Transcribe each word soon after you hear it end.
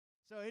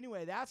So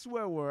anyway, that's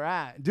where we're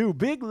at. Dude,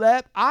 Big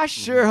Lep, I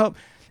sure hope.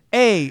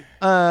 Hey,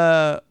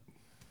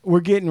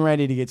 we're getting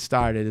ready to get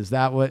started. Is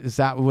that what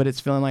it's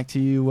feeling like to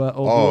you, old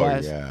Blue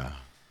Eyes? Yeah.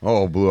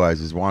 Oh, Blue Eyes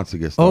just wants to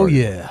get started. Oh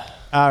yeah.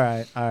 All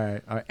right.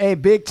 Hey,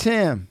 Big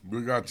Tim.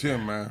 We got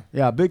Tim, man.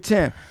 Yeah, Big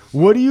Tim.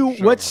 What do you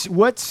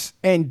what's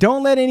and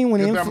don't let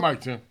anyone Get that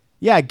mic, Tim.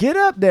 Yeah, get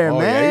up there,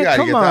 man. Yeah, you gotta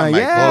Come get on. that mic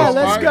Yeah, close,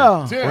 let's man.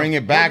 go. Tim, Bring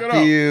it back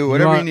to you,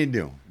 whatever you need to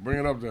do. Bring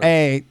it up there.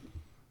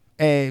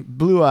 Hey,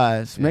 Blue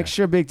Eyes, make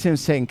sure Big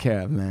Tim's taken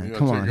care of, man. Yeah,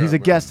 Come on. He's a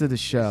guest of the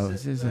show.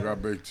 We got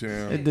Big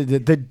Tim.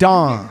 The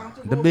Don.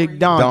 The big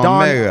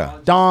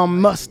Don. Don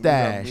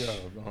mustache. Yeah.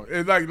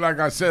 It's like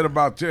I said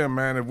about Tim,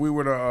 man. If we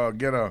were to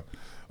get a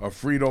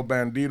Frito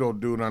Bandito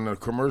dude on the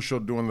commercial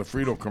doing the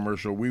Frito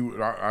commercial,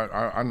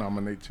 I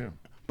nominate Tim.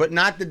 But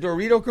not the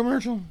Dorito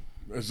commercial?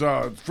 It's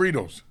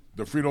Fritos.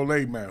 The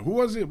Frito-Lay man. Who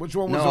was it? Which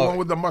one was the one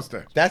with the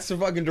mustache? That's the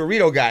fucking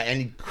Dorito guy. And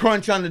he'd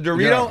crunch on the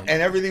Dorito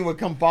and everything would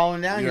come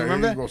falling down. You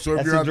remember? So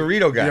that's the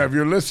Dorito guy. Yeah, if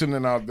you're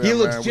listening out there, he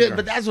looks man,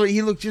 but that's what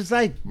he looked just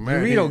like.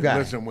 Man, Dorito guy.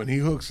 Listen, when he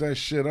hooks that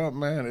shit up,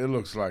 man, it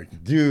looks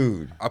like.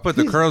 Dude. I put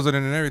the curls in it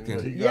and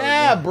everything.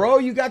 Yeah, bro.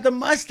 You got the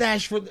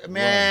mustache for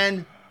man.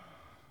 Right.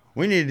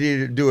 We need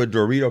to do a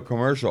Dorito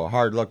commercial, a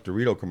Hard Luck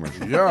Dorito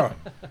commercial. Yeah.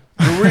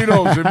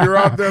 Doritos, if you're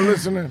out there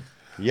listening.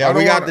 Yeah,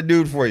 we got the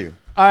dude for you.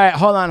 All right,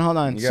 hold on.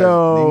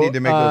 You need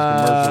to make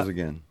those commercials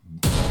again.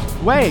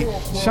 Wait,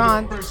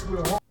 Sean,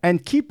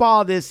 and keep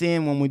all this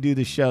in when we do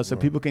the show so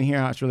people can hear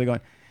how it's really going.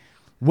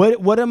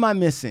 What am I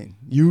missing?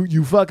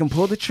 You fucking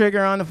pull the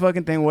trigger on the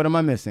fucking thing. What am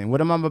I missing?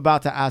 What am I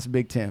about to ask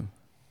Big Tim?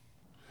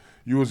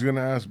 You was gonna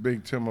ask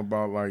Big Tim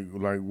about like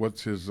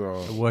what's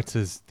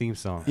his theme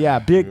song? Yeah,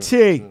 Big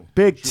T.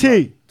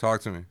 Talk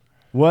to me.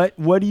 What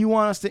do you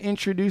want us to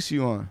introduce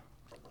you on?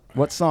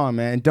 What song,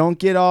 man? Don't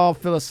get all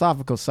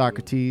philosophical,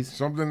 Socrates.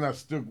 Something that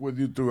stuck with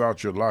you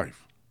throughout your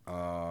life.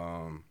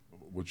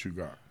 What you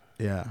got?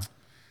 Yeah.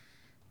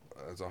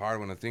 It's a hard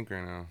one to think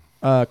right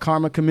now.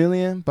 Karma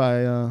Chameleon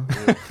by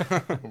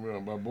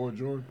My boy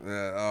George.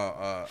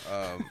 Yeah.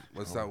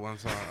 What's that one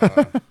song?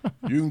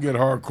 You can get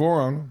hardcore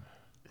on him.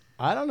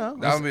 I don't know.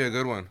 That would be a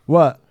good one.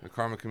 What? The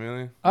Karma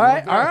Chameleon. All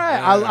right.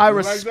 I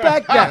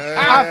respect that.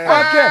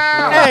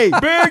 I fucking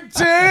Big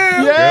Tim.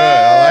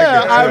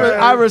 Yeah,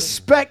 I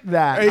respect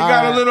that. Hey, he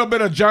got a little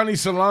bit of Johnny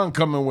Salon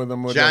coming with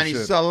him. With Johnny that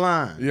shit.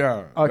 Salon.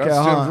 Yeah. Okay, that's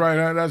hold Tim's on. right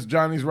hand. That's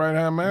Johnny's right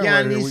hand man.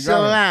 Johnny right here.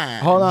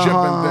 Salon. Hold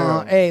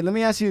on. Hey, let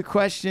me ask you a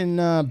question,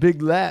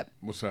 Big Lep.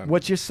 What's that?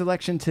 What's your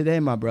selection today,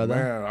 my brother?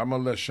 Man, I'm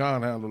gonna let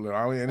Sean handle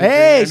it.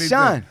 Hey,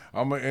 Sean.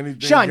 I'm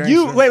anything. Sean, gangster.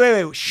 you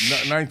wait.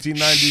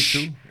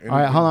 1992. All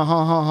right, hold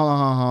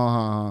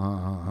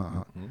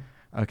on.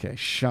 Okay,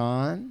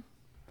 Sean.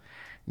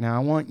 Now I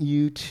want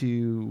you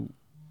to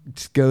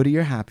just go to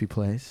your happy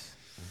place,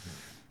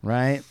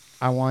 right?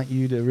 I want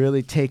you to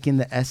really take in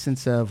the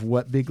essence of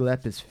what Big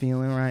Lep is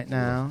feeling right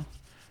now,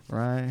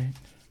 right?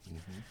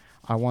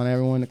 I want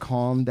everyone to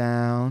calm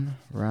down,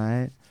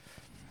 right?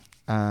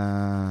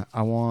 I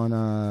want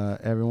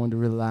everyone to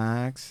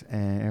relax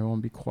and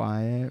everyone be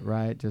quiet,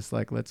 right? Just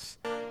like let's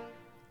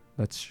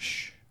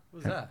shh.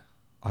 Who's that?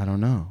 I don't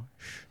know.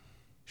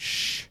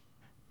 Shh.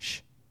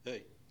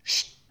 Hey.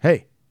 Shh.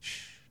 Hey.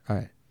 Shh. All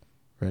right.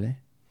 Ready?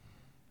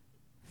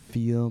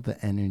 Feel the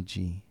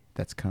energy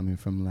that's coming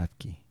from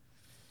Lepke.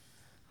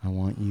 I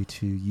want you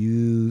to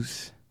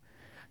use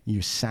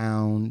your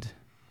sound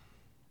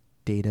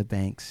data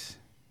banks,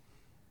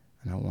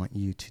 and I want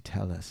you to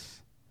tell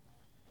us,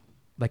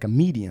 like a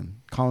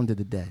medium, calling to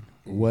the dead.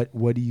 What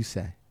do you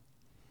say?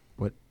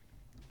 What?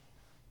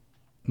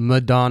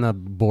 Madonna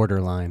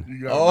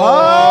Borderline. God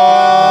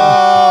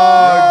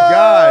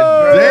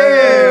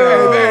damn.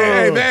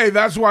 Hey,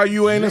 that's why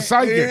you ain't a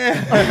psychic.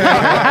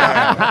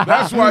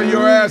 That's why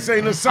your ass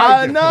ain't a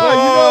psychic. I know.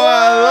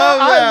 I love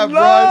that,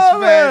 bro. It's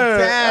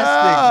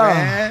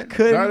fantastic,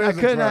 man. I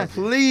couldn't.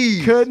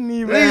 Please. Couldn't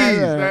even. Please.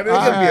 That is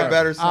going to be a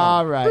better song.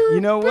 All right.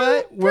 You know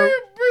what?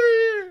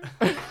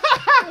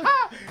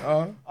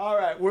 All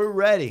right. We're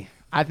ready.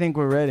 I think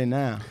we're ready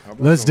now.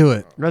 Let's do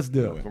it. Let's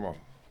do it. Come on.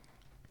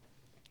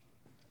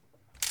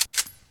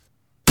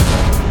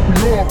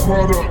 We all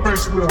brought up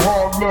based with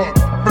hard luck.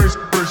 Based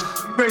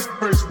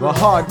Well,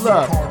 hard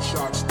luck. Hard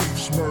shots,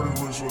 thieves,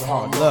 murderers with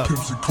hard luck.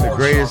 The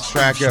greatest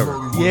track ever.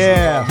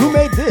 Yeah. Who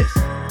made this?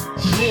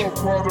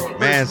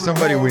 Man,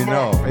 somebody we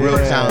know. Real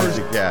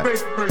talented cat.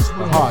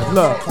 Hard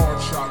luck.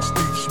 Hard shots,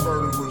 thieves,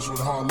 murderers with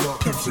hard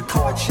luck. Pimps and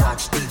card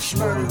shots, thieves,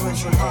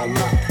 murderers with hard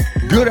luck.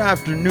 Good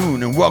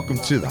afternoon and welcome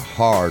to the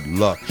Hard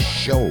Luck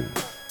Show.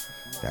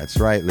 That's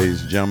right,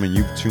 ladies and gentlemen.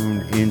 You've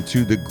tuned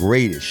into the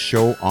greatest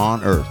show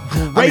on earth.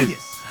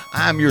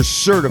 I'm your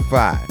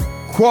certified,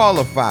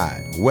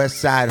 qualified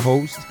West Side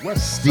host,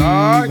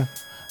 Steve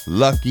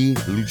Lucky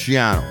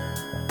Luciano.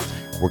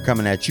 We're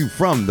coming at you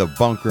from the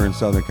bunker in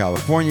Southern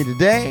California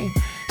today.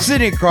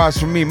 Sitting across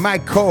from me, my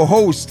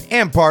co-host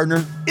and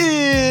partner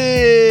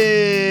is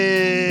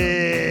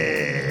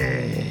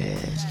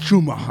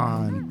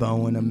Chumahan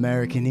Bowen,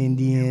 American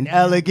Indian,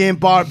 elegant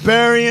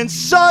barbarian,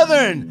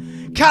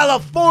 Southern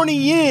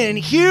Californian,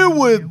 here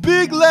with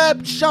Big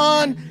Lep,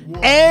 Sean,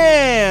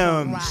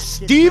 and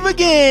Steve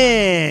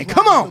again.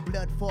 Come on.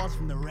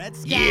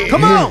 Yeah.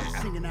 Come on.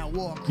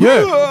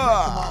 Yeah.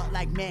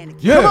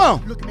 Come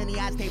on.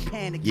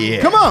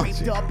 Yeah. Come on.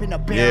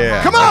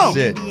 Yeah. Come on. That's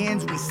it.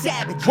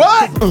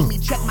 What?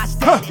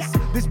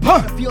 That's it.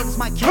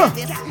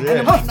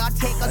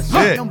 That's it.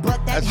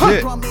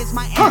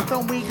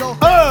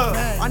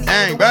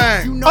 Bang,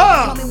 bang.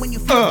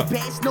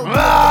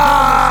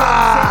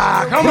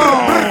 Come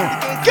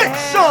on. Get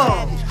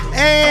some.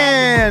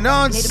 And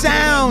on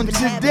sound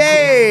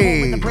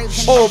today,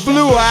 oh,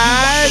 Blue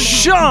Eyes.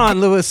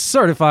 Sean Lewis,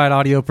 certified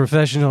audio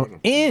professional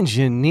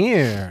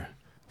engineer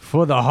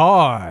for the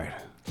Hard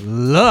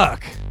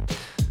Luck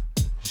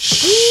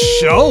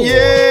Show.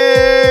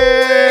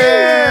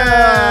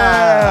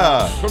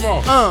 Yeah. Come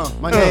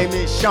on. My name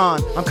is Sean.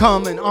 I'm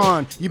coming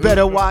on. You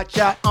better watch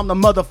out. I'm the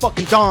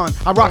motherfucking Dawn.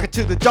 I rock it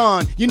to the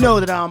dawn. You know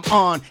that I'm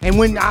on. And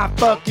when I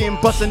fucking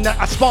bust a nut,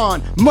 I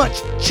spawn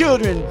much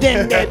children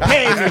than they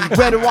pay me. You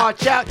better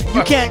watch out.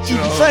 You can't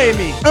even play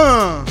me.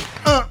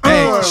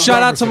 Hey,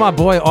 shout out to my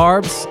boy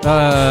Arbs.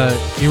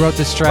 He wrote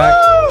this track.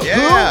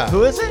 Yeah.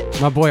 Who is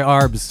it? My boy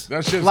Arbs.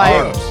 That shit's Like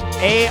hard.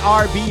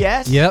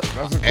 ARBS? Yep.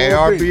 That's a cool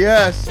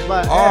ARBS.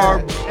 Like,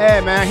 Arbs.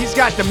 hey, man, he's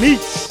got the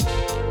meats.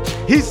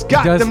 He's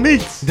got the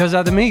meats. He does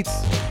have the meats.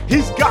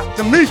 He's got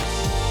the meats.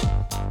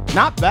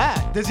 Not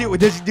bad. Does he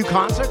do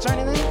concerts or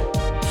anything?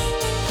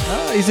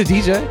 He's a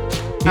DJ.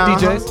 He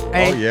DJs.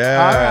 Hey, Oh,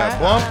 yeah. All right.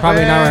 Bump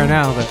Probably not right band.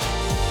 now, but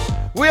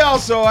We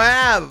also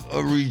have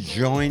a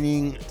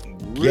rejoining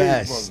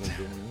guest.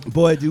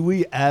 Boy, do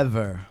we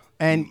ever.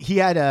 And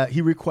he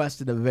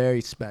requested a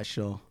very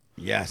special.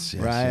 Yes,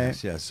 yes, Right.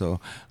 yes, yes. So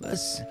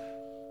let's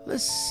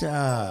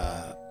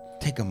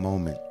take a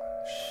moment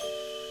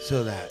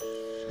so that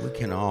we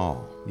can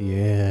all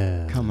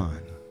yeah. Come on.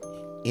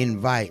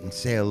 invite and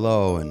say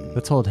hello and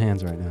Let's hold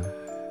hands right now.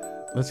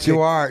 Let's to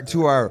our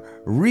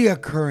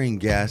reoccurring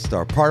guest,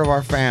 our part of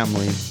our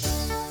family,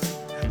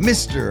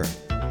 Mr.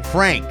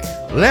 Frank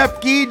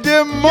Lep-Pacolypse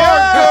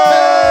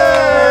DeMarco.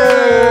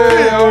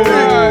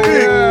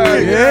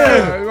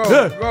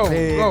 Go.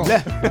 Hey,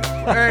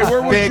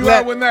 where was Big you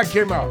Lep. at when that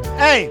came out?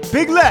 Hey,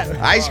 Big Lep.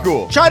 High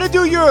school. Try to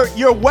do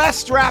your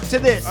West rap to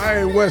this. I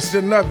ain't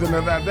Westing nothing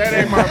of that. That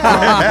ain't my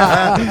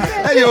problem.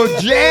 That's your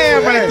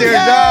jam right there,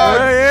 dog.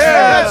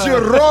 That's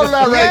your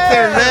roller right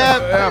there,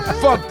 Lep. Yeah,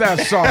 fuck that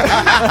song.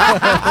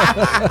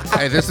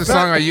 Hey, this is a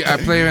song I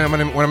play when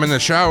I'm in the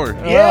shower.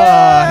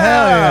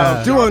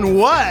 Yeah. Doing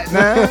what,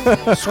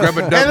 man? Scrub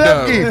a Hey, dub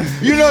Lefty, dub.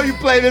 you know you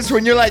play this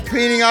when you're like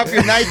cleaning off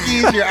your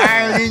Nikes, you're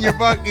ironing your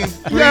fucking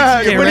cleats,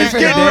 Yeah, your when he's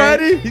boots, getting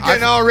ready. He's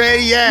getting all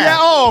ready, yeah. Yeah,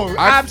 oh,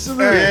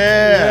 absolutely.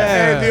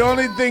 Yeah. Hey, the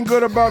only thing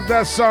good about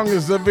that song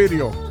is the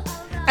video.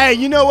 Hey,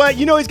 you know what?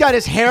 You know he's got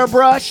his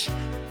hairbrush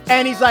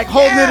and he's like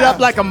holding it up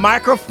like a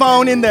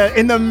microphone in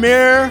the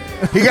mirror.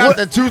 He got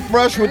the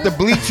toothbrush with the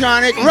bleach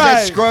on it. He's Right.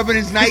 just scrubbing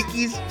his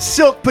Nikes.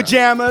 Silk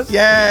pajamas.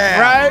 Yeah.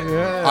 Right?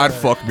 I'd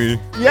fuck me.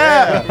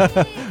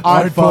 Yeah.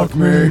 I'd fuck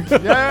me.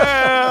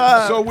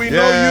 Yeah. So we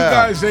know Yeah. you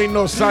guys ain't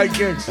no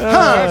psychics.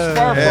 That's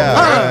far from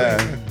Yeah.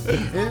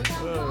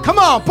 Come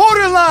on,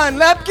 borderline,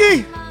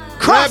 Lepke.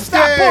 Cross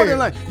that Lepke.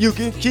 borderline. You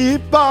can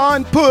keep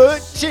on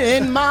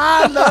pushing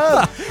my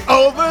love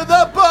over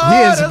the borderline. He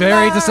is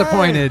very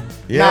disappointed.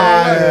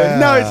 Yeah.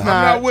 No, he's I'm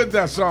not. not with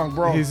that song,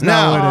 bro. He's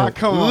Now, not with it.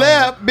 come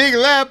on. Big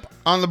Lep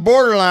on the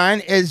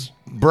borderline is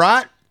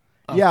brought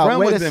a Yeah, friend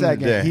wait a with him second.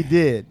 today. He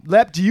did.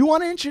 Lep, do you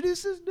want to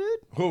introduce this dude?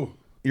 Who?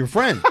 Your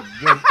friend. Do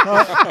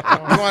you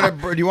want to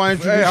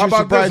introduce Hey, how your about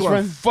surprise this one?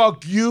 friend?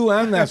 Fuck you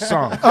and that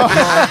song.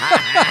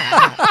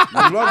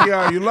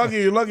 You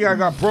lucky I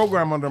got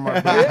program under my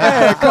belt.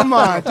 Hey, come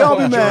on. Don't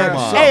be mad. Come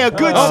on. Hey, a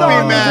good Don't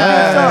song. be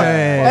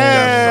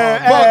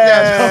mad. Fuck that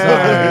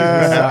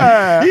Fuck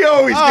that. He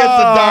always gets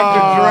the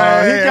Dr.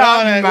 Dre. He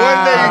got One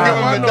mad. day you give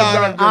him a No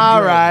Dr. Dr. Dre.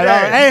 All right.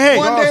 Hey.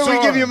 One day we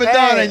give you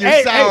Madonna and you're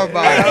Hey, sour hey,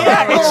 about hey, it.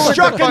 hey, it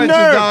struck a Bunch of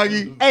nerve.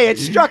 doggy. Hey, it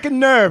struck a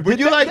nerve. Would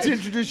you like to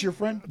introduce your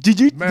friend? Did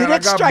you? Man, did I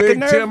it got strike a Big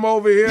nerve? Tim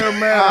over here,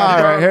 man.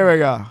 All right, here we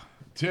go.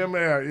 Tim,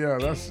 yeah,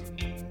 that's.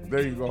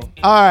 There you go.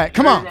 All right,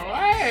 come on.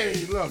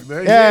 Hey, look,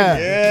 there Yeah.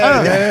 you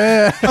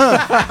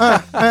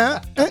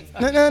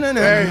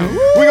Hey,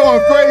 we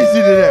going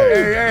crazy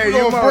today. Hey, we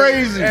going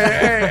crazy.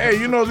 Hey,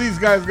 you know these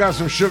guys got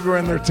some sugar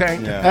in their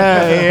tank.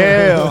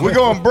 Hey, yeah. We're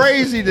going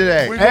crazy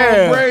today. We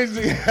Hey. going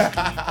crazy.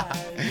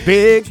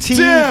 Big T.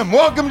 Tim,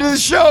 welcome to the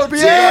show, Tim.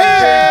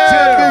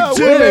 Yeah. Big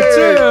Tim. Big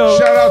Tim.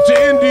 Shout out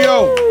to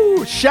Indio.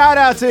 Ooh, shout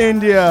out to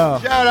India.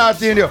 Shout out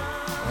to India.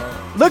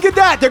 Look at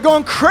that. They're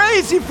going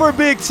crazy for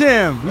Big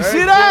Tim. You Hey,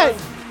 see that?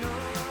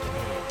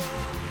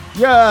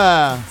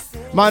 Yeah.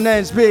 My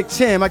name's Big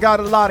Tim. I got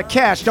a lot of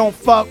cash. Don't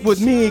fuck with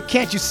me.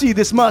 Can't you see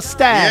this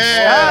mustache?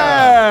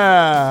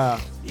 Yeah.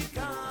 Yeah.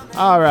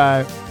 All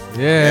right.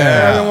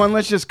 Yeah. Everyone,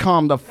 let's just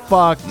calm the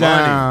fuck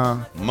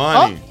down.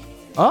 Money.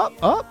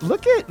 Up.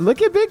 Look at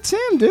Big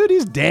Tim, dude.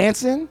 He's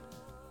dancing.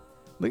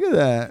 Look at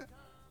that.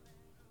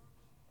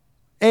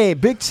 Hey,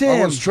 Big I Tim.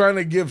 was trying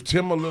to give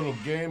Tim a little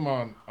game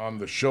on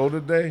the show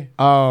today,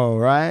 Oh,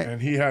 right.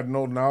 and he had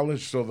no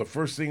knowledge. So the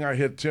first thing I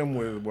hit Tim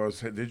with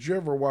was, hey, did you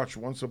ever watch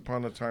Once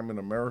Upon a Time in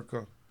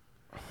America?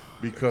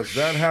 Because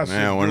that has to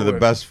Man, do one of the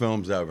with- best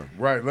films ever.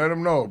 Right, let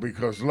him know,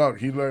 because look,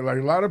 he like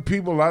a lot of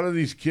people, a lot of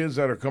these kids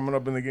that are coming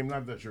up in the game.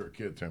 Not that you're a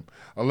kid, Tim.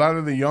 A lot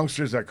of the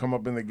youngsters that come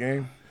up in the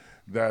game,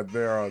 that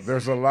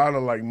there's a lot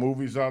of like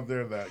movies out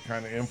there that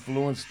kind of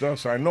influenced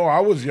us. I know I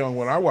was young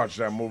when I watched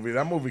that movie.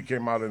 That movie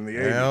came out in the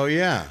 80s. Hell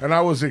yeah. And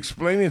I was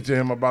explaining to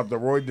him about the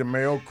Roy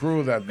DeMeo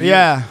crew that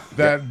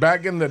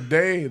back in the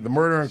day, the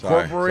Murder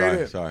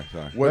Incorporated. Sorry.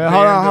 what Wait, they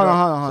hold ended up-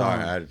 on.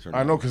 Sorry, I had to turn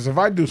I know, because if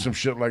I do some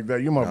shit like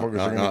that, you motherfuckers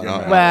are going to get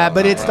mad. Well,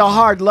 but it's the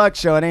Hard Luck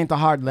Show. It ain't the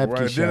Hard Lepke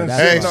Right, it show. didn't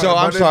That's Hey, sound- so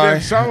I'm but It sorry.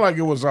 didn't sound like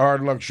it was a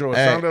hard luck show. It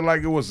Hey. sounded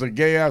like it was a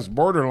gay ass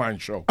borderline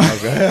show.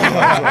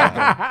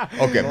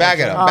 Okay, back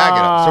it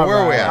up. So where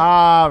are we at?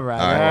 All right.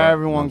 right.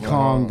 Everyone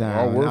calm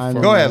down. we're I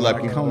fine. Go ahead, know.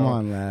 Lepke. Come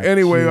on, Lep.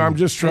 Anyway, I'm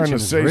just trying Tension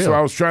to is say, real. so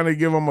I was trying to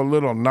give them a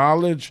little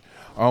knowledge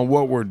on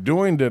what we're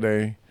doing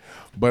today,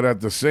 but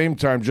at the same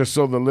time, just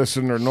so the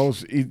listener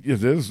knows, it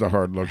is the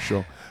Hard Luck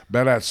Show.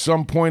 But at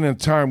some point in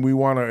time, we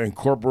want to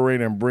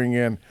incorporate and bring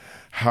in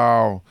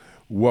how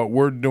what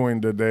we're doing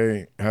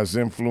today has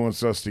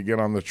influenced us to get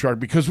on the track,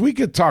 because we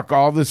could talk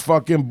all this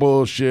fucking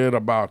bullshit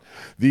about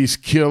these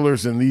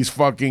killers and these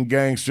fucking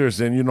gangsters,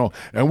 and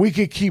and we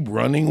could keep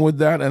running with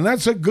that, and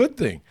that's a good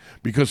thing,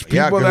 because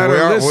people Yeah, that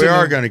because are listening, we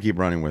are going to keep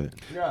running with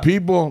it.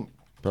 people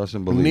Trust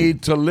and believe.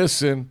 need to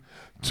listen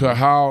to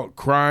how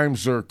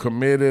crimes are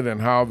committed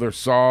and how they're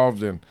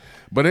solved.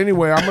 But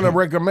anyway, I'm going to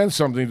recommend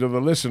something to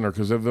the listener,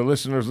 because if the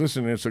listener's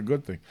listening, it's a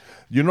good thing.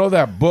 You know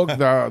that book,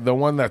 the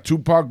one, that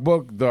Tupac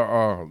book,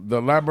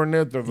 the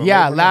Labyrinth? Or the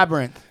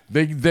Labyrinth.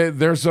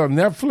 There's a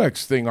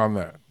Netflix thing on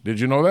that. Did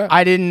you know that?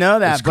 I didn't know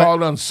that. It's but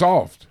called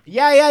Unsolved.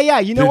 Yeah.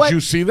 You know Did what? you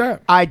see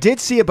that? I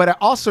did see it, but I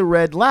also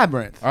read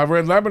Labyrinth. I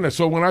read Labyrinth.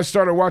 So when I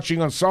started watching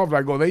Unsolved,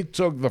 I go, they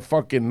took the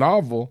fucking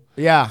novel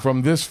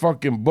from this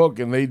fucking book,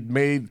 and they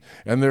made,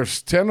 and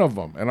there's 10 of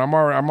them, and I'm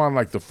on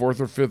like the 4th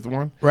or 5th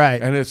one,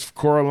 Right. And it's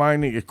correlates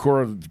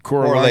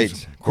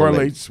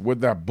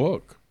with that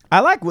book. I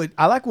like what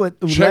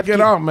Check Lepke-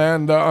 it out,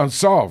 man. The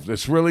Unsolved.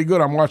 It's really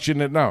good. I'm watching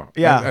it now.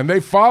 Yeah. and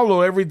they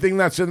follow everything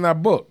that's in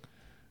that book.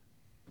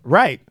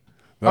 Right.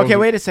 That Okay,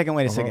 was wait a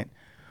second.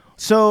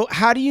 So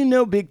how do you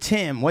know Big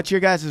Tim? What's your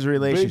guys' Big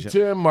relationship?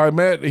 Tim, I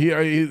met.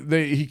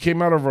 He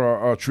came out of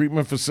a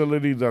treatment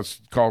facility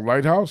that's called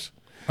Lighthouse.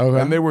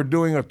 Okay. And they were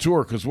doing a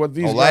tour, because what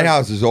these guys,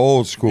 Lighthouse is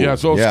old school. Yeah,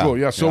 it's old school.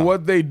 Yeah. So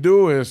what they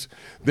do is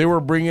they were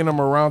bringing them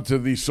around to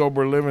these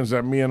sober livings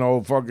that me and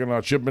old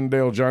fucking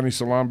Chippendale Johnny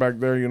Salon back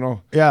there,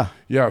 Yeah.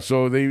 Yeah.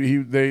 So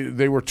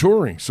they were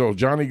touring. So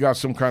Johnny got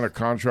some kind of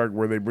contract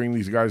where they bring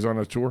these guys on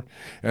a tour.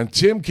 And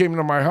Tim came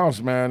to my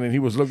house, man, and he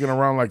was looking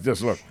around like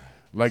this. Look,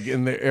 like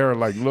in the air,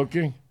 like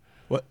looking.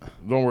 What?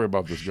 Don't worry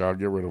about this guy. I'll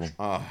get rid of him.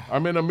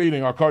 I'm in a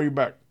meeting. I'll call you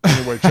back.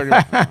 Anyway, check it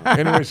out.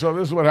 Anyway, so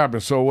this is what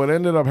happened. So what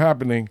ended up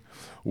happening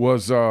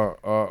was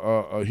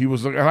he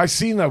was looking, and I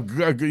seen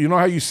you know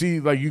how you see,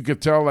 like, you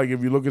could tell, like,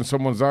 if you look in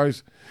someone's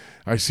eyes.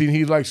 I seen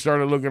he like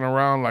started looking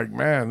around like,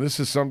 man, this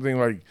is something,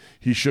 like,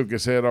 he shook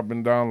his head up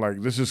and down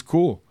like, this is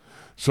cool.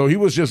 So he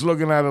was just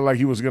looking at it like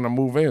he was going to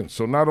move in.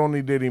 So not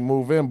only did he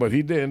move in, but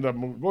he did end up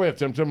moving. Go ahead,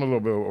 Tim. Tell me a little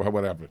bit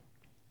what happened.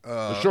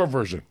 The short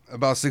version.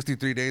 About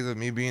 63 days of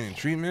me being in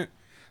treatment,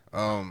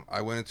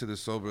 I went into the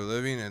sober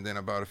living, and then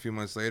about a few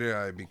months later,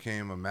 I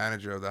became a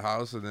manager of the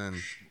house, and then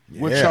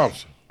Which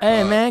house?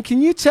 Hey man,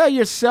 can you tell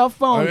your cell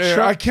phone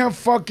I can't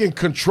fucking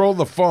control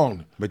the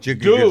phone. But you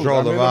can Dude, control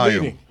I'm the in a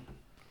volume. meeting.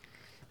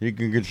 You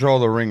can control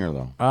the ringer,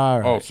 though. All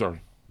right. Oh,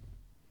 sorry.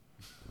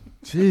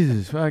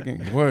 Jesus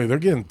fucking Wait, they're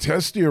getting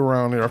testy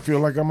around here. I feel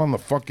like I'm on the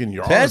fucking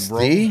yard,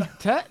 Testy? bro.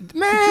 Just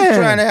man.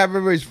 trying to have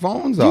everybody's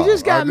phones You off.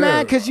 just got I mad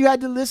did. because you had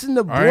to listen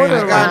to I ain't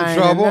Borderline. got in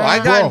trouble. and I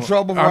that. got in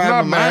trouble for I'm not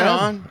having mine mad.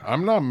 on.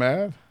 I'm not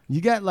mad. You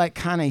got like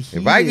kind of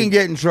heated. If I can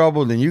get in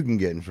trouble, then you can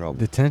get in trouble.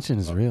 The tension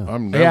is real.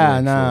 I'm never Yeah,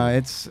 in no, trouble.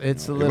 it's a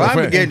If little.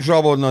 I get in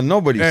trouble, no,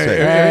 nobody's Hey, safe.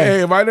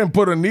 hey, if I didn't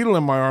put a needle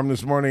in my arm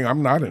this morning,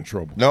 I'm not in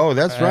trouble. No,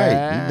 that's right.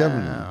 You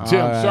definitely.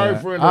 Tim, All sorry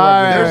right. for interrupting. All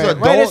right. There's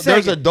Wait a there's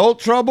second. adult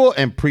trouble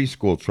and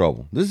preschool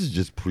trouble. This is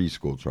just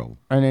preschool trouble.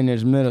 And then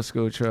there's middle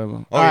school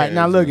trouble. Oh, All yeah, right,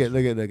 now there's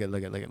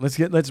look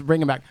at. Let's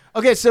bring it back.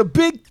 Okay, so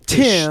Big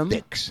Tim, Fish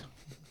sticks.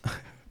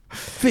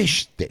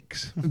 Fish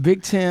sticks.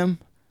 Big Tim,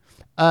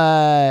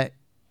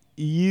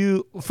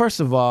 you first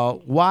of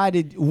all, why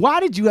did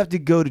you have to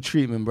go to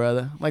treatment,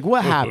 brother? Like,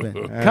 what happened?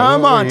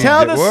 Come on,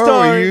 tell the What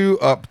story. were you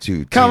up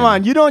to? Come Tim?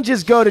 on, you don't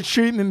just go to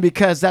treatment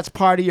because that's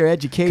part of your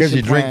education. Because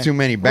you drink plan. too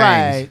many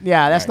bangs. Right?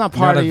 Yeah, that's not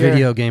part Not a of your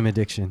video game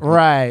addiction.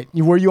 Right?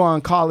 Were you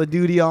on Call of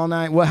Duty all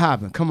night? What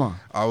happened? Come on.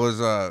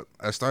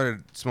 I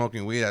started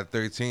smoking weed at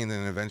 13,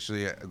 and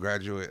eventually I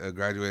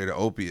graduated to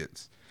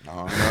opiates. You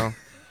know?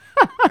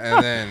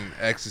 And then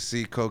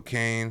ecstasy,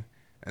 cocaine,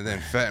 and then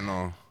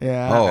fentanyl.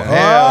 Yeah. Oh, Oh,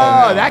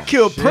 hell no. that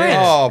killed Prince.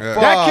 Oh, Yeah.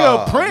 fuck, That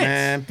killed Prince.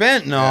 Man,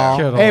 fentanyl.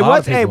 Killed a Hey, lot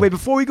of people. wait,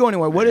 before we go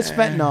anywhere, what is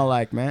fentanyl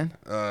like, man?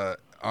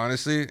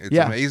 Honestly, it's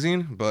Yeah.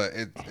 amazing, but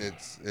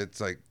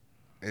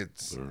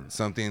it's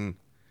something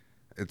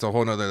It's a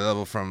whole nother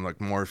level from like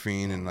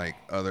morphine and like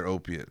other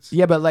opiates.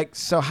 Yeah, but like,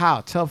 so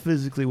how? Tell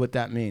physically what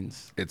that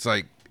means. It's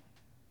like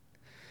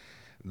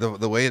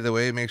the way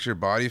it makes your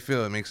body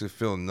feel. It makes it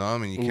feel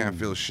numb, and you can't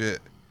feel shit.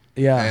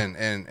 Yeah.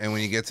 And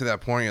when you get to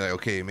that point, you're like,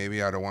 okay,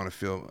 maybe I don't want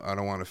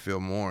to feel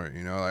more.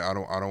 You know, like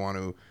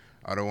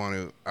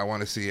I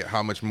want to see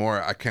how much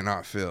more I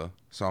cannot feel.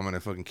 So I'm gonna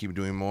fucking keep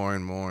doing more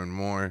and more and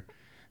more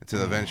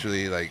until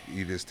eventually, like,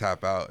 you just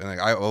tap out. And like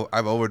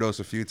I've overdosed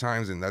a few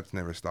times, and that's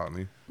never stopped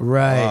me.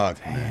 Right.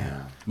 Fuck,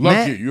 man.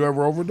 Lucky, you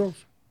ever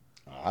overdose?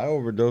 I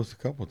overdosed a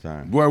couple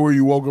times. Where were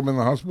you woke up in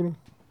the hospital?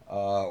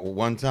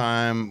 One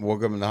time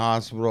woke up in the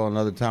hospital.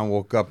 Another time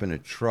woke up in a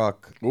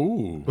truck.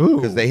 Ooh.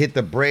 Because they hit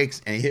the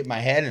brakes and it hit my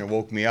head and it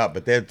woke me up.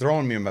 But they had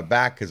thrown me in my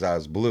back because I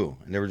was blue.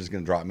 And they were just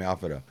going to drop me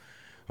off at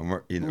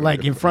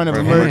like in front of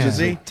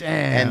emergency.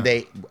 Damn. And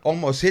they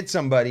almost hit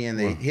somebody and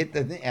they hit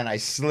the thing. And I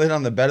slid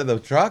on the bed of the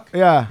truck.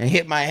 Yeah. And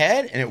hit my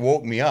head and it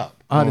woke me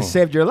up. Oh, it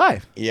saved your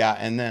life. Yeah.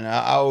 And then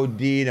I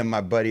OD'd and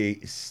my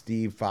buddy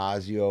Steve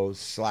Fazio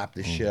slapped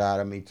the shit out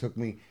of me.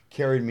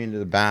 Carried me into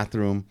the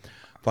bathroom.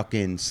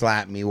 Fucking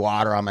slapped me,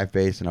 water on my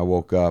face, and I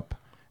woke up.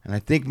 And I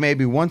think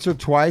maybe once or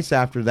twice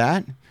after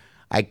that,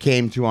 I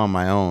came to on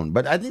my own.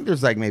 But I think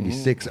there's like maybe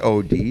 6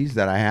 ODs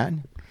that I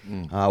had.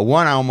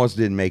 One I almost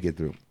didn't make it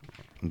through.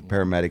 And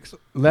paramedics.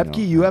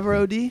 Lepke, you ever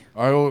OD?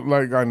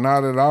 I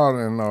nodded out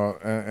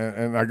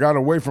and I got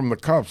away from the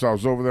cops. I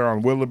was over there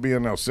on Willoughby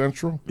and El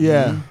Central.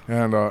 Yeah.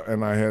 And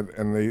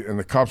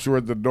the cops were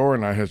at the door,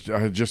 and I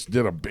had just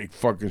did a big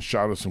fucking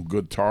shot of some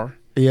good tar.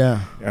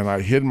 Yeah. And I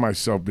hid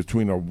myself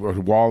between a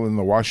wall and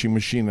the washing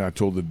machine. And I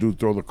told the dude,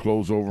 throw the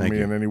clothes over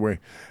me. And anyway,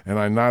 and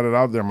I nodded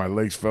out there. My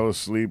legs fell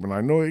asleep. And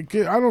I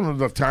don't know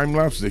the time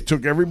lapse. They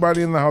took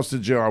everybody in the house to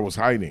jail. I was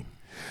hiding.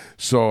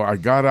 So I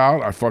got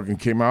out. I fucking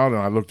came out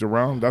and I looked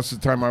around. That's the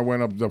time I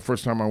went up, the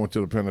first time I went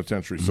to the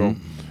penitentiary. So,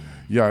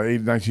 yeah,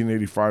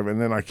 1985.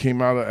 And then I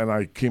came out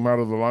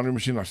of the laundry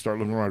machine. I start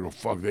looking around. I go,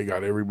 fuck, they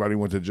got everybody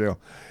went to jail.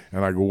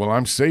 And I go, well,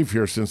 I'm safe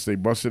here since they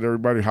busted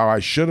everybody. How I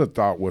should have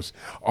thought was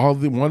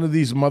one of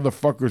these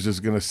motherfuckers is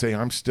going to say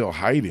I'm still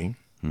hiding,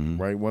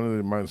 right? One of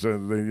them,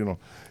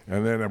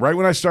 and then right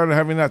when I started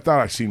having that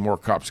thought, I seen more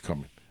cops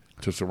coming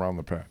to surround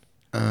the pad.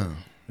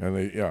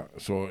 And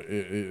so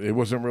it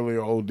wasn't really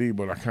an OD,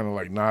 but I kind of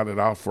like nodded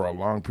out for a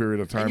long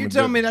period of time. And you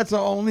tell me that's the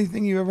only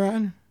thing you ever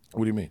had?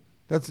 What do you mean?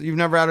 You've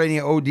never had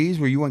any ODs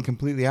where you went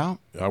completely out?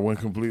 I went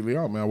completely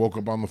out, man. I woke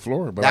up on the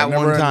floor, but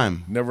one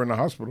time, never in the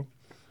hospital.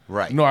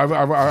 Right. No,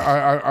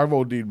 I've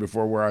OD'd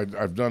before where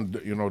I've done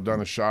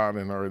a shot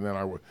and then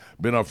I've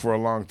been up for a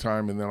long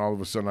time and then all of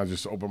a sudden I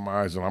just open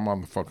my eyes and I'm on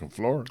the fucking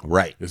floor.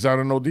 Right. Is that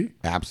an OD?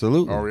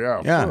 Absolutely. Oh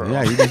yeah. Yeah. Sure.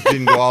 Yeah. You just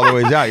didn't go all the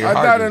way out. I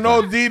got an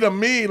OD to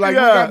me. Like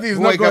we got these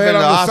knuckleheads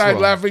on the side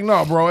laughing.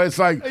 No, bro. It's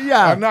like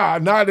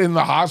not in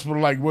the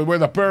hospital. Like where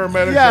the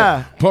paramedics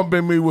are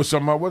pumping me with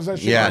some what's that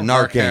shit? Yeah,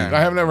 Narcan.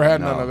 I have never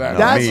had none of that.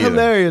 That's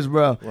hilarious,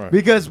 bro. Right.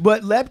 Because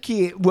what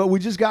we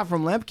just got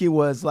from Lepke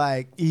was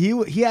like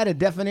he had a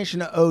definition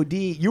of OD.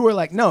 You were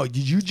like, no,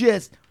 did you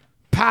just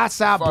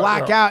pass out,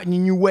 black out, and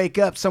then you wake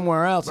up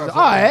somewhere else? Like,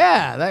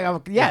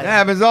 that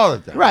happens all the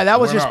time. Right, that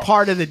was just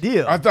part of the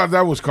deal. I thought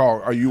that was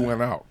called you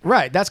went out.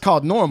 Right, that's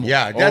called normal.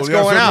 Yeah, that's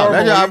going out.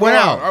 I went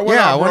out. I went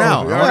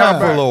out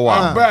for a little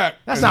while. I'm back.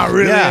 That's not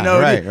really an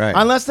OD. Right.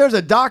 Unless there's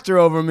a doctor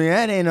over me,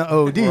 that ain't an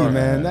OD,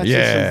 man. That's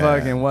just some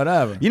fucking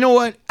whatever. You know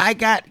what? I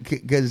got,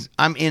 because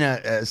I'm in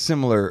a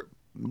similar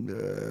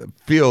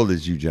field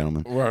as you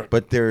gentlemen, right.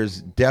 But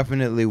there's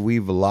definitely,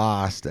 we've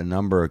lost a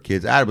number of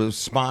kids. I was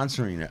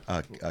sponsoring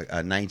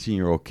a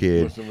 19-year-old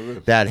kid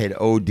that had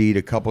OD'd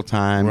a couple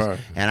times,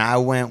 and I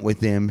went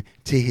with him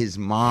to his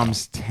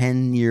mom's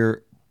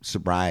 10-year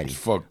sobriety.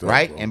 Fucked up,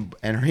 right? Bro.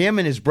 And him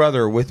and his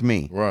brother are with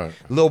me. Right.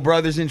 Little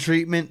brother's in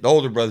treatment, the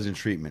older brother's in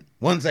treatment.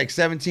 One's like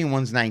 17,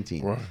 one's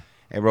 19. Right.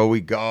 And bro,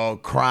 we go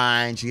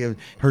crying.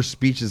 Her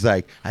speech is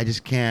like, I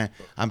just can't.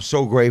 I'm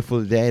so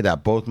grateful today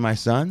that both my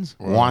sons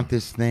want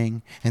this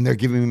thing, and they're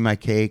giving me my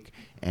cake.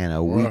 And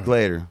a week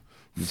later,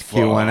 this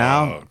kid went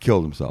out,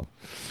 killed himself.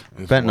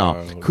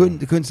 Fentanyl,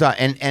 couldn't stop.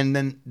 And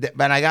then,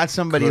 but I got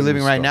somebody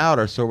living right now at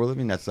our sober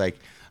living that's like,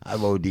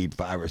 I've OD'd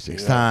 5 or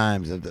 6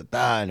 times, and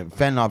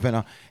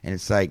fentanyl, and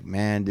it's like,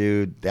 man,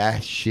 dude,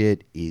 that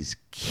shit is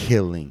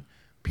killing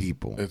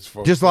people.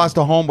 Just lost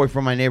a homeboy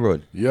from my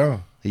neighborhood. Yeah,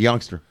 a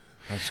youngster.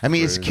 That's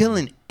crazy. It's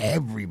killing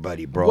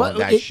everybody, bro.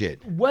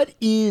 Shit. What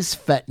is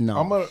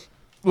fentanyl?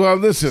 Well,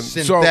 listen.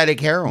 Synthetic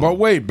heroin. But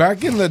wait,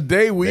 back in the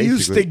day, we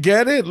used to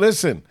get it.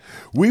 Listen,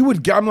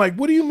 I'm like,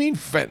 what do you mean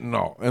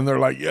fentanyl? And they're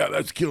like, yeah,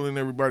 that's killing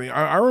everybody.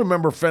 I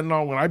remember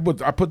fentanyl when I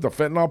put the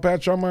fentanyl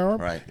patch on my arm.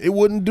 Right. It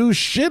wouldn't do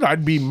shit.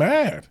 I'd be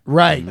mad.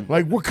 Right.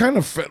 Like, what kind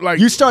of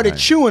you started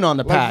chewing on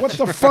the patch. What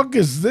the fuck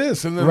is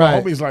this? And then the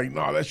homie's like,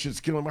 no, that shit's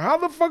killing me. How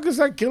the fuck is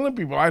that killing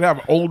people? I'd have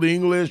Old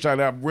English. I'd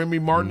have Remy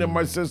Martin in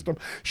my system,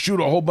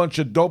 shoot a whole bunch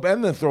of dope,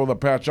 and then throw the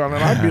patch on.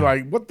 And I'd be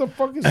like, what the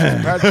fuck is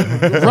this patch?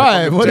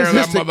 Right. What is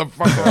this?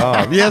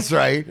 Motherfucker. Yes,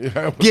 right.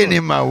 Getting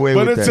in my way.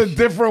 But it's a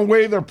different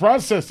way they're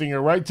processing it,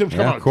 right, Tim?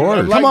 Come on, of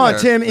course. Come on,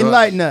 Tim,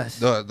 enlighten us.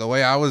 The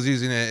way I was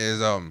using it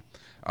is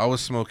I I was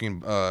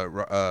smoking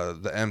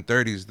the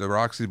M30s, the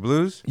Roxy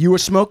Blues. You were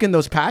smoking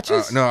those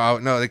patches?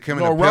 No, they came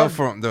in a pill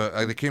form.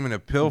 They came in a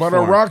pill but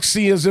form. a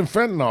Roxy isn't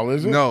fentanyl,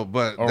 is it? No,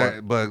 but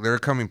they're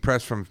coming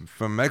pressed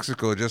from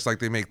Mexico, just like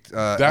they make.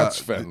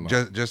 That's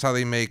fentanyl. Just how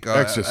they make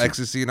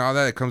ecstasy and all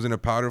that. It comes in a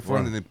powder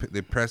form, and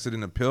they press it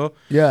in a pill.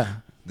 Yeah.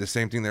 The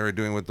same thing they were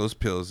doing with those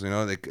pills. You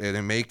know,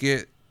 they make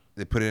it.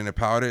 They put it in a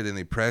powder, then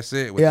they press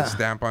it with the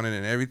stamp on it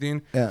and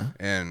everything. Yeah.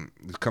 And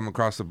it's come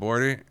across the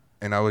border,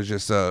 and I was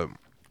just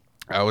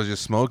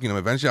smoking them.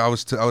 Eventually, I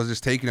was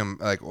just taking them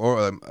like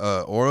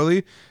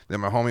orally. Then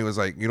my homie was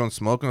like, "You don't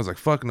smoke them?" I was like,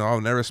 "Fuck no,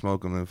 I'll never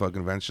smoke them." And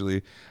fucking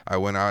eventually, I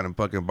went out and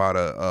fucking bought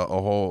a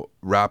whole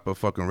wrap of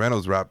fucking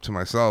Reynolds wrap to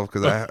myself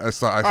because I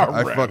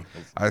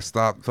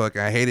stopped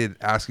fucking. I hated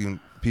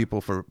asking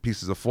people for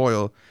pieces of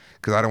foil.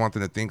 Because I don't want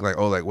them to think like,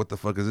 oh, like what the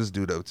fuck is this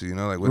dude up to? You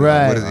know, like what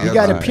is he you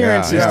got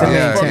appearances to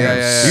maintain.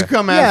 Yeah. You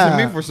come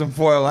asking me for some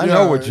foil, I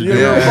know what you're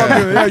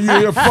doing.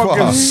 You're a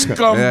fucking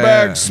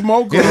scumbag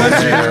smoker.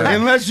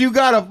 Unless you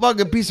got a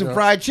fucking piece of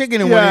fried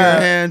chicken in one of your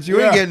hands, you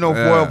ain't getting no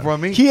foil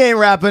from me. He ain't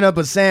wrapping up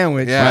a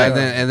sandwich. Yeah,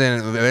 and then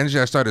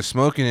eventually I started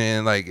smoking it,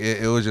 and like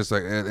it was just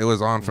like it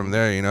was on from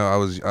there. You know, I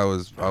was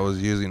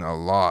using a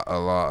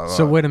lot.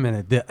 So wait a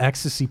minute, the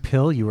ecstasy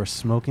pill you were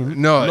smoking?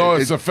 No,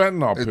 it's a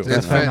fentanyl pill.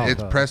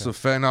 It's pressed with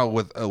fentanyl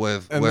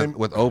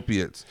with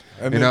opiates.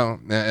 And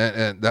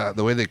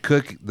the way they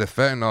cook the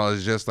fentanyl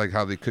is just like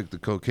how they cook the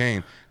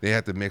cocaine. They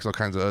have to mix all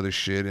kinds of other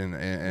shit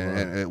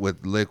and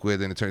with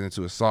liquid, and it turns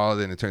into a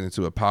solid, and it turns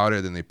into a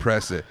powder, then they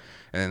press it.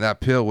 And that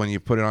pill, when you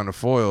put it on the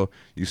foil,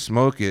 you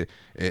smoke it,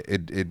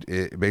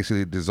 it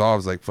basically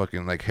dissolves like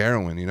fucking like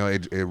heroin. You know,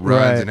 it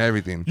runs and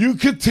everything. You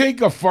could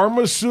take a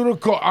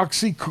pharmaceutical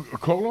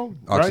oxycodone,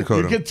 right?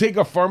 You could take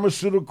a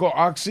pharmaceutical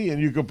oxy and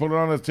you could put it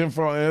on a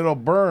tinfoil and it'll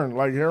burn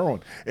like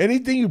heroin.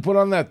 Anything you put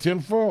on that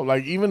tinfoil,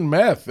 like even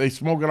meth, they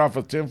smoke it off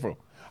of tinfoil.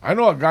 I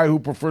know a guy who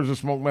prefers to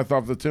smoke meth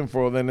off the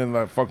tinfoil than in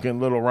the fucking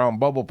little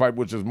round bubble pipe,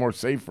 which is more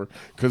safer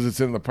because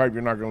it's in the pipe.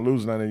 You're not going to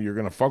lose none and you're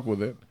going to fuck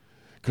with it.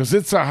 Because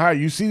it's a high.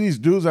 You see these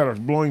dudes that are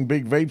blowing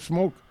big vape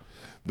smoke?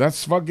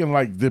 That's fucking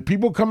like, the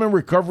people come in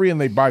recovery and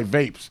they buy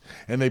vapes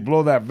and they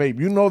blow that vape.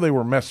 You know they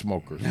were meth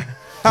smokers.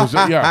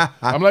 Yeah.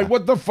 I'm like,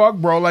 what the fuck,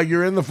 bro? Like,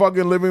 you're in the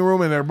fucking living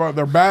room and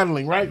they're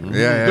battling, right?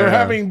 They're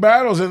having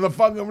battles and the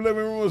fucking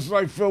living room is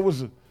like filled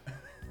with,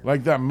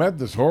 like that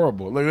meth is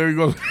horrible. Like, there he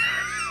goes.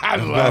 I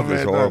love meth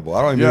it. Is horrible.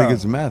 I don't even think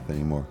it's meth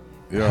anymore.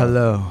 Yeah.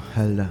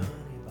 Hello.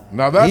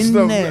 Now that's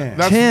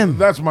Tim.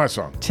 That's my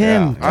song.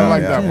 Tim. I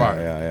like that vibe.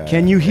 Yeah.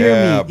 Can you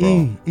hear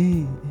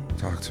me?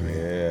 Talk to me.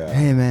 Yeah.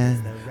 Hey,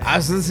 man. I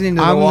was listening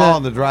to the wall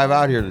on the drive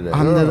out here today.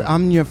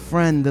 I'm your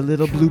friend, the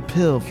little blue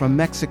pill from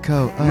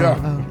Mexico.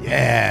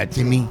 Yeah,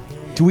 Timmy.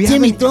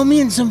 Timmy, throw me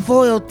in some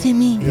foil,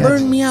 Timmy. Yeah.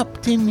 Burn me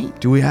up, Timmy.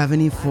 Do we have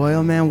any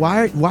foil, man?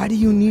 Why do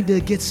you need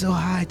to get so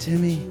high,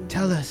 Timmy?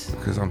 Tell us.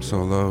 Because I'm so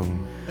low.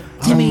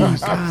 Timmy,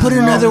 put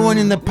another one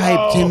in the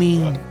pipe,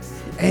 Timmy.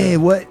 Hey,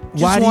 what?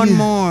 Just one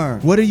more.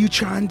 What are you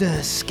trying to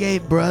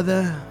escape,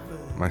 brother?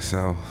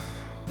 Myself.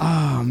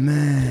 Oh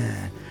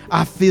man,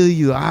 I feel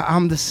you.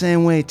 I'm the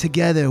same way.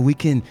 Together, we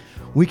can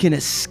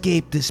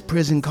escape this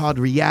prison called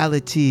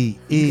reality.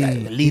 We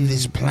gotta leave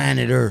this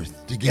planet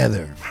Earth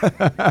together.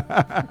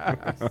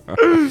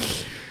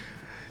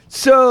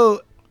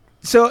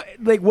 So,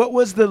 like, what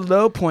was the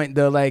low point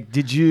though? Like,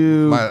 did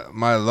you?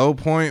 My low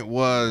point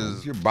was. What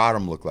does your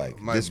bottom look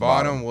like? My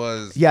bottom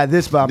was. Yeah,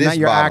 this bottom, not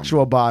your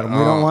actual bottom. We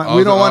don't want to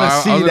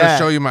see that. I was gonna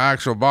show you my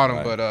actual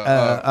bottom, but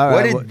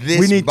what did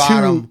this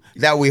bottom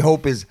that we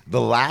hope is the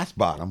last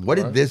bottom? What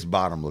did this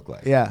bottom look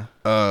like? Yeah.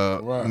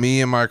 Me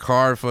in my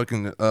car,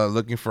 fucking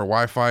looking for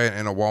Wi-Fi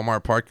in a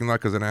Walmart parking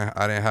lot because I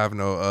didn't have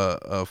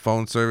no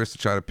phone service to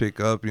try to pick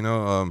up. You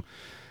know,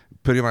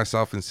 putting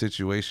myself in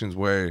situations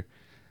where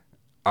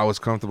I was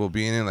comfortable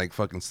being in, like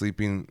fucking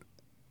sleeping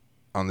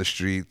on the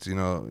streets, you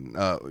know,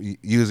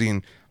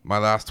 using my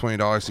last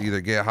 $20 to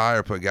either get high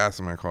or put gas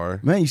in my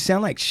car. Man, you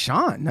sound like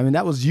Sean. I mean,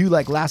 that was you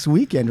like last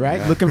weekend,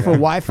 right? Looking for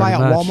Wi-Fi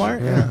at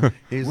Walmart. Yeah.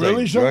 He's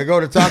really, like, do I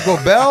go to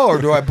Taco Bell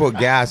or do I put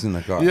gas in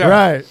the car? Yeah.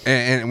 Right.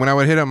 And when I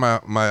would hit up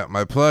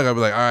my plug, I'd be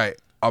like, all right,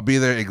 I'll be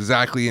there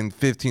exactly in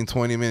 15,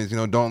 20 minutes. You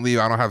know, don't leave.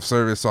 I don't have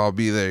service, so I'll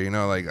be there. You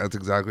know, like that's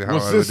exactly how I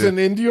would do. Was this in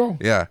Indio?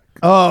 Yeah.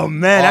 Oh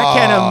man, I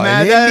can't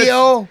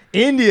imagine.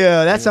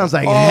 India, that sounds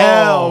like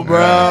hell, bro.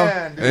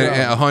 Man,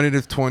 and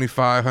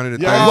 125,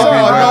 130.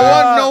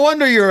 No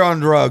wonder you're on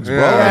drugs, bro.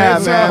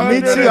 Yeah, man, me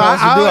too.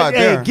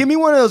 Hey, give me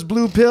one of those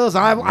blue pills.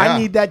 I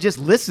need that just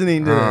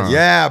listening to this.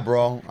 Yeah,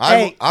 bro.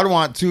 I'd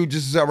want to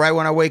just right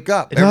when I wake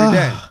up every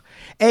day.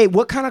 Hey,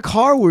 what kind of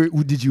car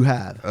did you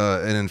have?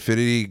 An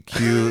Infiniti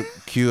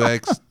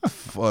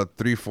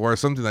QX34,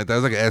 something like that.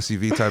 It was like an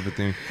SUV type of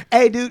thing.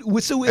 Hey, dude.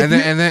 So and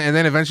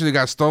then eventually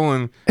got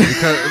stolen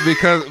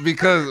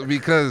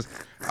because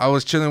I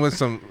was chilling with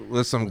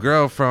some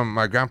girl from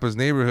my grandpa's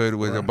neighborhood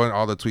with a bunch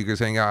all the tweakers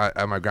hang out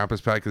at my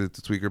grandpa's pad because it's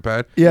a tweaker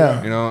pad.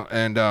 Yeah. You know,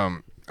 and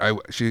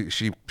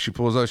she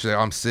pulls up. She's like,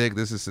 I'm sick.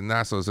 This and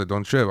that. So I said,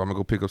 don't trip. I'm gonna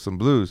go pick up some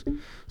blues.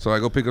 So I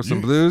go pick up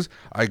some blues.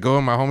 I go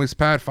in my homie's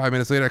pad. 5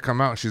 minutes later, I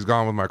come out. And she's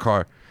gone with my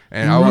car.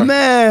 And I was,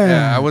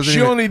 I wasn't.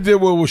 She only did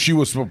what she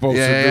was supposed to do.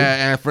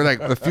 Yeah. And for like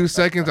a few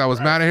seconds, I was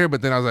mad at her.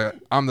 But then I was like,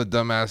 I'm the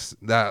dumbass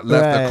that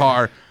left the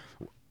car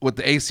with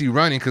the AC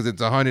running because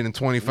it's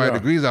 125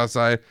 degrees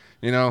outside.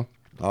 You know.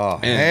 Oh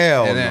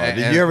hell no!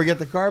 Did you ever get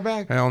the car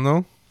back? Hell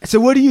no. So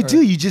what do?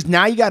 You just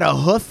now you got to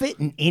hoof it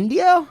in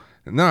India?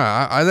 No,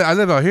 I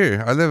live out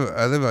here. I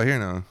live out here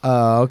now.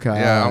 Oh, okay.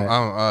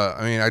 Yeah,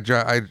 I mean,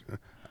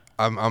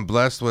 I'm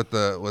blessed with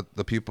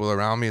the people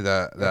around me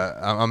that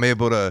I'm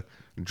able to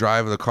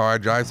drive the car I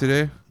drive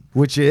today,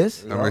 which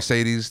is a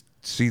Mercedes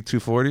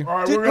C240.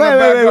 All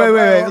right,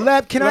 wait.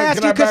 Lep, can I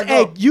ask you? Because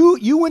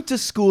you went to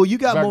school. You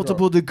got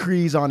multiple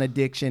degrees on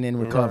addiction and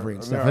recovery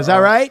and stuff. Is that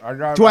right?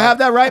 Do I have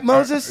that right,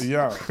 Moses?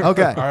 Yeah.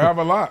 Okay. I have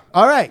a lot.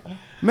 All right.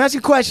 Let me ask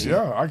you a question.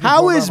 Yeah,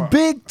 how is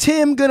Big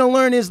Tim gonna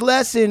learn his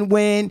lesson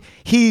when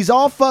he's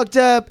all fucked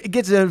up,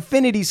 gets an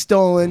Infinity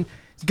stolen,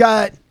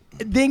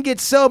 then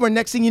gets sober,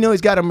 next thing you know he's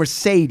got a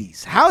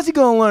Mercedes? How is he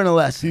gonna learn a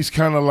lesson? He's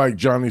kind of like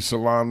Johnny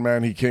Salon,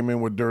 man. He came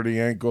in with dirty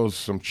ankles,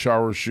 some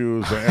shower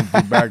shoes, an empty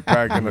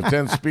backpack, and a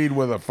 10-speed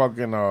with a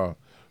fucking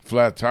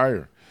flat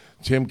tire.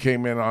 Tim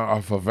came in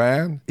off a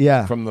van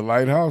from the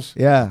lighthouse.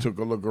 Yeah. Took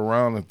a look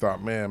around and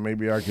thought, man,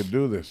 maybe I could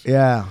do this.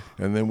 Yeah.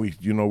 And then we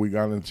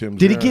got in Tim's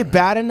Did van. it get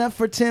bad enough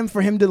for Tim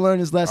for him to learn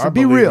his lesson? I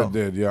Be believe real. It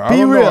did, yeah.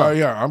 Be real.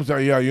 Yeah, I'm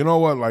sorry. Yeah, you know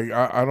what? Like,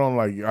 I don't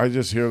like. I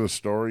just hear the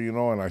story, you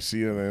know, and I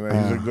see it.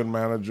 And he's a good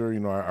manager.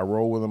 You know, I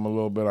roll with him a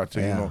little bit. I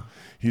tell you, you know,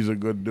 he's a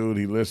good dude.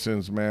 He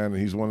listens, man.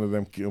 And he's one of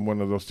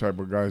those type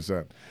of guys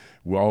that.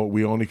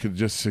 We only could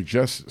just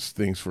suggest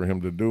things for him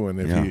to do, and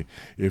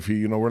if he,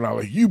 you know, we're not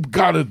like, you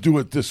gotta do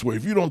it this way.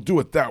 If you don't do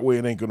it that way,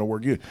 it ain't gonna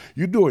work.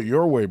 You do it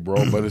your way,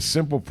 bro. But it's a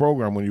simple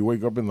program. When you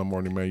wake up in the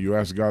morning, man, you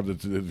ask God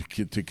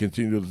to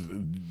continue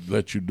to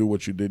let you do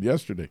what you did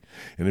yesterday.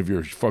 And if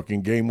your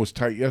fucking game was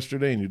tight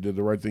yesterday and you did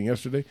the right thing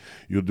yesterday,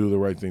 you'll do the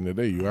right thing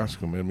today. You ask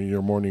him. I mean,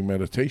 your morning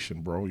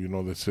meditation, bro. You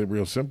know, that's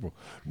real simple.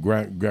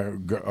 Guide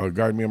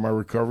me in my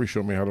recovery.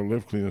 Show me how to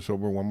live clean and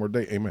sober one more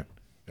day. Amen.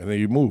 And then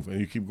you move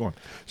and you keep going.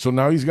 So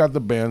now he's got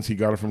the bands. He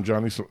got it from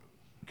Johnny.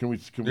 Can we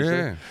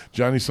say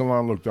Johnny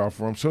Salon looked out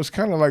for him? So it's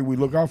kind of like we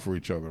look out for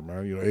each other,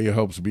 man. You know, A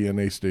helps B and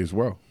A stays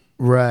well.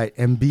 Right,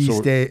 and B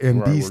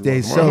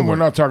stays sober. We're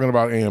not talking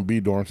about A and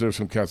B dorms. There's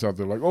some cats out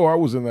there like, oh, I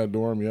was in that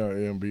dorm. Yeah,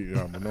 A and B.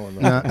 Yeah, but no.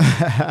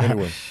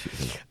 Anyway.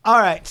 All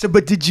right. So,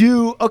 but did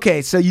you?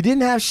 Okay, so you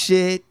didn't have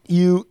shit.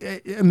 You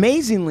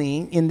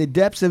amazingly, in the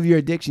depths of your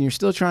addiction, you're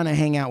still trying to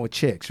hang out with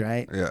chicks,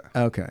 right? Yeah.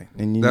 Okay.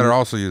 And that are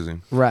also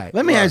using. Right.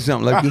 Let me ask you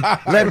something,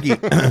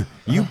 Lepke.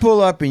 You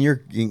pull up in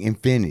your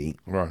Infinity,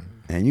 right,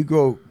 and you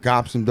go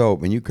cop some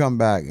dope, and you come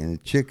back, and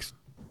the chick's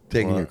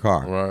taking your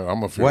car.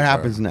 Right. What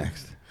happens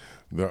next?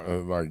 With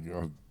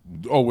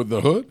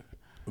the hood?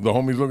 The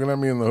homies looking at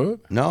me in the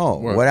hood? No.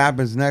 What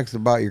happens next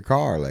about your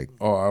car? Like,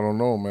 I don't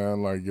know,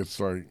 man. Like, it's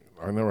like,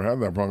 I never had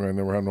that problem. I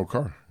never had no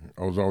car.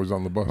 I was always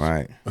on the bus.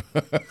 Right.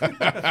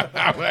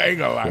 I ain't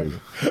gonna lie.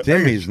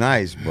 Timmy's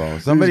nice, bro.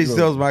 Somebody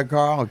steals my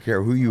car, I don't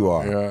care who you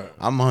are. Yeah.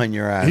 I'm hunting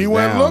your ass. He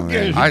went down,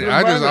 looking.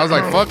 I was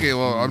like, fuck it.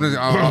 Well,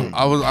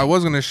 I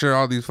was gonna share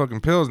all these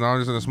fucking pills. Now I'm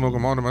just gonna smoke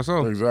them all to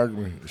myself.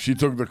 Exactly. She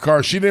took the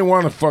car. She didn't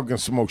want to fucking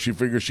smoke. She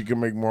figured she could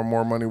make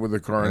more money with the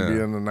car and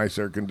be in a nice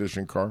air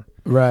conditioned car.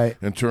 Right.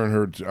 And turn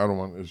her.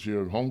 Is she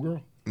a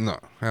homegirl? No,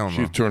 hell no.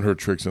 She turned her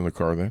tricks in the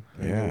car then.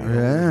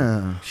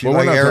 Yeah. She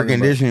like air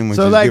conditioning when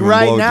so she's like giving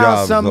right now,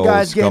 blowjobs, some those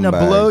guy's getting a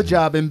scumbags.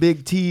 blowjob in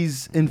Big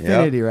T's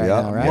Infinity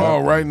now, right?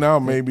 Well, right now,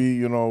 maybe,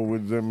 you know,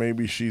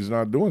 maybe she's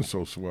not doing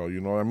so swell, you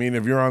know. I mean,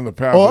 if you're on the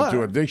path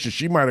to addiction,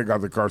 she might have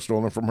got the car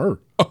stolen from her.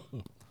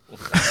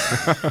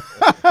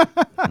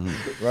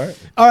 Right?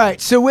 All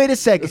right, so wait a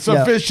second. It's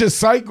a vicious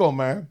cycle,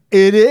 man.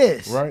 It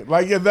is. Right?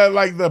 Like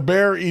the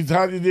bear eats.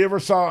 Did you ever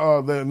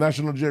saw the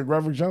National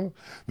Geographic channel?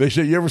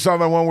 You ever saw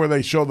that one where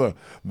they show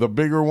the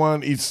bigger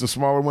one eats the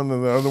smaller one,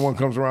 and the other one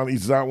comes around,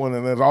 eats that one,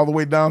 and then all the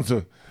way down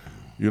to,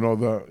 you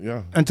know,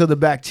 until the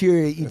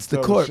bacteria eats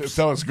the corpse.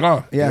 Until it's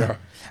gone. Yeah.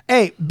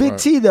 Hey, Big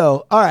T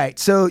though. All right,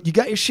 so you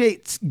got your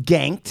shit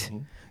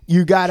ganked.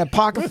 You got a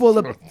pocket full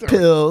of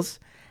pills.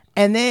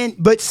 And then,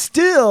 but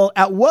still,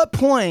 at what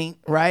point,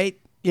 right,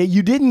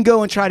 you didn't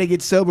go and try to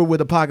get sober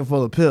with a pocket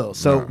full of pills.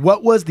 So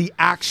what was the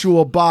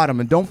actual bottom?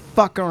 And don't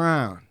fuck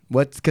around.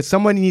 Because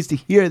somebody needs to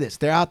hear this.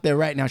 They're out there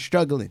right now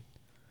struggling.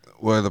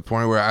 Well, the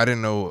point where I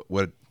didn't know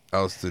what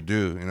else to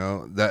do, you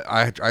know, that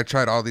I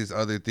tried all these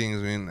other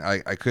things. I mean,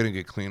 I couldn't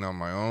get clean on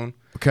my own.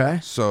 Okay.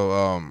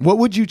 So what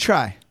would you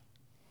try?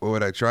 What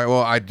would I try?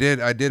 Well, I did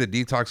a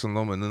detox on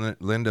Loma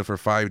Linda for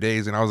 5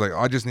 days, and I was like,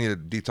 I just need a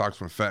detox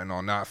from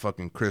fentanyl, not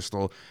fucking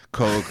crystal,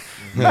 coke,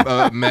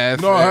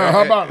 meth. No,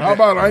 how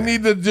about I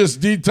need to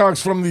just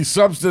detox from these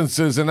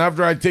substances, and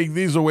after I take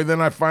these away, then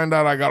I find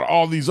out I got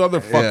all these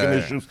other fucking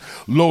issues: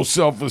 low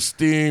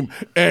self-esteem,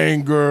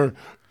 anger,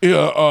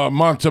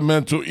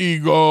 Monumental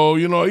Ego,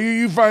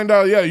 you find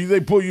out,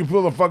 you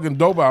pull the fucking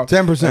dope out.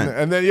 10%.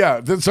 And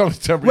then, that's only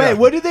 10%. Wait,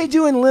 what did they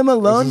do in Loma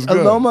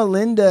good.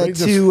 Linda They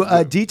to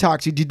just-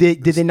 detox you?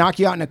 Did they knock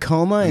you out in a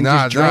coma and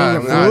just drain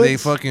your Nah, they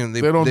fluids? fucking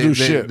They don't do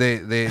shit.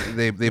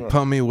 They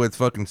pump me with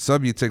fucking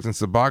Subutex and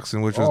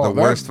Suboxone, which was Oh, the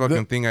worst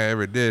fucking thing I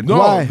ever did. No,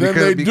 Why? then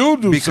they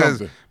do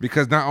something.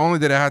 Because not only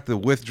did I have to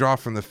withdraw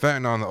from the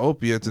fentanyl and the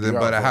opiates,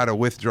 but I had to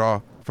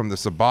withdraw from the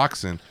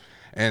Suboxone.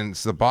 And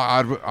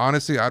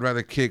honestly, I'd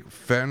rather kick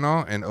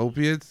fentanyl and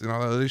opiates and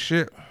all that other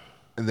shit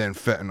than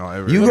fentanyl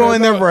ever. You go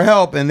in there for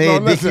help, and they No,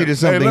 addict you listen. to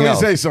something Hey, let me else.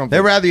 say something. They'd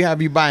rather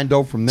have you buying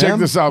dope from them. Check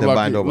this out, than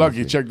buying dope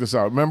Lucky. from Check this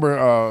out. Remember,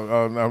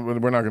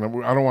 we're not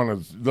gonna. I don't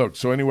want to look.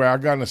 So anyway, I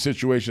got in a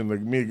situation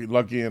that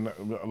Lucky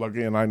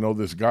and I know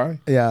this guy.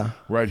 Yeah.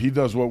 Right. He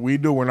does what we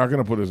do. We're not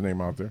gonna put his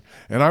name out there.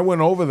 And I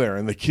went over there,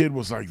 and the kid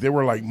was like, they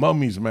were like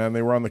mummies, man.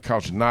 They were on the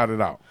couch,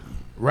 nodded out.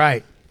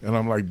 Right. And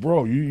I'm like,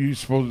 bro, you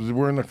supposed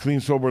we're in a clean,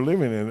 sober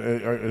living,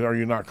 and are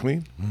you not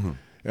clean? Mm-hmm.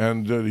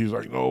 And he's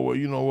like, no, well,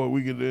 you know what,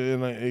 we could.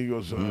 And he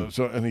goes,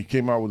 and he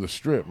came out with a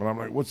strip, and I'm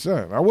like, what's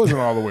that? I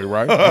wasn't all the way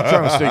right. I'm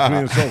trying to stay clean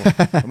and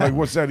sober. I'm like,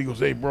 what's that? He goes,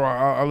 hey, bro,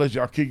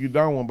 I'll kick you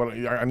down one, but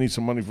I need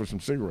some money for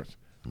some cigarettes.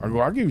 I go,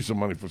 I'll give you some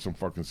money for some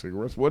fucking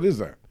cigarettes. What is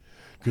that?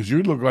 Because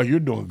you look like you're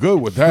doing good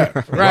with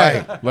that.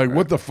 Right. Like,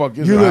 what the fuck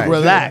is You that? look I said,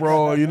 relaxed.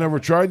 bro, you never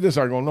tried this?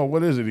 I go, no,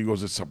 what is it? He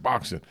goes, it's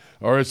Suboxone,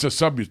 or it's a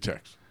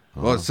Subutex.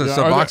 Well, so Yeah,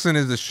 Suboxone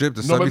is the strip.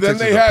 The No, but Subutex then is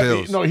they the had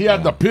pills. he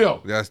had the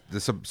pill. That's the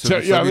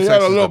They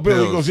had a little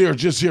pill. He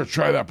goes, here,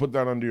 try that. Put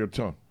that under your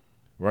tongue.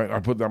 Right? I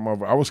put that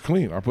motherfucker. I was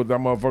clean. I put that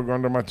motherfucker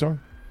under my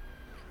tongue.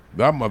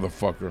 That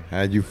motherfucker.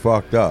 Had you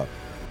fucked up.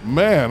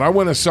 Man, I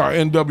went and saw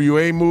an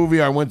NWA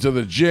movie. I went to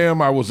the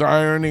gym. I was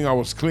ironing. I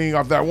was clean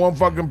off that one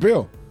fucking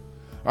pill.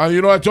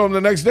 You know what I told him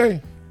the next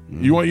day?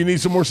 You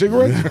need some more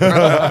cigarettes?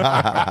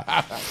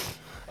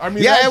 I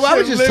mean, Yeah, that I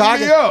was shit just lit me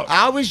talking. up.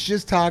 I was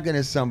just talking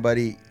to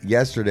somebody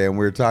yesterday, and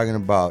we were talking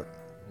about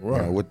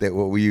Right. what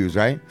we use,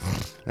 right?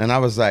 And I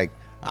was like,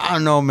 I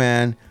don't know,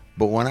 man,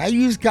 but when I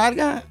use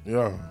Gaga,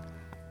 Yeah.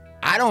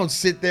 I don't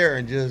sit there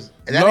and just.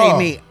 That No. ain't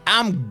me.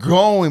 I'm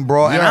going,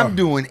 bro, and Yeah. I'm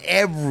doing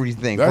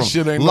everything. That from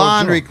shit ain't no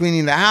laundry, joke.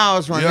 cleaning the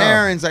house, running Yeah.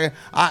 errands.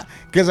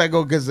 Because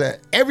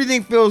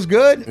everything feels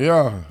good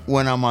Yeah.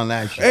 when I'm on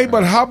that shit. Hey,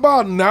 but how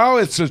about now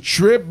it's a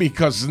trip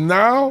because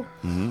now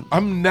Mm-hmm.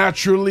 I'm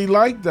naturally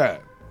like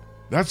that.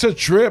 That's a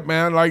trip,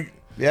 man. Like,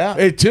 Yeah.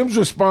 Hey, Tim's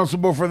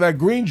responsible for that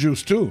green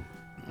juice too.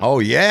 Oh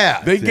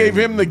yeah, They gave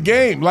him the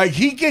game. Like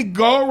he could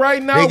go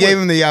right now. They gave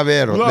him the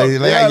llavero. Look,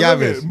 They yeah, got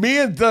look llaves. at- me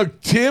and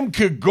Tim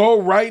could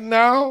go right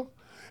now,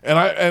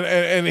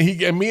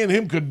 and me and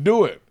him could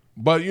do it.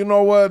 But you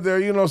know what?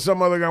 There,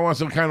 some other guy wants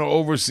to kind of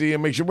oversee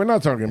and make sure we're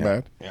not talking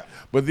bad. Yeah.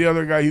 But the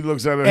other guy, he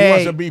looks at it. He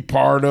wants to be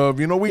part of.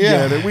 We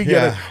Yeah, get it. We get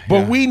yeah, it.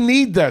 But we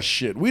need that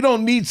shit. We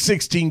don't need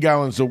 16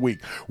 gallons a week.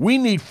 We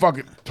need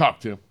fucking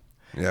talk, Tim.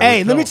 Yeah,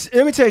 Hey, let me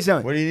tell you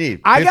something. What do you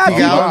need? I got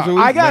 50 gallons a people.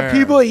 week? I got Man.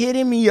 people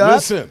hitting me up.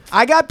 Listen.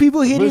 I got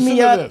people hitting Listen me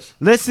to up. this.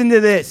 Listen to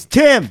this,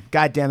 Tim.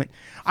 God damn it.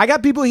 I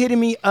got people hitting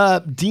me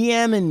up,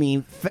 DMing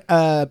me,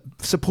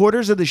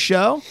 supporters of the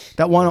show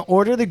that want to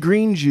order the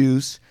green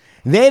juice.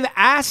 They've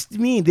asked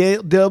me.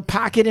 They'll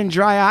pack it in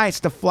dry ice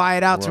to fly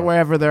it out to Right.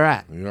 wherever they're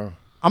at. Yeah.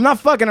 I'm not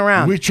fucking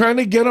around. We're trying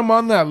to get them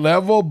on that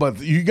level, but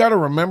you got to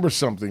remember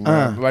something,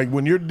 man. Like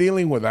when you're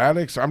dealing with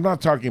addicts, I'm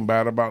not talking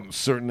bad about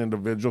certain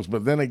individuals,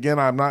 but then again,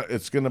 I'm not.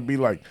 It's going to be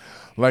like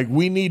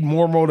we need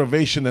more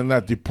motivation in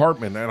that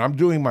department, and I'm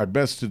doing my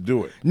best to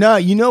do it. No,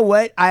 you know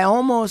what? I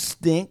almost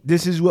think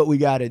this is what we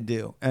got to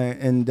do,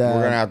 and We're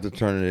gonna have to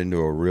turn it into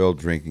a real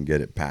drink and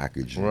get it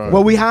packaged. Right.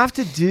 what we have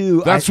to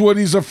do. That's what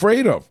he's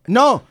afraid of.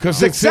 No,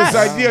 Because it's his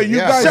success. idea. You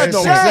Yeah, guys afraid of know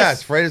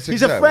success. Afraid of He's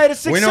success. afraid of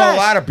success. We know a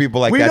lot of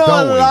people like we that, know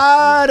don't a we?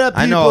 lot of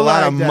people I know a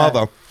lot of like that.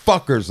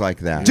 motherfuckers like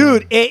that.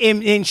 Dude,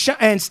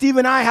 and Steve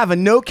and I have a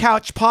no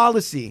couch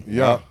policy.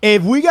 Yeah.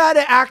 If we got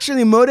to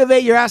actually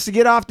motivate your ass to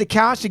get off the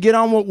couch to get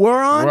on what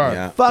we're on, Right.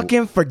 Yeah.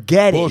 fucking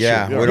forget Bullshit. it.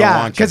 Yeah, Yeah. we don't Yeah,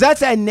 want you. because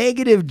that's a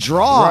negative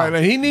draw. Right,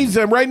 and he needs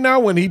that right now.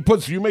 When he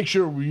puts, you make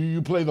sure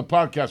you play the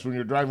podcast when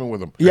you're driving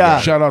with him. Yeah.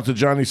 Shout out to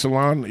Johnny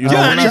Salon. You know,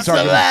 Johnny we're not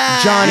talking-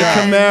 Salon. Johnny Yeah.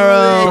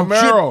 Camaro.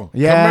 Camaro.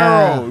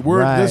 Yeah, Camaro.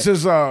 right. This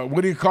is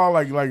what do you call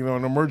like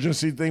an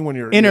emergency thing when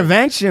you're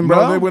Intervention,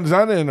 bro. No, it's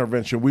not an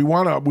intervention. We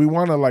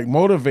wanna like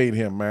motivate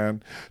him,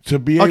 man, to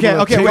be able to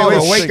okay, take wait, Call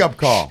this it a thing. wake up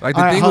call. Like the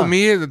All right, thing huh. with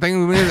me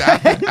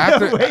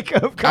is Wake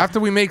up call. after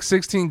we make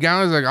 16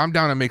 gallons, like I'm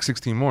down to make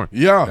 16 more.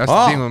 Yeah. That's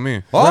the thing with me.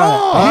 He's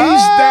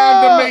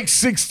down to make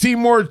 16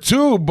 more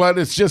too, but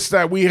it's just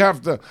that we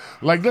have to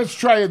let's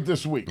try it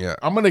this week. Yeah.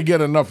 I'm gonna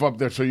get enough up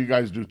there so you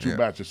guys do two Yeah.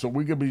 batches. So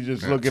we could be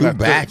just looking 2 at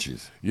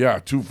batches. Yeah,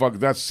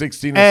 that's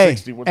 16 Hey, and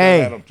 60. What's hey,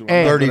 that add up to?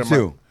 hey. I'm not good at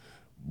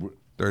 32.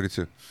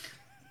 32.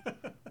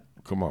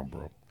 Come on,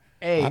 bro.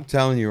 Hey, I'm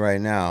telling you right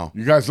now.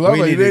 You guys love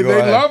we it. need to They go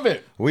ahead. love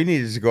it. We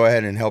need to go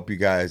ahead and help you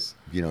guys,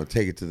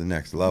 take it to the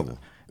next level.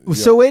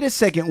 so wait a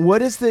second.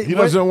 What is the He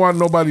doesn't want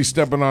nobody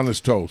stepping on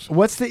his toes.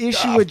 what's the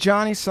issue with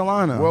Johnny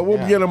Solano? Well,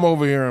 we'll get him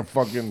over here and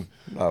fucking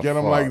Oh, get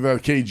him fuck. like the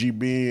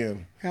KGB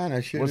and kind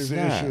of shit What's is the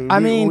that? issue? I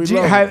mean, We do you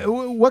love have,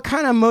 him. what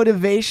kind of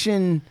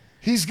motivation?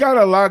 He's got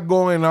a lot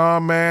going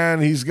on,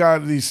 man. He's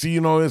got these,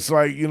 it's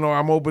like,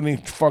 I'm opening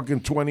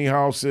fucking 20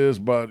 houses,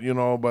 but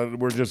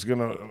we're just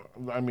gonna,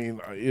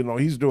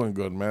 he's doing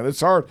good, man.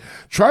 It's hard.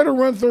 Try to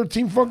run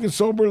 13 fucking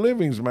sober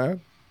livings,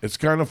 man. It's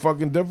kind of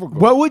fucking difficult.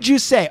 What would you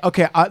say?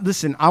 Okay,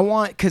 listen, I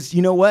want, because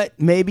you know what?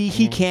 Maybe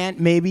he can't.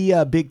 Maybe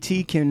Big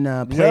T can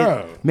play.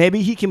 Yeah.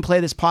 Maybe he can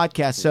play this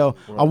podcast. So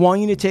I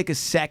want you to take a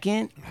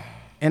second,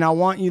 and I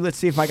want you, let's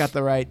see if I got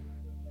the right,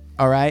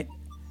 all right?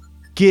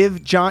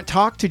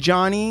 Talk to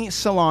Johnny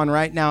Salon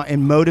right now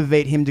and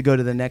motivate him to go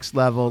to the next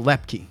level.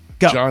 Lepke,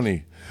 go.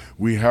 Johnny,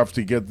 we have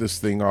to get this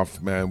thing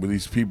off, man. With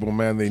these people,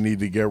 man, they need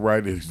to get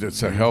right.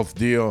 It's a health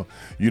deal.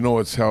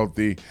 It's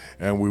healthy,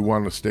 and we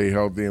want to stay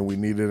healthy, and we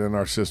need it in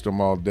our system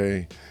all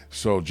day.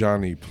 So,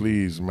 Johnny,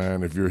 please,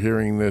 man, if you're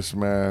hearing this,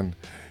 man,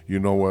 you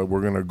know what?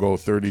 We're going to go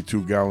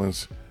 32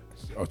 gallons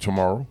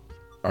tomorrow.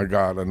 I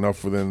got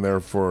enough within there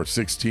for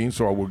 16,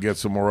 so I will get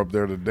some more up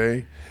there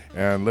today.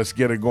 And let's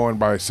get it going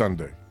by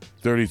Sunday.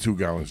 32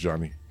 gallons,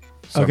 Johnny.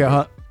 Sunday.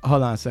 Okay,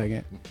 hold on a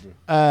second.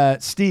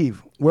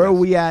 Steve, where are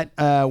we at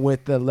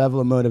with the level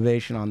of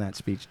motivation on that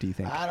speech, do you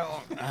think? I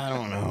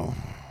don't know.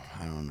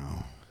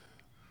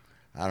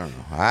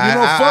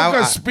 Fuck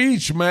a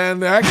speech, man.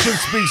 The action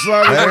speaks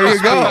louder than There a you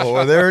speech. go.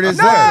 Well, there it is.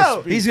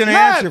 No! There. He's going to No!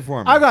 answer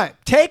for me. I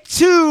got take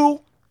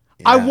two.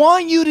 I Yeah.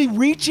 want you to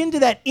reach into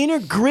that inner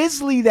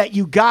grizzly that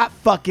you got,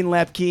 fucking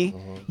Lepke.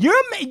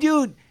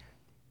 Dude.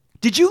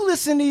 Did you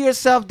listen to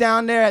yourself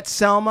down there at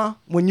Selma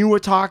when you were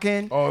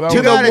talking Oh, that to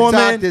You was- the gotta woman?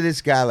 talk to this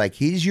guy like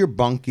he's your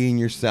bunkie and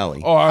your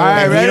celly. Oh, all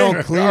right, and ready? he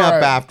don't clean All up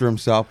right. after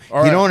himself.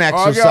 All He right. don't Okay,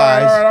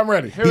 exercise. all right, I'm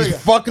ready. Here we He's go.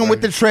 fucking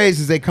with the trays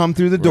as they come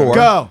through the door.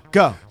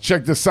 Go.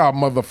 Check this out,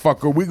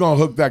 motherfucker. We're going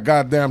to hook that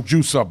goddamn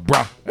juice up,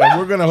 bruh. And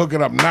we're going to hook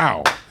it up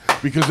now.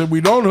 Because if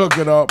we don't hook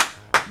it up,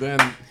 then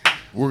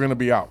we're going to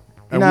be out.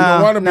 And we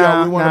don't want to be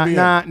out. We want to be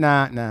in.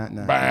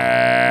 Nah,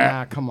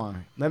 Bah. come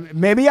on.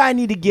 Maybe I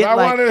need to get I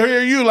like... want to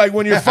hear you like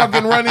when you're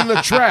fucking running the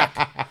track.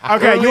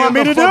 Okay, you want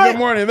me to do it?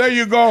 Morning. There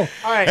you go. All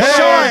right,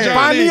 Hey, Sean,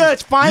 find me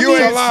a... you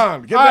ain't-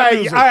 Salon. Get All that right,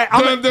 music. all right,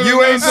 I'm- Dun, dun, You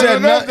dun, ain't dun, said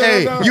dun, nothing. dun,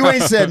 Hey, dun. you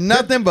ain't said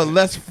nothing but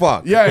let's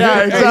fuck.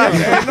 Yeah,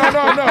 exactly.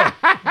 Hey,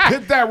 no.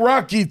 Hit that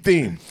Rocky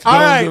theme. All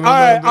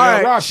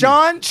right.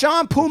 Rocky.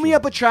 Sean, pull me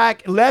up a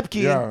track.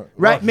 Lepke, Yeah, right?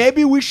 Rocky.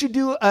 Maybe we should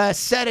do a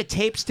set of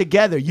tapes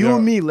together. You Yeah.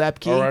 and me,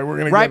 Lepke. All right, we're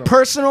gonna right? get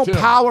 'em. Personal Chill.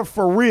 Power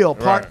for Real,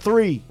 Part Right.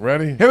 3.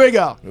 Ready? Here we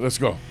go. Let's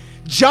go.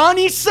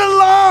 Johnny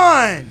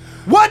Salon.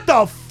 What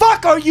the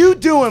fuck are you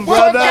doing,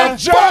 What brother?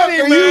 the fuck are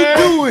you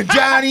doing,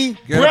 Johnny?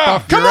 Get up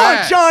off Come your on,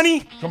 ass. Johnny.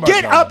 Come on,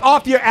 Get Johnny. up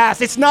off your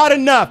ass. It's not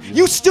enough.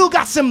 You still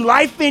got some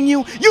life in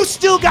you. You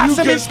still got You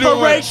some can do it.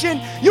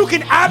 inspiration. You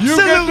can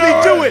absolutely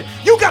do do it. it.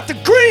 You got the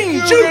green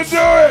You juice.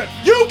 can do it.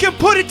 You can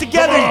put it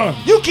together. Come on.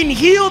 You can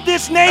heal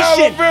this nation.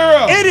 Aloe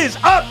vera. It is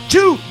up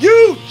to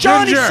you,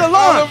 Johnny Ginger.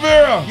 Salon. Aloe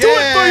vera. Do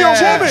it for your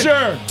Yeah. woman.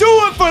 Ginger. Do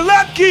it for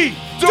Lepke.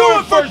 Do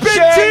it for Big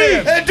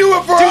Shannon. T. And do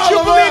it for Did all you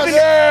of believe us. in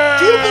it?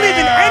 Do you believe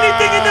in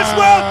anything in this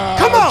world?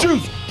 Come on.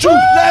 Juice.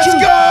 Let's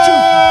juice,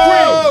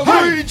 go.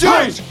 Green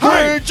juice.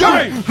 Green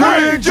juice.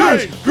 Green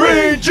juice.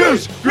 Green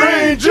juice.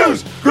 Green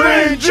juice.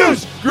 Green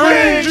juice.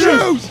 Green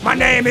juice. My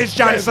name is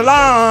Johnny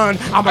Salon.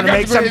 I'm gonna got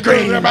make some green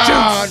green juice in my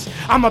juice. hand.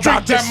 I'm about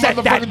Drink to that set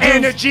that motherfucking juice.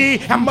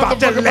 energy. I'm about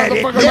to Motherfucker, let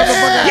it motherfucker, loose.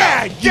 motherfucker.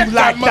 Yeah, you Get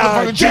like that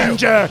motherfucking the juice.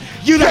 ginger.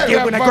 You like Get it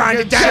that when I grind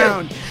it fucking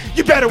down.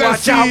 You better Get that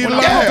watch out seed when in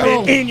I the pump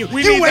hole. it in you.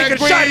 We You need ain't that gonna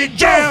green shut it juice.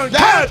 down.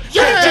 That- Cause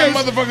yeah, juice.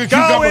 motherfucker, Go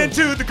cucumber.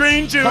 into the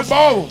green juice. Come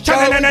on.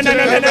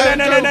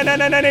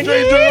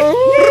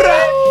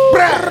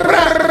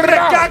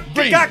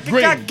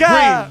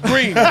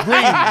 Green.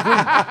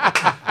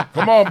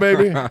 Come on,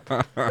 baby.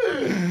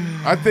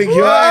 I think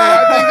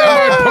that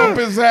might pump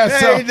his ass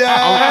Hey, up.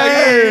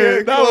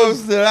 Dad,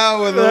 close it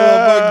out with a little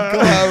fucking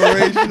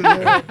collaboration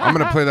there. I'm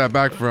gonna play that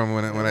back for him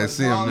when I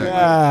see him next.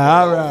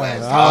 All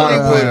right.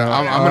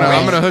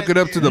 I'm gonna hook it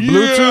up to the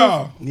Bluetooth.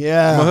 I'm gonna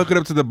Yeah. hook it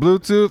up to the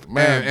Bluetooth,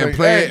 Man, and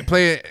thank-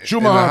 play it. in the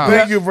Schumacher, house.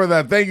 thank you for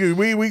that. Thank you.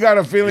 We got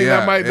a feeling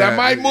Yeah, that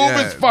might move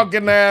yeah. his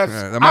fucking ass.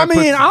 Yeah, that I might put-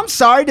 mean, I'm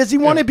sorry. Does he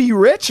want to be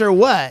rich or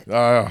what?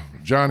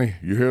 Johnny,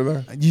 you hear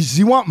that? Does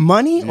he want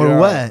money or Yeah,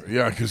 what?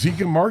 Yeah, because he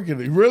can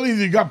market it. Really,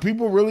 you got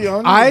people really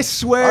on. I you?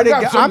 swear I to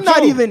got God, some I'm not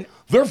too. even-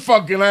 They're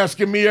fucking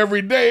asking me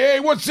every day, hey,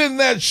 what's in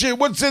that shit?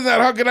 What's in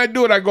that? How can I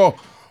do it? I go,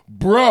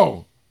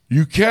 bro,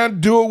 you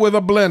can't do it with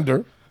a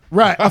blender.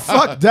 Right.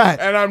 Fuck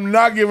that. And I'm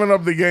not giving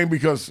up the game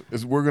because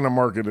we're going to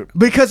market it.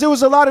 Because there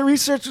was a lot of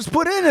research was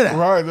put into that.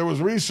 Right, there was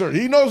research.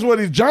 He knows what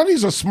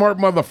Johnny's a smart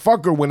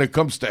motherfucker when it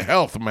comes to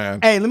health, man.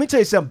 Hey, let me tell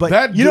you something. But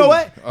That you know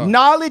dude, what?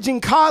 Knowledge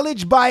in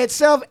college by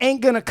itself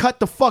ain't gonna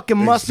cut the fucking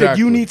mustard.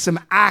 Exactly. You need some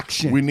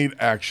action. We need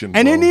action,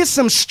 and bro. it needs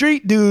some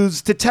street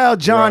dudes to tell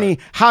Johnny Right.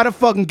 how to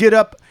fucking get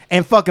up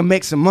and fucking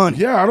make some money.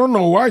 Yeah, I don't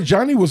know why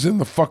Johnny was in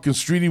the fucking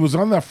street. He was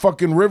on that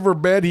fucking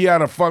riverbed. He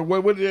had a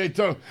what did they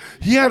tell?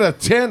 He had a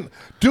tent.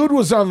 Dude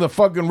was on the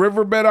fucking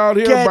riverbed out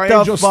here Get by the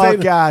Angel fuck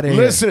Stadium. outta here.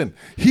 Listen,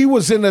 he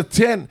was in a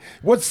tent.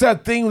 What's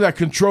that thing that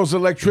controls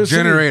electricity?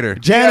 Generator.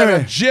 He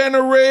had a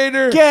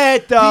generator.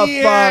 Get the fuck.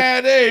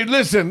 Hey,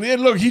 listen.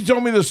 Look, he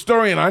told me the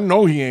story, and I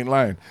know he ain't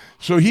lying.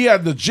 So he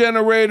had the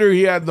generator,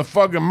 he had the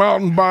fucking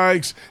mountain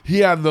bikes, he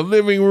had the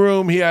living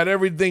room, he had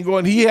everything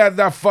going. He had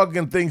that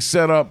fucking thing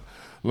set up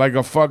like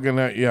a fucking,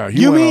 yeah.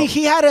 You mean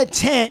he had a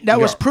tent that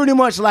was pretty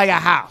much like a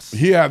house?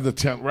 He had the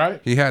tent, right?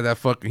 He had that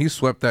he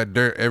swept that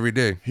dirt every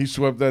day. He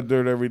swept that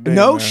dirt every day.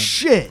 No man.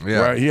 shit. Yeah.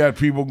 Right. He had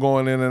people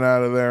going in and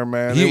out of there,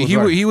 man.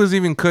 He was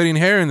even cutting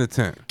hair in the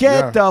tent.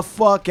 Get the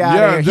fuck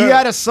out of here. He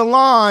had a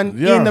salon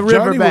in the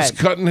riverbed. Johnny was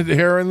cutting his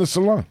hair in the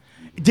salon.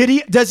 Did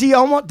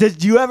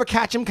you ever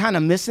catch him kind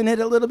of missing it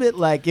a little bit?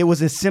 Like it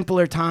was a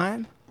simpler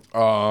time?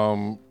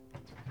 I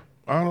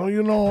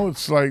don't know,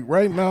 it's like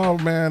right now,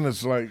 man,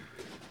 it's like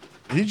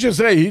he just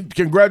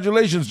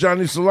congratulations,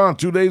 Johnny Salon,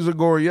 2 days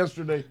ago or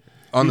yesterday.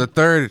 On the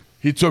 3rd.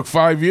 He took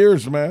 5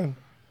 years, man.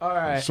 All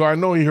right. So I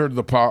know he heard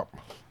the pop.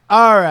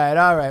 All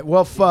right.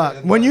 Well, fuck.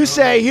 When you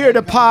say here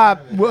the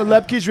pop, what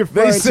Lepke's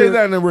referring They say to,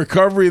 that in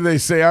recovery, they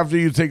say after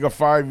you take a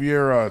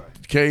 5-year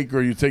cake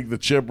or you take the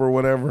chip or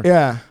whatever,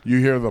 Yeah. you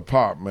hear the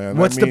pop, man.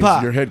 What's that the means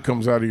pop? Your head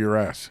comes out of your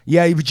ass.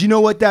 Yeah, but you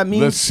know what that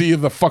means? Let's see if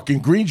the fucking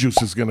green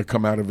juice is gonna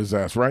come out of his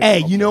ass, right?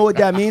 Hey, you know what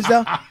that means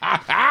though?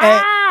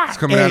 It's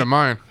coming out of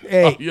mine.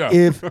 Hey, yeah.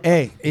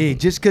 hey,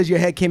 just because your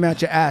head came out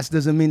your ass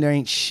doesn't mean there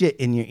ain't shit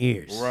in your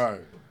ears.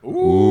 Right.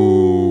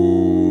 Ooh.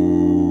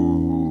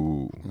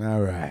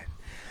 All right.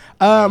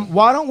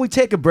 Why don't we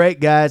take a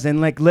break, guys,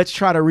 and let's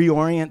try to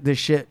reorient this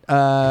shit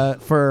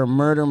for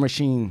Murder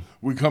Machine.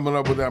 We coming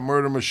up with that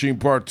Murder Machine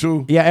Part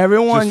 2. Yeah,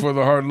 everyone. Just for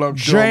the hard luck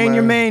show, Drain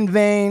your man. main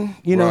vein.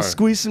 Right.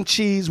 Squeeze some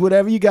cheese.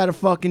 Whatever you got to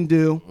fucking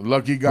do.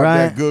 Lucky got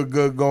Right. that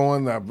good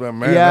going. That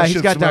man. Yeah, that he's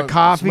shit got that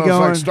coffee smells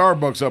going. like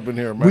Starbucks up in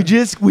here, man.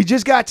 We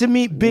just got to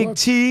meet Big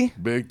T.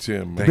 Big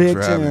Tim, man. Big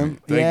for having Tim. me.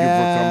 Thank you for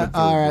Yeah. coming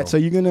through, All right, bro. so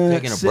you're gonna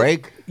Taking a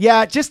break?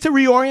 Yeah, just to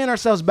reorient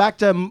ourselves back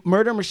to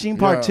Murder Machine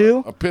Part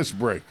 2. A piss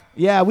break.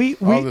 Yeah, we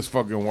All this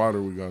fucking water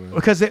we got in.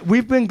 because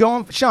we've been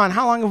going. Sean,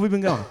 how long have we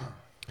been going?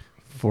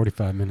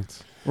 45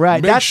 minutes.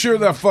 Right. Make sure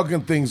that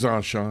fucking thing's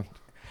on, Sean.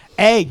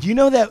 Hey, do you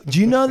know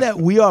that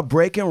we are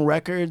breaking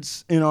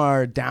records in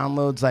our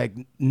downloads like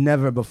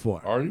never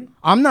before? Are you?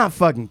 I'm not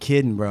fucking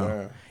kidding, bro.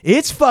 Yeah.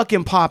 It's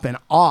fucking popping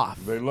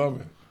off. They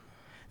love it.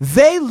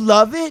 They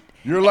love it.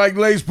 You're like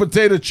Lay's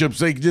potato chips.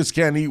 They just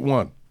can't eat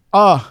one.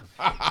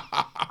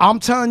 I'm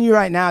telling you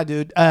right now,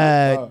 dude.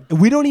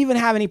 We don't even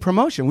have any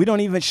promotion. We don't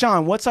even.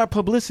 Sean, what's our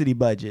publicity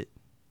budget?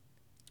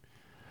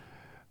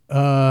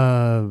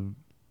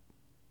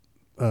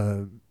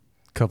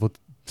 Couple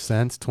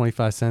cents,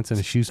 25 cents, and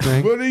a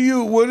shoestring. How do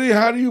you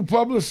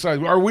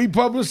publicize? Are we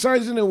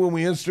publicizing it when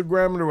we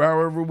Instagram it or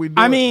however we do it?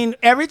 I mean,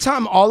 every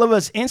time all of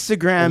us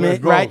Instagram There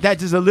it, it right? goes.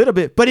 That's just a little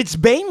bit, but it's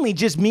mainly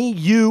just me,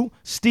 you,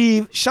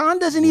 Steve. Sean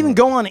doesn't even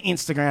go on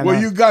Instagram. Well,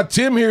 now. you got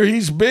Tim here.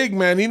 He's big,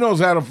 man. He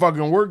knows how to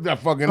fucking work that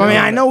fucking. I mean,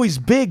 I internet. know he's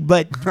big,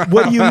 but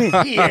what do you mean?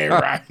 Yeah,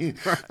 right.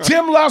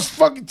 Tim lost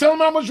fucking. Tell him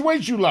how much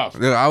weight you lost.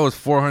 Dude, I was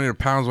 400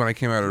 pounds when I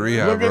came out of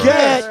rehab, Look bro. at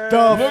Get the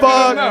Look at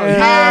fuck him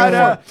now. out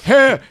of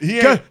here. He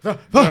ain't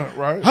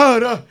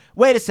right.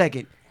 Wait a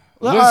second.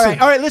 All Listen.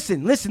 right.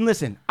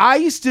 Listen. I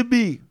used to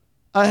be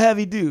a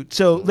heavy dude,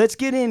 so let's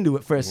get into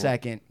it for a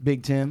second,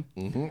 Big Tim.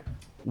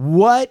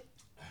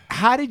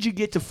 How did you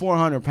get to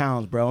 400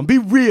 pounds, bro? And be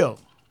real.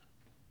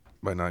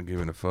 By not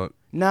giving a fuck.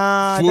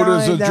 Nah, Food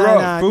is a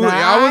drug. Food,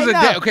 I was a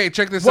know. day. Okay,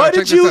 check this out. What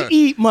check did you this out.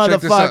 eat,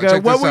 Check this out, motherfucker?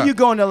 check What this were out. you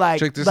going to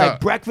Check this like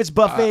out. breakfast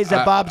buffets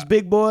at Bob's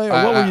Big Boy, or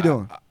what were you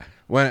doing?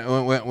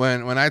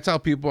 When I tell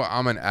people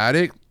I'm an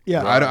addict,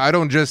 Yeah. I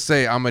don't just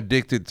say I'm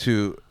addicted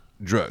to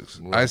drugs.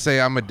 I say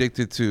I'm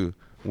addicted to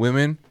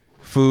women,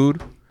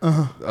 food,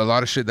 a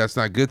lot of shit that's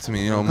not good to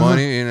me. You know,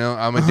 money. You know,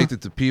 I'm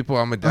addicted to people.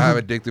 I have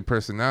addicted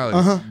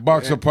personality.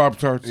 Box of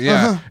Pop-Tarts.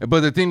 Yeah, but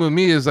the thing with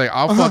me is like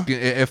I'll fucking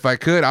if I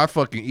could I'd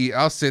fucking eat.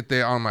 I'll sit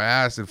there on my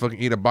ass and fucking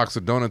eat a box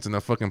of donuts and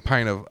a fucking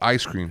pint of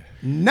ice cream.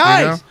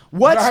 Nice. You know?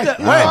 What's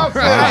the? I like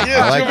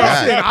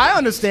that. Listen, I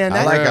understand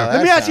that. I like how Let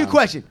that me ask you a sounds.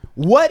 question.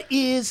 What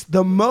is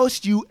the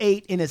most you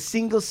ate in a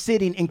single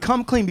sitting? And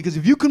come clean, because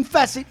if you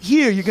confess it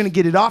here, you're gonna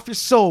get it off your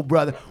soul,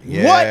 brother.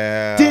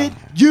 Yeah. What did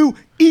you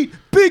eat,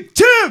 Big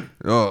Tim?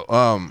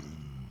 Oh,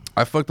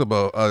 I fucked up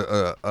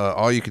a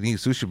all you can eat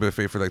sushi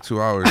buffet for like 2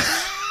 hours.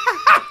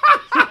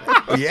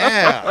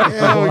 Yeah.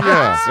 Hell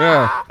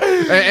yeah.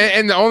 Yeah,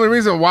 and the only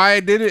reason why I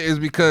did it is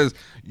because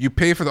you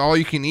pay for the all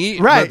you can eat,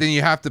 Right. but then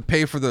you have to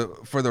pay for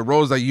the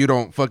rolls that you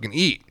don't fucking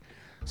eat.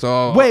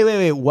 So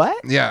Wait. What?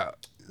 yeah,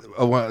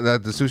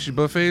 the sushi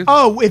buffet.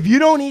 Oh, if you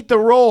don't eat the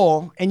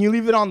roll and you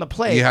leave it on the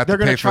plate, You have they're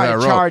to gonna pay for try that to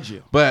roll. charge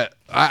you. But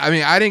I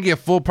mean, I didn't get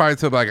full probably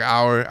until like an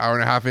hour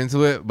and a half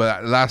into it.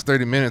 But the last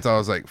 30 minutes, I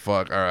was like,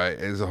 "Fuck, all right,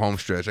 it's a home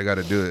stretch. I got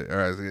to do it." All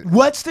right.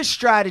 What's the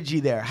strategy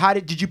there? How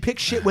did you pick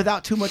shit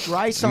without too much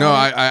rice on No,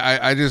 it?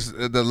 I just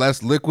the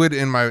less liquid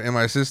in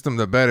my system,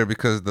 the better,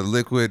 because the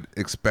liquid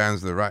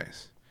expands the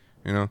rice.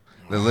 You know,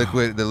 the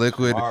liquid,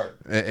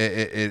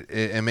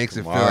 it makes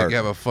it feel like you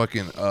have a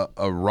fucking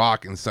a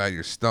rock inside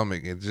your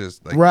stomach. It's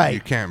just like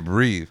you can't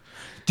breathe.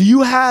 Do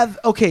you have,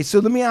 okay, so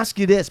let me ask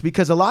you this,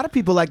 because a lot of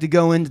people like to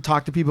go in to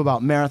talk to people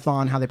about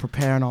marathon, how they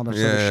prepare and all that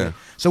sort of shit.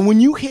 So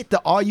when you hit the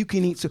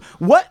all-you-can-eat,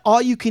 what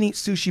all-you-can-eat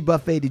sushi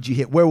buffet did you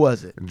hit? Where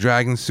was it?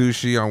 Dragon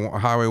Sushi on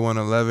Highway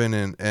 111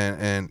 in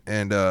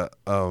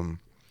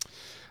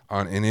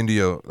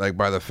Indio, like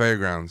by the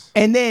fairgrounds.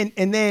 And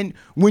then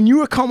when you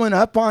were coming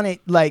up on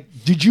it, like,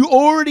 did you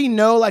already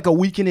know like a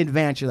week in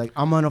advance? You're like,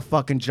 I'm gonna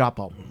fucking drop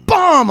a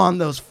bomb on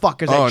those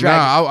fuckers. Oh, at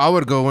Dragon. no, I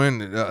would go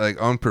in like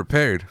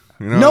unprepared.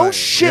 You know, No like,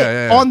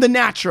 shit, on the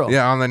natural.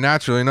 Yeah, on the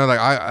natural. You know, like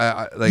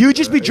I like You would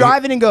just be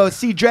driving and go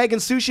see Dragon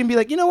Sushi and be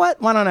like, you know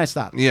what? Why don't I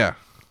stop? Yeah.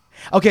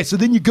 Okay, so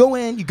then you go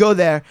in, you go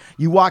there,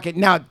 you walk it.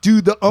 Now,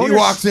 do the owners? He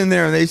walks in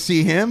there and they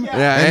see him,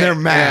 and they're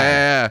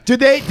mad. Did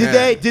they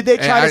try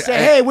to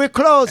say, hey, we're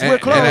closed, we're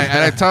closed?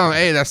 And I tell them,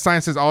 hey, that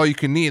sign says all you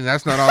can eat, and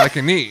that's not all I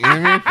can eat. You know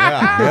what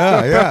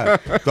I mean? Yeah.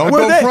 Don't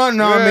go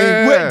fronting on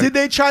me. Wait, did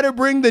they try to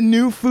bring the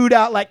new food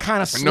out like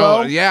kind of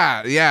slow? No,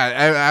 yeah.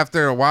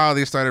 After a while,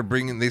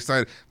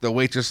 the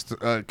waitress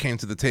came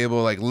to the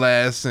table like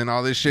less and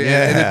all this shit.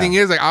 Yeah. And the thing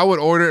is, like, I would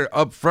order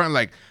up front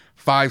like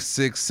 5,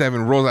 6,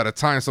 7 rolls at a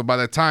time. So by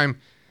the time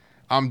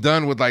I'm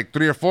done with like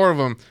 3 or 4 of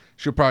them,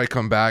 she'll probably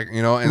come back,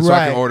 you know, and so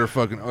I can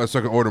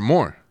order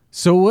more.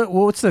 So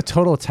what's the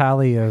total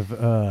tally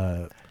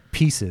of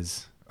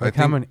pieces? Like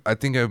how many? I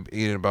think I've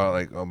eaten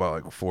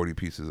about 40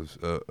 pieces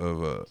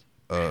of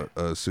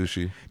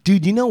sushi.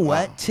 Dude, you know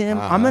what, Tim?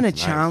 I'm gonna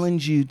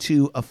challenge you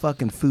to a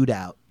fucking food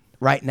out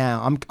right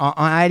now.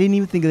 I didn't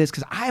even think of this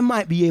because I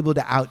might be able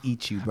to out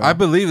eat you, bro. I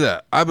believe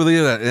that,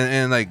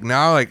 and like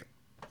now, like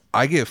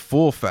I get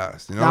full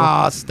fast. You know?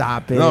 Oh,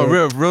 stop it! No,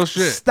 real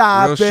shit.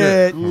 Stop real it!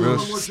 Shit. Real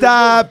shit.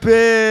 Stop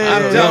it!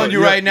 I'm telling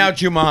you right now,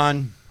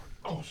 Chuman.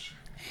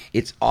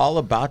 It's all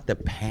about the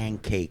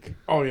pancake.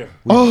 Oh yeah.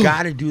 We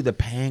gotta do the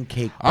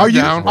pancake. Are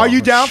you down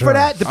Sure. for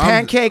that? The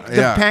pancake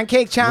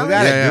challenge. We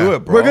gotta do it,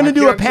 bro. We're gonna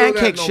do a can't do that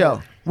pancake no show.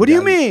 more. What do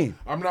you mean?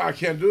 I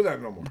can't do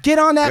that no more. Get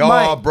on that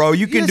Oh, mic. bro,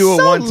 you can You're do it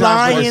so one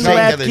time for the lying,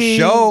 sake of the Lepke.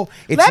 show.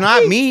 It's Lepke.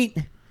 not meat.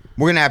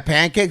 We're gonna have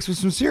pancakes with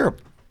some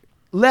syrup.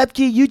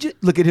 Lepke, you just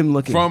look at him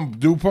looking. From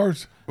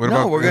Duparts? What No,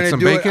 about we're gonna some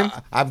do bacon? it.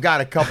 I've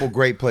got a couple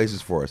great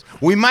places for us.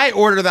 We might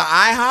order the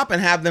IHOP and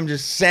have them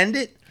just send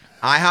it.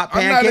 IHOP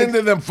I'm not pancakes.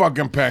 into them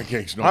fucking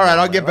pancakes no All right, more,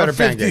 I'll man. get better I'm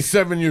pancakes.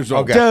 57 years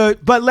old. Okay.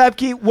 Dude, but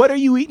Lepke, what are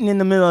you eating in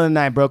the middle of the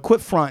night, bro?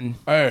 Quit fronting.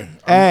 Hey.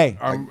 Hey,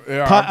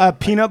 I'm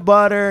peanut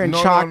butter and No,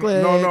 no,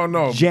 chocolate.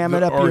 no. Jam it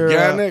The up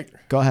organic- your.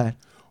 Go ahead.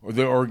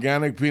 the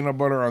organic peanut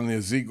butter on the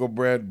Ezekiel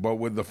bread, but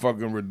with the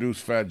fucking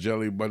reduced fat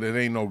jelly, but it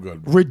ain't no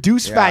good.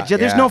 Reduced fat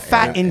jelly. There's no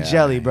fat in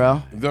jelly,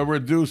 bro. The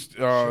reduced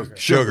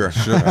Sugar.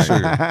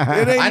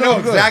 It ain't I know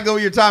no good. exactly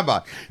what you're talking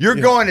about. You're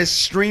going as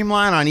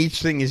streamlined on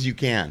each thing as you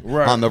can.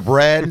 Right. On the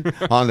bread,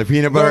 on the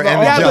peanut butter, No, and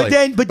the yeah,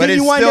 jelly. but then it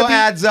you wind still up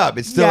adds up.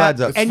 It still adds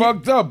up. It's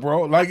fucked up,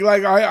 bro. Like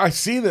I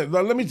see that.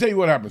 Let me tell you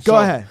what happened. Go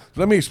ahead.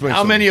 Let me explain.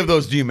 How something. many of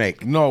those do you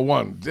make? No,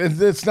 one.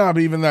 It's not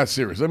even that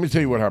serious. Let me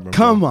tell you what happened.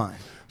 Come bro. on.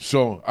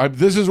 So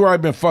this is where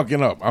I've been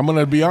fucking up. I'm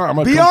gonna be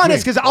honest. Be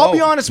honest, because I'll be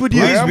honest with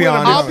you. please be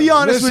honest. I'll be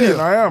honest with Listen,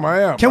 you. I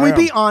am. Can I we am.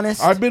 be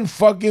honest? I've been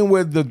fucking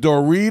with the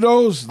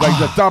Doritos, like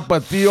the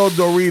Tapatio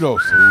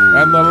Doritos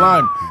and the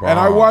lime. And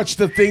I watched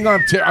the thing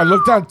I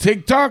looked on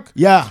TikTok.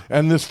 Yeah.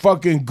 And this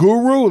fucking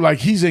guru, like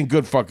he's in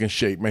good fucking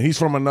shape, man. He's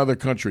from another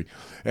country.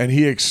 And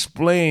he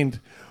explained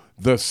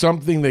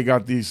something they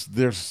got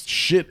there's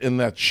shit in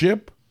that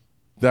chip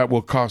that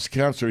will cause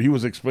cancer. He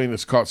was explaining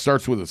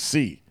starts with a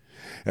C.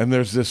 And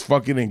there's this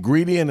fucking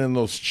ingredient in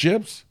those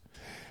chips.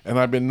 And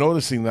I've been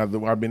noticing that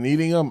I've been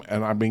eating them,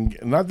 and I've been,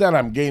 not that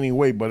I'm gaining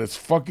weight, but it's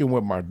fucking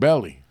with my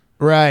belly.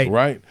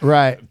 Right.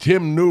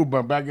 Tim knew,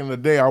 but back in the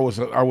day,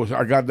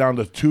 I got down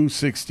to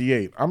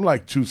 268. I'm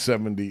like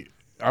 270.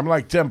 I'm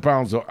like 10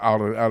 pounds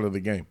out of the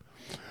game.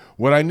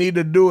 What I need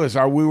to do is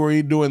we were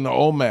doing the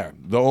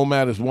OMAD. The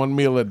OMAD is 1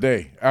 meal a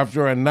day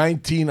after a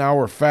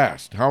 19-hour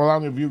fast. How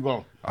long have you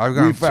gone? I've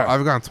gone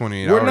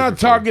 28 hours. We're not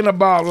before. talking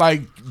about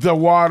like the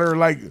water,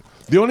 like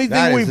the only thing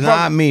That we is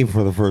not me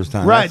for the first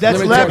time. Right,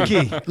 that's Let me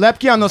tell you. Lepke.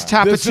 Lepke on those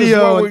This is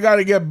what we Tapatio. got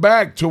to get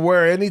back to,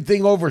 where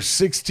anything over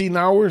 16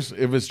 hours,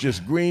 if it's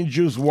just green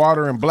juice,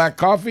 water, and black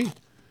coffee,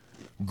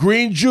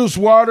 green juice,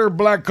 water,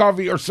 black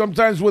coffee, or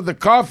sometimes with the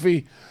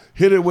coffee,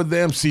 hit it with the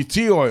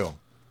MCT oil.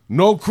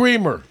 No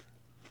creamer.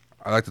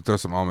 I like to throw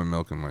some almond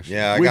milk in my shit.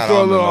 Yeah, I We got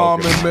throw a little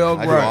almond almond milk,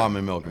 I do right.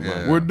 almond milk in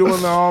mine. We're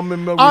doing the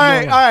almond milk. All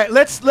right.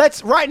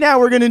 Let's right now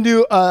we're gonna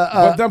do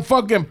But them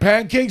fucking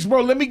pancakes,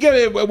 bro. Let me get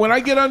it. When I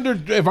get under,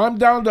 if I'm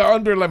down to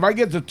under, like if I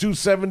get to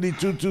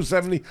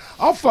 270,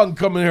 I'll fucking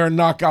come in here and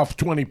knock out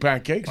 20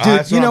 pancakes. Dude,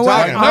 that's you what know I'm what?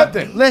 talking about.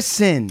 Nothing.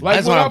 Listen, Like,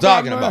 That's what I'm up,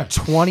 talking man? about.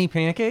 20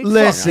 pancakes?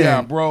 listen.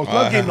 Yeah, bro.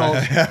 Lucky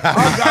knows.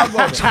 I'll go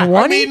there. 20?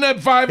 I'm eating at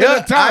 5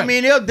 at a time. I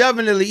mean, he'll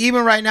definitely,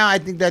 even right now, I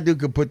think that dude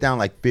could put down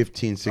like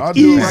 15, 16. I'll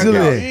do it right Easily.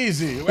 now.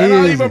 Easy. And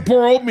I'll even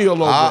pour oatmeal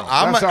over it.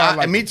 I'm That's how I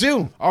like me it.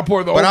 too. I'll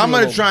pour the But I'm oatmeal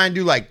going over to try and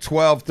do like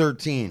 12,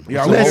 13.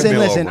 Yeah, With some Listen, oatmeal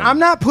listen. over I'm them.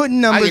 not putting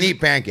I numbers. can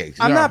eat pancakes.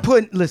 I'm Yeah. not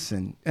putting.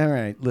 Listen. All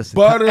right. Listen.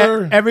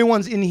 Butter.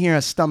 Everyone's in here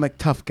a stomach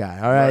tough guy.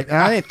 All right. And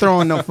I ain't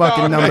throwing no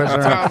fucking numbers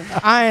around.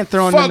 I ain't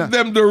throwing Fuck no.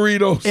 them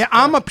Doritos. Yeah,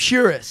 I'm a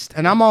purist,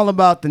 and I'm all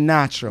about the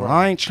natural.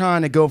 I ain't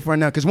trying to go for a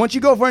number, because once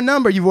you go for a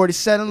number, you've already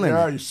set a limit.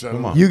 Yeah, you said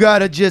it. You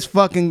gotta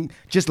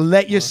just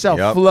let yourself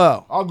Yep.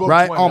 flow. I'll go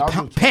right 20. on I'll do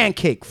 20.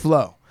 pancake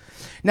flow.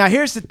 Now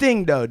here's the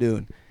thing, though,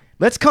 dude.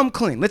 Let's come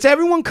clean. Let's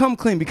everyone come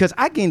clean, because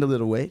I gained a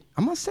little weight.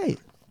 I'm gonna say it.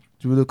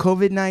 Through the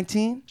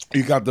COVID-19,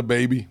 You got the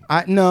baby.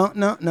 no.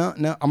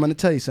 I'm gonna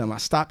tell you something. I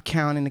stopped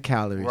counting the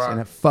calories, Right. and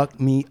it fucked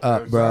me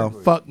up, bro.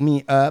 Exactly. Fucked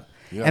me up.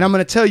 Yeah. And I'm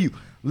gonna tell you,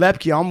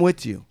 Lepke, I'm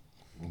with you.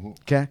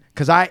 Okay,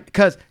 cause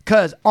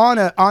on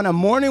a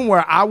morning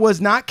where I was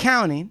not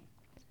counting,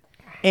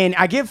 and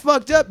I get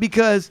fucked up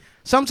because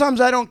sometimes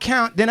I don't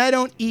count, then I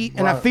don't eat,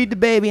 and I Right. feed the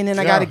baby, and then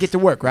I Yeah. gotta get to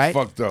work, right?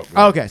 Fucked up,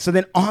 man. Okay, so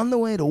then on the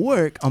way to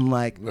work, I'm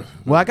like,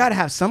 well, I gotta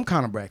have some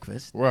kind of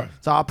breakfast. Right.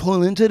 So I'll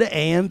pull into the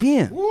AM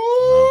PM.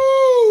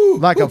 Woo!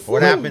 Like a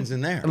What happens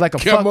in there? Like a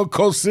fuck,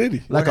 Chemical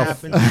City. like what a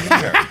happens in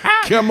there?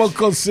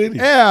 Chemical City.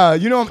 yeah,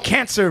 you know I'm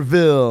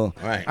Cancerville.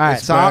 Right. All right.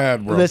 It's So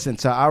bad, bro. listen.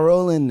 So I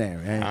roll in there.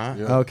 Right? Uh-huh.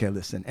 Yeah. Okay.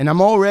 Listen, and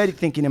I'm already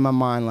thinking in my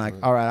mind like,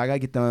 all right, I gotta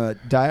get the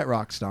Diet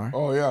Rockstar,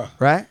 Oh, yeah.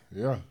 right?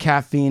 Yeah.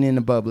 Caffeine in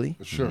the bubbly.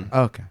 Sure.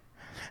 Okay.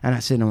 And I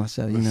said to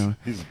myself,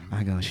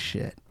 I go,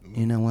 shit.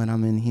 You know what?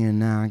 I'm in here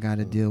now. I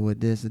gotta deal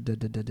with this.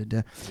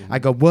 I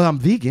go, well, I'm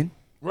vegan.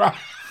 Right.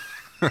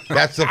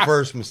 That's the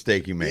first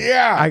mistake you made.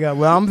 Yeah. I go,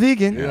 well, I'm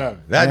vegan. Yeah.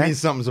 That Right? means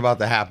something's about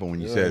to happen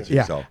when you say it to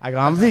Yeah. yourself. I go,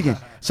 I'm vegan.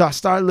 So I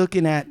start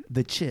looking at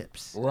the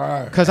chips.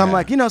 Right. Because I'm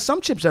like, some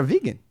chips are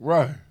vegan.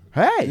 Right.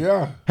 Hey.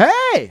 Yeah.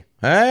 Hey.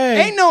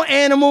 Hey. Ain't no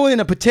animal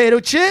in a potato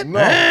chip. No.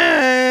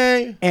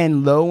 Hey.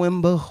 And lo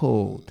and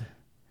behold,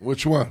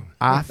 Which one?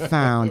 I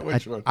found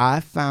Which one?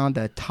 a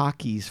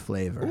Takis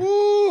flavor.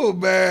 Ooh,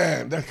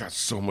 man. That got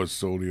so much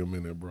sodium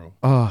in it, bro.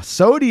 Oh,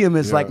 sodium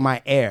is like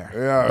my air.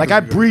 Yeah, like it's I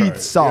good, breathe right.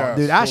 salt, Yeah,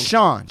 dude. Ask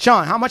Sean.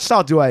 Sean, how much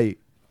salt do I eat?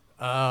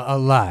 A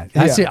lot.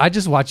 Yeah. I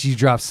just watched you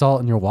drop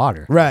salt in your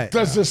water. Right.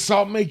 Does the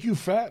salt make you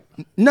fat?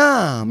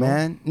 Nah,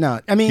 man. No.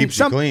 I mean, Keeps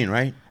you clean,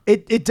 right?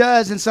 It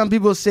does, and some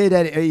people say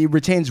that it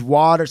retains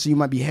water, so you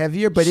might be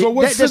heavier. But So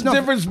what's the there's no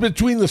difference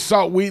between the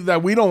salt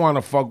that we don't want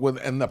to fuck with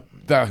and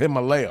the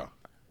Himalaya?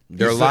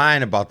 They're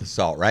lying about the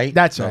salt, right?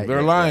 That's right.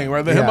 They're lying,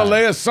 right? The Yeah.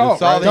 Himalaya salt,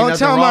 The salt right? ain't Don't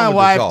tell nothing my wrong with the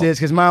wife salt. this,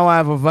 because my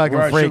wife will fucking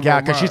Right, freak she'll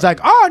out. go Because she's mad. like,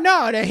 "Oh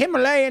no, the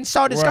Himalayan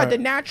salt has got Right. the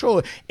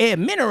natural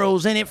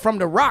minerals in it from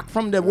the rock,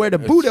 from the where the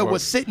Buddha right.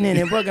 was sitting in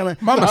it."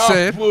 Mama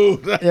said. Yeah, You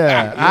want the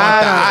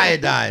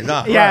iodine,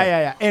 huh?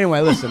 yeah.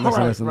 Anyway, listen.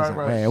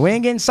 Right. Hey, we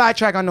ain't getting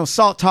sidetracked on no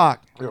salt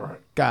talk. You're right.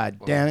 God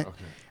damn it. All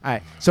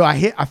right, so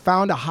I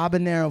found a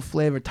habanero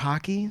flavored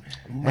Taki.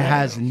 It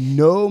has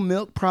no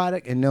milk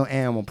product and no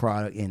animal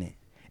product in it.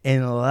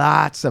 And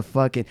lots of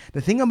fucking... The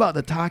thing about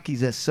the Takis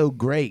that's so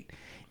great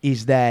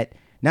is that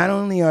not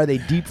only are they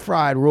deep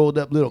fried, rolled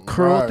up little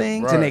curl Right,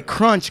 things, and they right.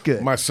 crunch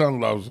good. My son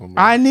loves them.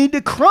 I need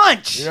the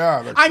crunch.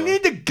 Yeah, that's I right.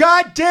 need the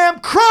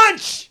goddamn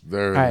crunch.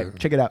 There it All right, is.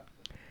 check it out.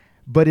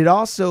 But it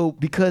also,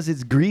 because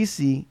it's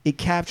greasy, it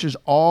captures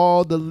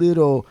all the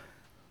little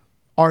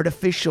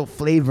artificial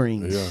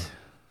flavorings. Yeah.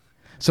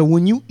 So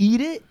when you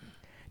eat it,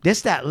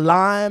 that's that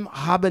lime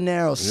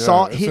habanero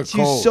salt it's hits a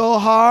you cold- so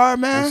hard,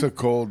 man. It's a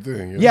cold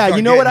thing. Yeah, Start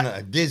you know what getting,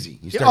 I... dizzy.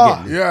 You Oh, start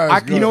getting Yeah,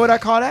 it's you know good. what I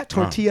call that?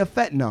 Tortilla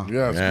fentanyl.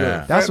 Yeah, it's Yeah.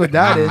 good. That's what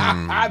that is.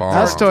 Bar.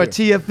 That's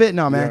tortilla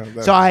fentanyl, man. Yeah,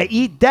 that's so I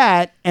eat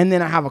that, and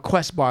then I have a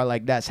Quest bar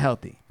like that's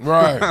healthy.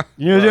 Right.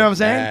 You know what I'm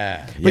saying?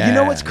 Yeah, But you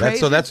know yeah. what's crazy?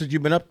 So that's what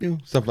you've been up to?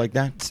 Stuff like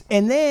that?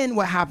 And then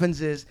what happens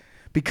is,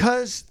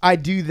 because I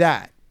do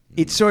that,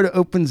 it sort of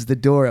opens the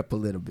door up a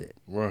little bit.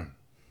 Right.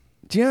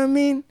 Do you know what I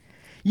mean?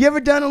 You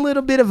ever done a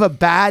little bit of a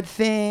bad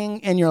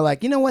thing, and you're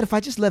like, you know what? If I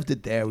just left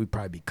it there, we'd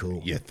probably be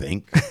cool. You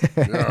think?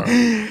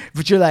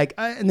 But you're like,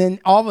 and then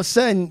all of a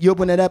sudden, you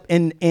open it up,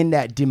 and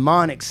that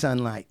demonic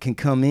sunlight can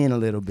come in a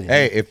little bit.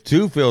 Hey, if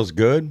 2 feels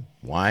good,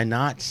 why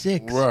not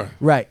 6? Right.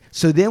 Right.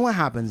 So then what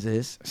happens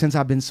is, since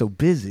I've been so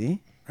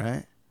busy,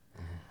 right,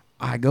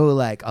 I go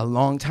like a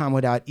long time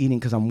without eating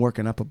because I'm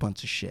working up a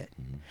bunch of shit.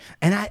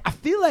 And I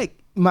feel like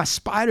my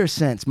spider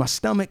sense, my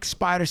stomach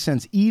spider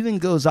sense even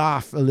goes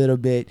off a little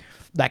bit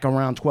like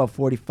around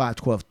 12:45,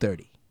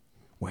 12:30,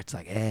 where it's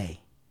like, hey,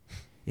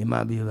 it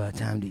might be about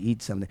time to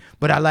eat something.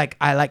 But I like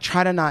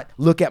try to not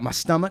look at my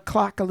stomach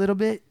clock a little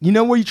bit. You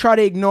know where you try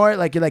to ignore it?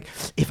 Like you're like,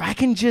 if I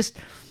can just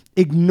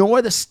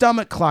ignore the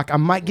stomach clock. I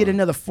might get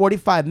another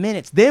 45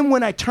 minutes. Then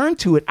when I turn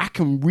to it, I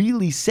can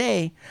really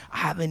say I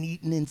haven't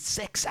eaten in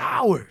 6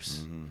 hours.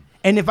 Mm-hmm.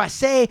 And if I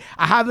say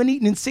I haven't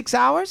eaten in 6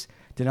 hours,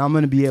 then I'm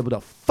going to be able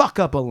to fuck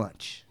up a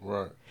lunch.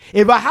 Right.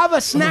 If I have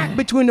a snack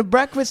between the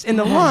breakfast and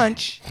the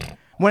lunch,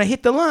 when I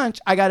hit the lunch,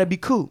 I got to be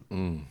cool.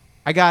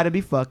 I got to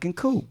be fucking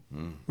cool,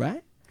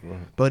 right?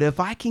 But if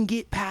I can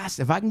get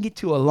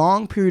to a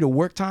long period of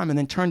work time and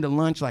then turn to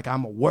lunch like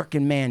I'm a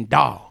working man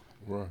dog,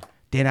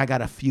 then I got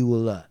to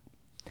fuel up.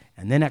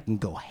 And then I can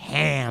go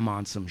ham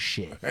on some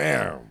shit.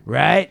 Damn.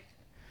 Right?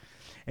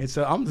 And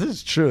so this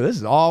is true. This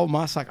is all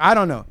my psych. I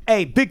don't know.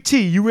 Hey, Big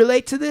T, you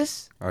relate to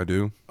this? I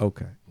do.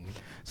 Okay.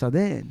 So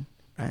then,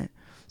 right?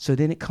 So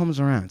then it comes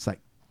around. It's like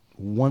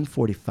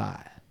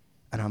 1:45.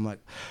 And I'm like,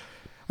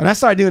 and I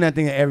started doing that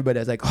thing that everybody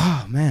does. Like,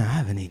 oh, man, I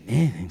haven't eaten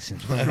anything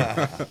since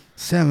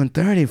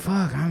 7:30.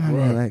 Fuck.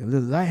 I'm like a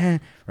little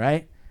lightheaded,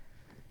 right?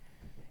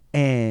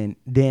 And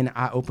then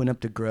I open up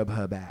the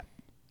Grubhub app.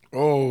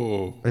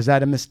 Oh. Is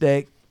that a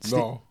mistake?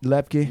 No.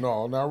 Lepke?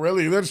 No, not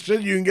really. That's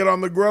shit you can get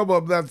on the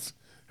Grubhub that's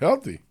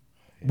healthy.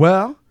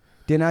 Well,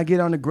 then I get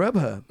on the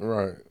Grubhub.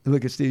 Right.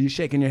 Look at Steve. You're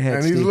shaking your head,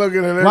 And Steve. he's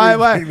looking at Why,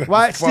 everything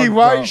that's Steve,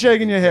 why are you fucked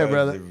shaking your head,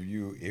 Because brother?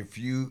 If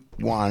you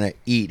want to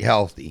eat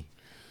healthy,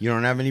 you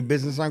don't have any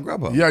business on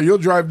Grubhub. Yeah, you'll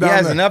drive He down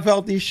has there. enough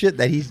healthy shit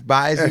that he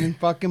buys in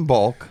fucking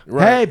bulk.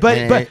 Right. Hey, but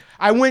And-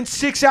 I went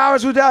 6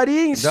 hours without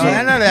eating, No, Steve.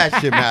 none of that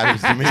shit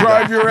matters to me.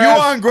 Drive dog. your You ass-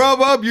 on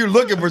Grubhub? You're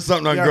looking for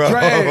something on Yeah,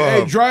 Grubhub.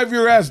 hey, drive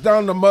your ass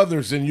down to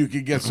Mother's and you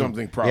could get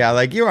something proper. Yeah,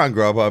 like you're on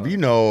Grubhub. You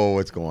know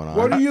what's going on.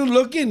 What are you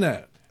looking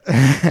at?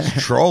 Just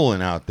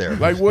trolling out there?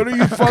 Like, what are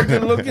you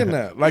fucking looking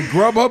at? Like,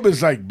 Grubhub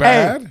is like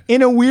bad. Hey,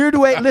 in a weird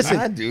way,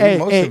 listen. Dude, hey,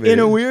 most hey, of it in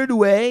a is. weird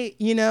way,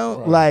 you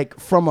know, like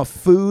from a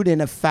food and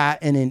a fat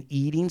and an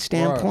eating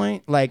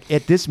standpoint, like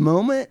at this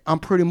moment, I'm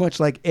pretty much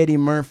like Eddie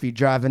Murphy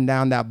driving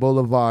down that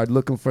boulevard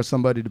looking for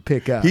somebody to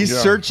pick up. He's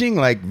searching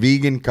like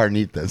vegan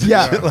carnitas.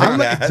 yeah, Shit like I'm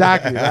that.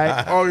 exactly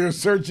right. Oh, you're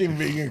searching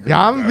vegan.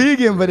 Yeah, I'm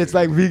vegan, but it's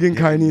like vegan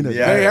carnitas.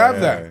 Yeah, They have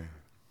that.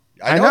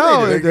 I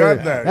know they They do.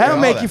 got that. That'll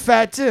all make that. you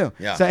fat too.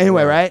 Yeah. So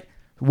anyway, right?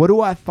 What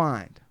do I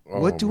find? Oh,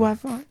 What do I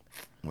find?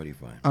 What do you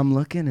find? I'm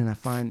looking and I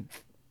find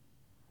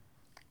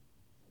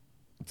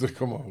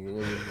Come on.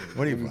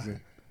 What do you find?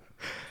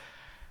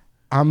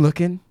 I'm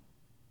looking.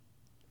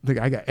 Look,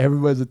 I got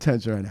everybody's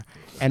attention right now.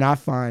 And I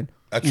find,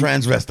 A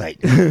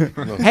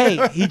transvestite.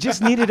 hey, he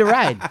just needed a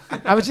ride.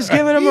 I was just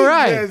giving him a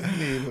ride.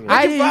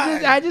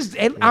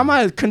 I'm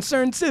a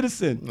concerned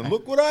citizen.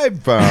 Look what I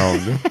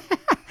found.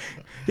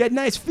 He had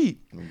nice feet.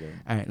 Okay.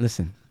 All right,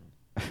 listen.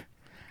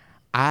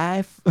 Look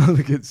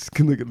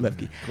at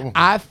Lepke.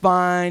 I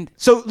find,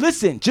 so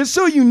listen, just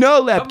so you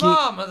know, Lepke. Come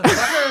on,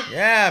 motherfucker.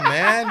 Yeah,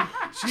 man.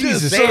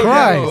 Jesus Save that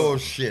Christ.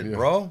 bullshit,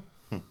 bro.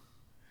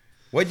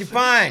 What'd you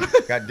find?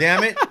 God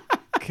damn it.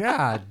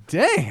 God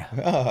damn.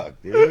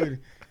 Fuck, dude.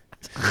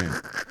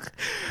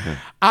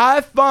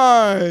 I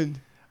find,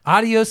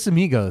 Adios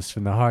amigos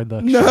from the Hard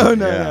Luck no. Show. All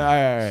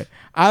right.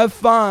 I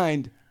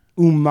find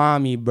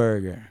Umami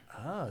Burger.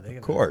 Oh, they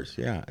Of course,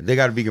 yeah. They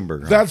got a vegan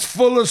burger. That's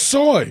full of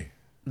soy.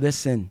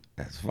 Listen,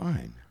 That's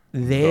fine.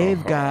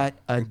 they've got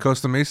a, In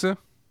Costa Mesa?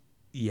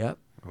 yep.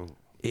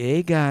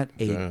 They got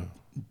a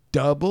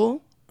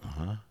double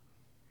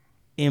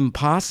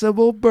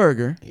Impossible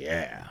Burger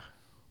Yeah.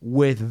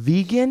 with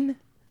vegan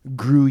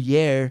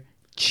Gruyere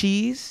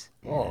cheese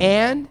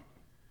and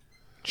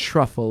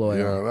truffle oil.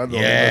 Yeah, that don't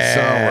even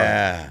sound right.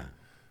 Yeah.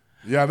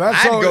 Yeah,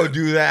 that's I'd over, go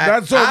do that.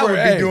 That's I over. would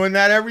hey, be doing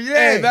that every day.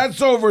 Hey,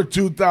 that's over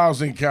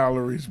 2,000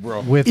 calories,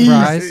 bro. With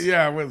fries?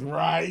 Yeah, with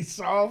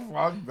rice. Oh,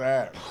 fuck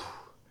that.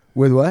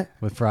 With what?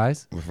 With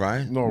fries? With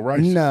fries? No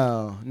rice.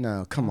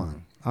 No, come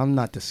on. I'm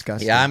not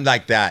disgusting. Yeah, I'm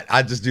like that.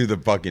 I just do the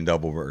fucking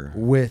double burger.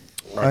 With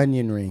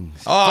onion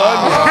rings.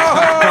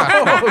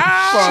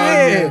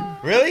 Shit.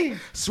 Really?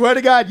 Swear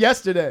to God,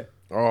 yesterday.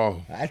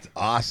 Oh, That's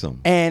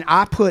awesome. And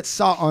I put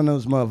salt on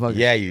those motherfuckers.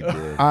 Yeah, you did.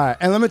 All right,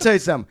 and let me tell you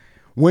something.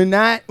 When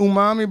that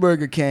umami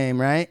burger came,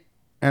 right,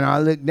 and I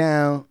looked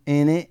down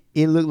in it,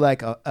 it looked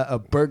like a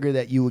burger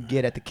that you would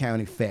get at the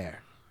county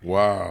fair.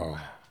 wow.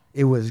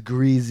 It was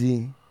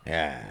greasy.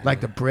 Yeah. Like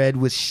the bread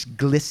was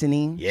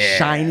glistening, Yeah.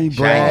 shiny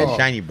bread.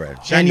 Shiny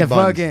bread. Shiny And the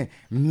buns. fucking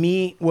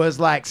meat was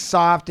like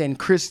soft and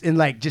crisp and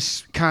like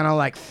just kind of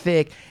like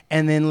thick.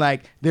 And then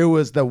like there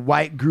was the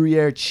white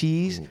Gruyere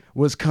cheese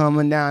was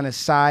coming down the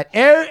side.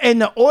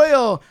 And the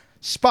oil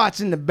spots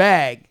in the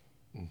bag,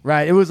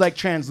 right? It was like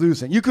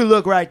translucent. You could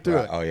look right through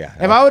Right. it. Oh, yeah. If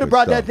That's I would have good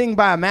brought that stuff. thing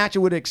by a match, it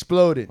would have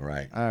exploded.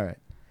 Right. All right.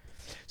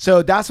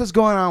 So that's what's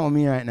going on with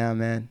me right now,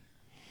 man.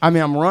 I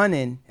mean, I'm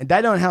running, and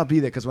that don't help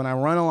either because when I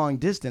run a long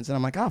distance, and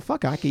I'm like, oh,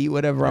 fuck, I can eat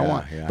whatever I Yeah,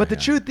 want. yeah, But the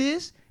yeah. truth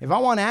is, if I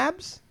want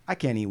abs, I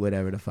can't eat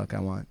whatever the fuck I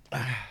want.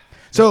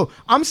 So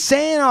I'm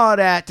saying all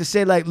that to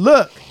say, like,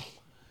 look,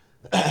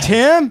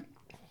 Tim,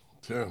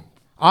 Tim.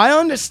 I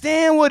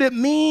understand what it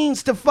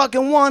means to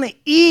fucking want to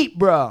eat,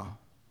 bro.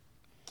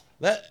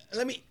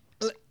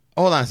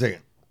 Hold on a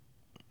second.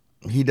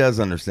 He does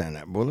understand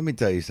that, but let me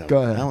tell you something.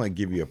 Go ahead. I want to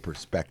give you a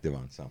perspective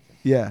on something.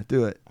 Yeah,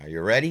 do it. Are you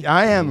ready?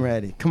 I am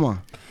ready. Come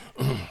on.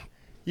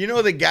 You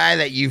know the guy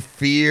that you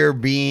fear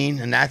being,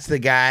 and that's the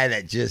guy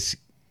that just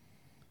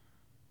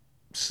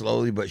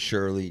slowly but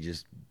surely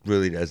just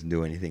really doesn't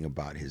do anything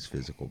about his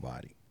physical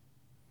body.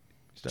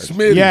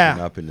 Smitty. Yeah.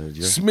 Up into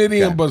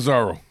Smitty and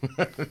Bizarro.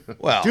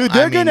 Well, Dude,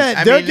 I mean,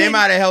 they getting-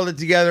 might have held it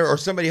together, or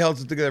somebody held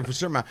it together for a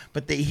certain amount,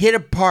 but they hit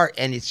apart,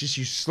 and it's just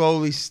you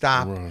slowly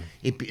stop. Right.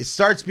 It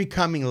starts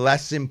becoming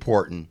less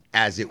important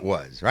as it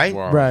was, right?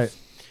 Wow. Right.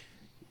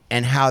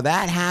 And how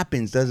that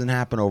happens doesn't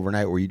happen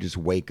overnight, where you just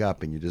wake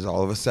up and you just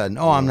all of a sudden,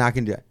 oh, I'm not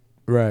going to do it.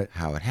 Right.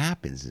 How it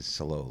happens is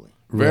slowly.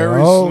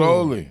 Very Oh.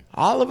 slowly.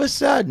 All of a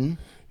sudden,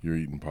 You're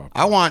eating pop.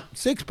 I want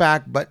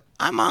 6-pack, but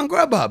I'm on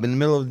Grubhub in the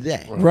middle of the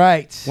day.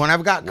 Right. When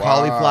I've got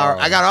cauliflower,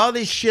 I got all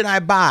this shit I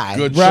buy.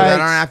 Good so shit. that I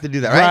don't have to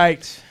do that, right?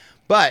 Right.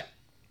 But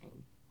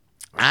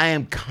I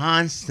am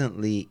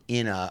constantly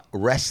in a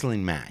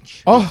wrestling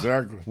match Oh,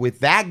 Exactly. with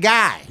that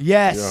guy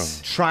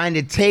yes. trying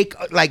to take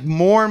like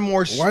more and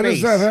more space. Why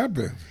does that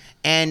happen?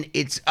 And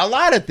it's a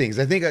lot of things.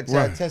 I think it's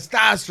Right.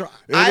 testosterone.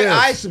 It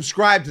I is.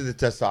 subscribe to the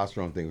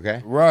testosterone thing,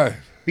 okay? Right.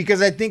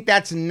 Because I think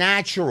that's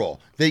natural.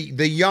 The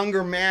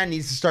younger man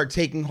needs to start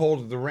taking hold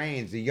of the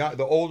reins. The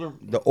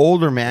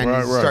older man Right,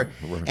 needs to right, start.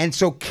 right. And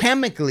so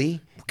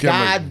chemically,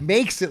 God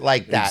makes it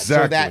like that. So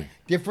that Exactly.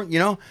 different, you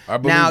know. I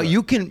believe Now that.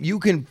 you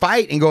can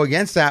fight and go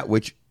against that,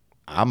 which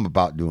I'm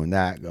about doing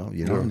that. Go,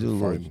 you know, Yeah, do a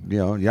little, fighting. you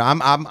know, yeah.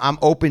 I'm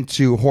open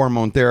to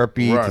hormone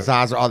therapy, Right.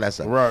 testosterone, all that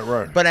stuff. Right,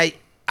 right. But I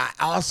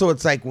also,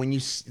 it's like when you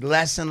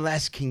less and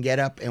less can get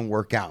up and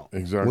work out.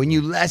 Exactly. When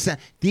you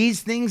these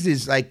things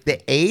is like the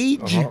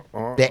age,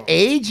 the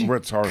age Where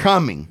it's hard.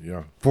 coming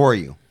Yeah. for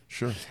you.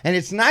 Sure. And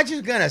it's not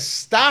just gonna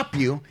stop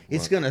you;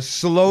 it's gonna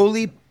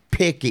slowly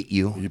pick at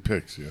you. He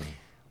picks, yeah.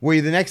 Where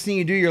the next thing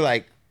you do, you're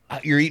like,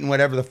 you're eating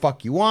whatever the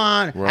fuck you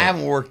want. Right. I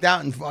haven't worked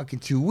out in fucking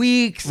 2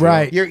 weeks.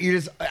 Right. You're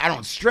just, I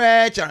don't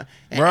stretch.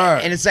 Right.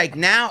 And it's like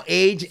now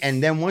age,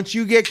 and then once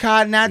you get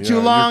caught not Yeah, too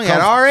you're long at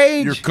comf- our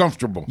age, You're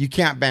comfortable. you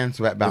can't bounce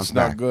It's back.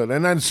 not good.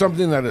 And then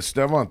something that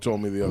Esteban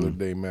told me the other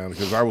day, man,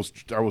 because I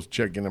was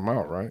checking him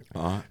out, right?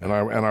 And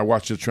I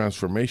watched the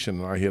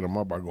transformation, and I hit him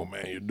up. I go,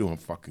 man, you're doing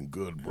fucking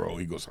good, bro.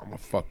 He goes, I'm a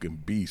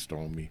fucking beast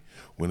on me.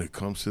 When it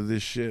comes to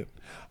this shit,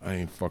 I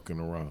ain't fucking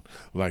around.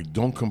 Like,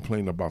 don't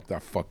complain about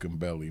that fucking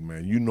belly,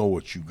 man. You know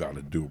what you got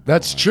to do, bro.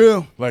 That's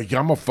true. Like,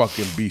 I'm a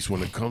fucking beast.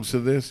 When it comes to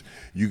this,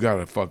 you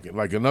gotta fucking,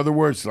 like, in other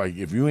words, like,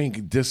 if you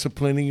ain't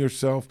disciplining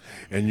yourself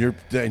and you're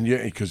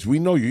because we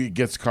know you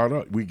gets caught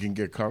up, we can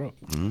get caught up.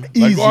 Like,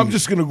 Easy. oh, I'm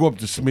just gonna go up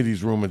to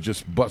Smitty's room and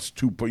just bust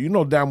two. You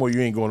know damn well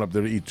you ain't going up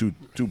there to eat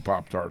two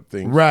Pop-Tart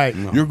things. Right.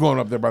 You're going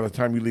up there by the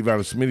time you leave out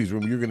of Smitty's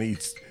room. You're gonna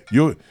eat.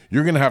 You're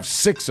gonna have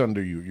 6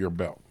 under your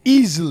belt.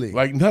 Easily.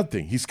 Like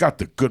nothing. He's got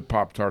the good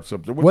Pop-Tarts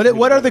up there.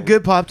 What are the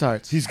good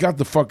Pop-Tarts? He's got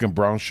the fucking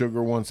brown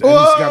sugar ones, and he's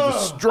got the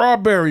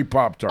strawberry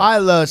Pop-Tarts. I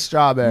love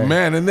strawberry.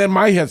 Man, and then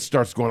my head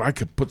starts going, I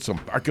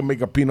could make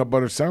a peanut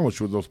butter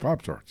sandwich with those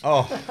Pop-Tarts.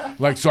 Oh,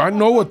 Like, so I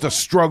know what the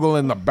struggle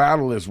and the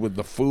battle is with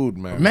the food,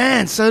 man.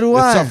 Man, so do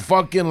It's I. a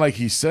fucking, like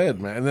he said,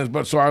 man. And then,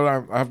 but so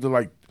I have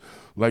to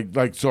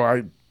so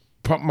I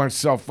pump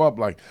myself up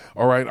like,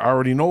 all right, I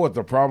already know what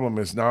the problem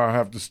is. Now I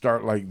have to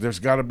start, like, there's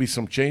got to be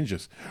some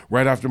changes.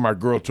 Right after my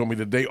girl told me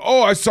today,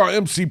 oh, I saw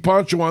MC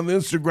Pancho on the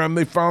Instagram.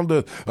 They found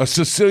a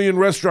Sicilian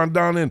restaurant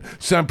down in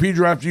San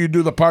Pedro after you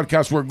do the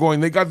podcast we're going.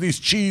 They got these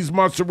cheese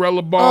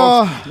mozzarella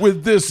balls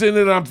with this in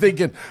it. I'm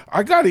thinking,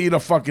 I got to eat a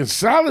fucking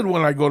salad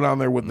when I go down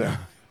there with them.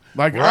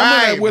 Like,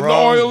 I'm in it with the bro.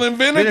 oil and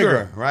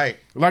vinegar. Right.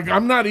 Like,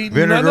 I'm not eating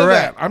none of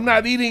Vinaigrette. that. I'm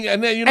not eating,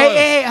 and then, you know.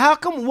 Hey, how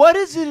come? What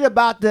is it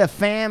about the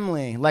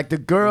family, like the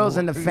girls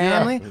and the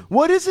family? Yeah.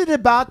 What is it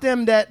about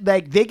them that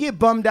like they get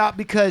bummed out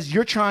because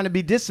you're trying to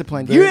be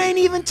disciplined? You ain't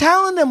even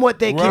telling them what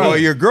they Right. can Well,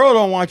 eat. your girl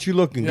don't want you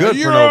looking good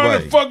You're for on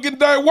nobody. a fucking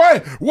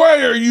diet.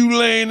 Why are you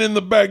laying in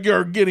the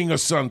backyard getting a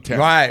suntan?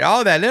 Right,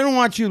 all that. They don't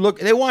want you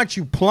They want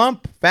you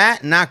plump,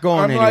 fat, not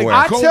going I'm like, anywhere.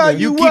 I tell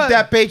you keep what.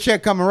 that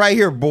paycheck coming right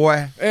here,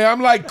 boy. Hey,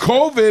 I'm like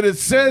COVID. It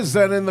says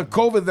that in the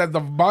COVID that the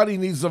body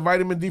needs the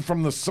vitamin D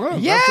from the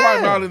sun. That's why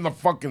I'm Yeah. out in the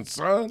fucking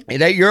sun.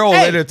 And that your old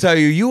Hey. lady will tell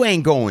you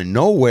ain't going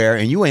nowhere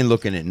and you ain't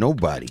looking at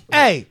nobody.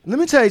 Hey, let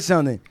me tell you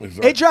something.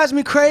 Exactly. It drives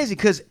me crazy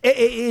because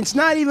it's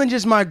not even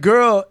just my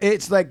girl.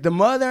 It's like the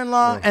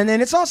mother-in-law, and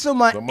then it's also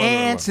my mother-in-law.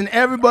 aunts and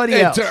everybody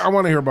Hey, else. I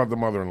want to hear about the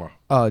mother-in-law.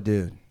 Oh,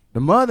 dude, the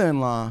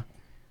mother-in-law.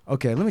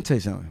 Okay, let me tell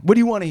you something. What do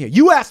you want to hear?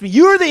 You asked me.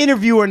 You're the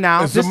interviewer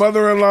now. Is the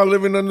mother-in-law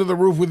living under the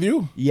roof with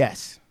you?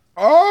 Yes.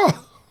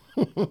 Oh,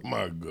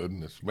 my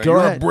goodness, man! Go You're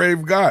ahead. a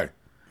brave guy.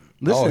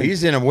 Listen. Oh,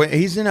 he's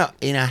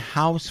in a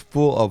house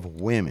full of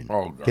women.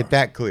 Oh, God. Get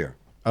that clear.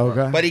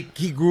 Okay. But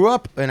he grew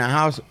up in a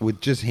house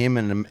with just him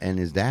and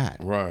his dad.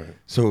 Right.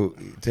 So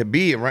to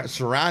be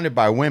surrounded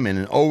by women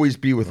and always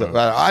be with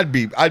I'd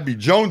be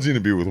jonesing to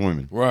be with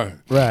women. Right.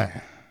 Right.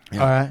 All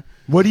right.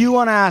 What do you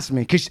want to ask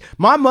me? Because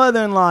my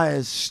mother-in-law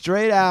is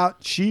straight out.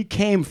 She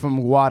came from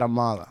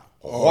Guatemala.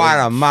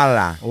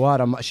 Guatemala.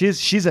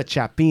 She's a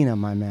chapina,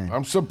 my man.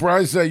 I'm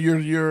surprised that you're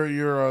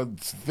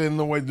thin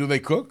the way. Do they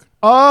cook?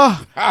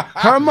 Oh,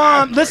 her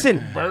mom.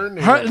 Listen, Burn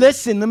it.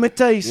 listen. Let me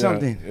tell you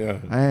something. yeah.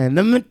 Man,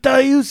 let me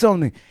tell you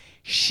something.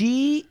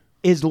 She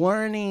is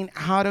learning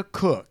how to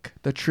cook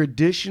the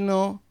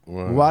traditional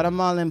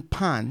Guatemalan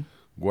pan.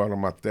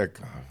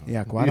 Guatemateca.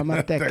 Yeah,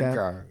 Guatemateca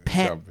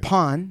Something.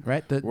 pan,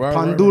 right? The Right,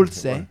 pan right,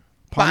 dulce. right.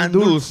 Pan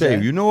dulce.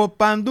 You know what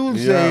pan dulce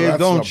Yeah, is, that's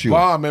don't a you?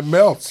 bomb. It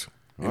melts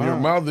in your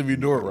mouth if you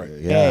do it right.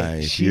 Yeah, Hey,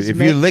 if she's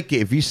you lick it,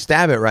 if you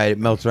stab it right, it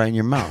melts right in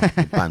your mouth.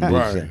 Pan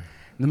dulce. Right.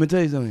 Let me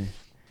tell you something.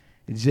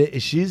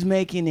 She's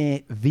making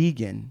it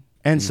vegan,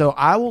 and so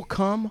I will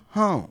come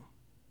home,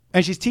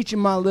 and she's teaching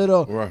my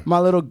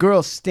little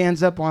girl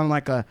stands up on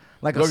like a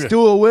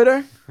stool with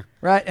her,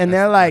 right? And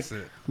they're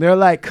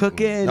like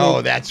cooking. Oh,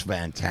 and- that's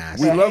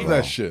fantastic. We love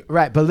that shit.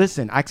 right. But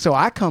listen, so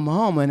I come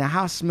home and the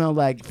house smells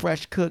like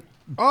fresh cooked.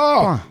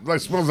 Oh, like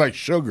smells like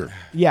sugar.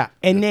 Yeah,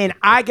 and then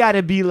I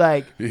gotta be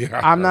like,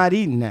 Yeah. I'm not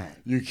eating that.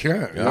 You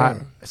can't. Yeah.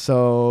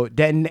 So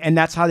then, and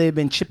that's how they've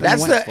been chipping.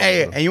 That's away. the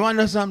hey, and you want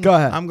to know something? Go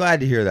ahead. I'm glad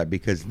to hear that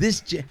because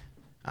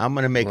I'm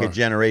gonna make a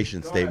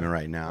generation statement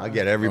right now. I'll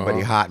get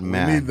everybody hot and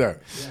mad. We need that.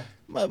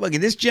 Motherfucker,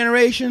 this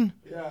generation,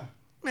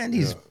 man,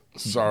 these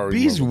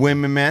Sorry. mother-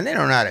 women, man, they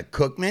don't know how to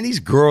cook, man. These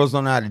girls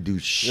don't know how to do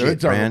shit, they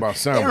talking man. about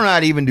They don't sandwich. know how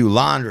to even do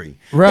laundry.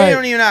 Right. They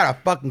don't even know how to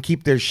fucking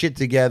keep their shit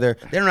together.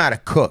 They don't know how to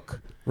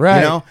cook. Right.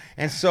 You know?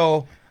 And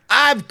so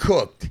I've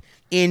cooked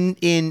in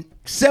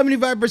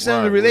 75% of the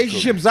Right, we're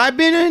relationships I've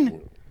been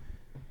in.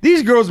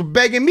 These girls are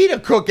begging me to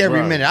cook every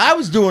Right. minute. I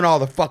was doing all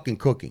the fucking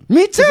cooking.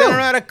 Me 'Cause They too. don't know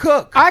how to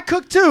cook. I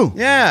cook too.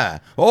 Yeah.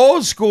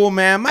 Old school,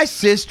 man. My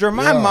sister,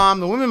 my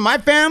mom, the women in my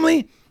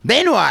family,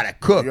 they know how to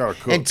cook, You gotta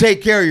cook. and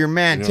take care of your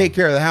man, take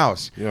care of the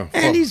house. Yeah,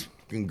 And fuck. these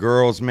fucking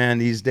girls, man,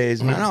 these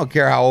days, man, I don't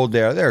care how old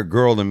they are. They're a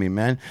girl to me,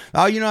 man.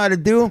 All you know how to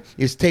do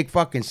is take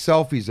fucking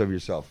selfies of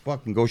yourself.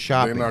 Fucking go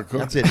shopping. They not cooking.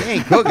 That's it. They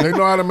ain't cooking. They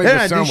know how to make They a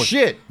don't do sandwich.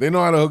 shit. They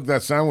know how to hook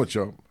that sandwich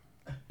up.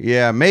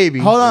 Yeah, maybe.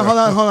 Hold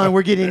on.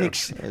 We're getting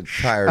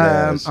Tired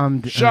ass.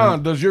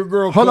 Sean, does your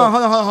girl Hold cook?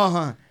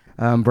 on.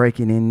 I'm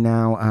breaking in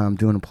now. I'm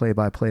doing a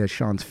play-by-play of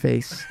Sean's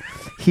face.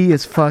 He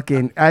is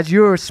fucking. As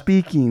you were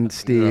speaking,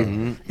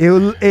 Steve,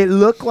 it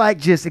looked like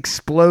just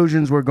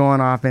explosions were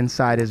going off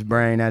inside his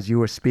brain as you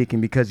were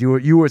speaking because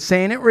you were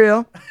saying it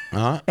real,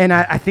 and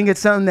I think it's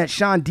something that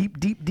Sean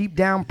deep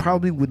down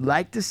probably would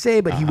like to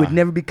say, but he would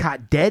never be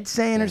caught dead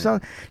saying or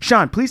something.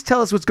 Sean, please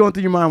tell us what's going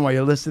through your mind while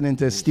you're listening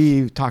to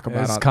Steve talk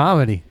about It's all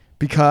comedy.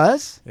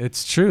 because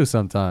It's true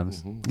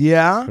sometimes,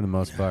 yeah, for the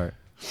most part.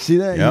 see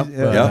that Yep,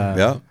 He's-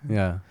 yep.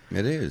 Yeah.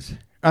 It is.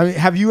 I mean,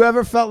 have you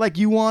ever felt like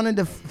you wanted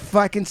to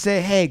fucking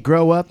say, "Hey,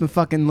 grow up and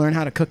fucking learn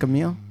how to cook a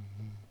meal"?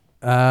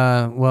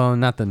 Well,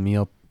 not the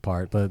meal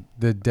part, but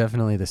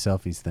definitely the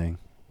selfies thing.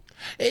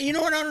 Hey, you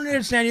know what? I don't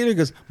understand either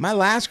because my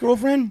last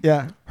girlfriend,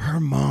 Yeah. her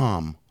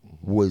mom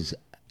was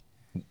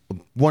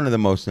one of the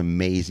most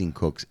amazing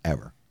cooks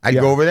ever. I'd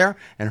Yeah. go over there,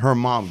 and her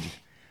mom,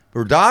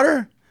 her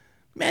daughter,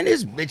 man,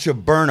 this bitch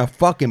would burn a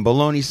fucking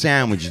bologna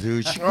sandwich,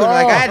 dude. She could,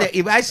 like,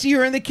 if I see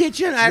her in the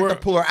kitchen, I have to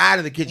pull her out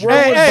of the kitchen.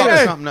 Where Hey, was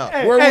this? something up.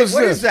 Where was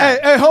what this? is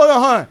that? Hey, hold on.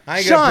 I ain't gonna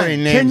put Sean,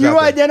 any names can you out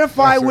there.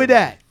 identify with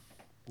that?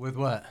 With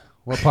what?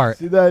 What part?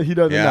 See that he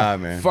doesn't Yeah, know.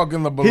 man.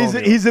 Fucking the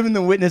bologna. He's in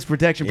the witness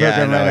protection Yeah, I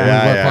program know, right yeah,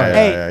 now. yeah, yeah,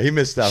 Hey, yeah. He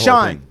missed that whole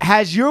Sean, thing.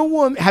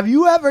 have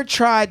you ever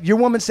tried? Your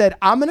woman said,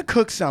 "I'm gonna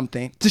cook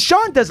something." So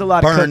Sean does a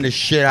lot of Burn cooking. the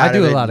shit out I of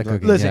do it. a lot of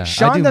cooking. Listen, yeah.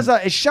 Sean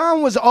I do-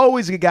 Sean was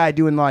always a guy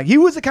doing he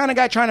was the kind of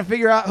guy trying to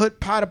figure out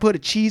how to put a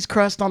cheese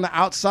crust on the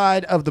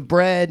outside of the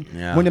bread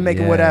Yeah. when to make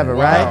it Yeah. whatever,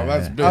 Wow, right?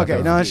 that's big. Okay,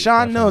 That's now big.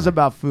 Sean knows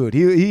about food.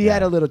 He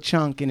had a little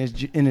chunk in his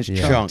trunk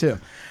Chunk. too.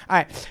 All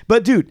right,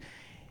 but dude,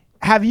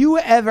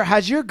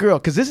 has your girl?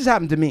 Because this has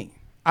happened to me.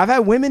 I've had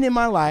women in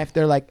my life.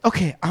 They're like,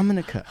 "Okay, I'm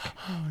gonna cook,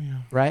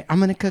 right? I'm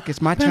gonna cook.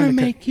 It's my turn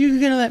to cook." You're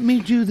gonna let me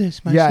do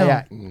this myself.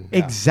 Yeah,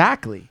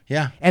 exactly.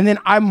 Yeah. And then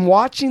I'm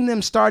watching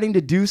them starting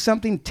to do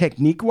something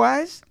technique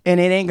wise, and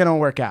it ain't gonna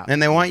work out.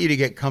 And they want you to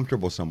get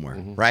comfortable somewhere,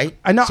 right?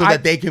 I know, So I-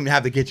 that they can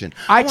have the kitchen.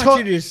 I want told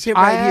you to just sit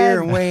right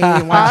here and wait.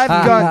 And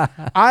watch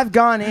I've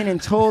gone in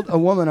and told a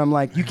woman, I'm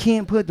like, you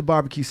can't put the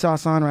barbecue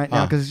sauce on right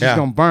now because it's just yeah.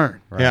 gonna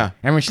burn. Yeah.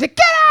 And when she's like,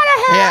 get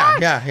out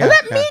of here, Yeah. and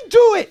let me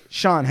do it.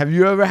 Sean, have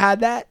you ever had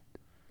that?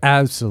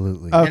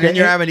 Absolutely. Okay. And then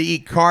you're having to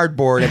eat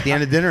cardboard at the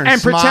end of dinner and,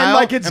 And pretend smile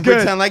like it's and good.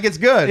 Pretend like it's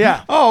good.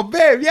 Yeah. Oh,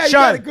 babe, yeah, you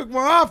Sean, gotta cook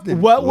more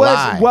often. What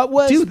Lie.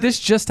 was Dude, this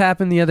just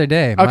happened the other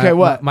day. Okay,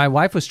 what? My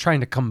wife was trying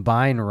to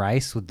combine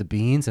rice with the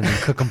beans and then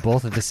cook them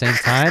both at the same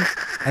time.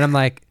 And I'm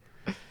like,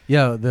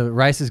 yo, the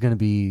rice is going to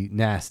be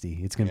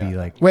nasty. It's going to be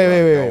like...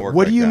 Wait. Don't work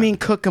What do like you that. mean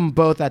cook them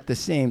both at the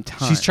same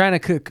time? She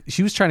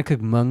was trying to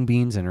cook mung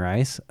beans and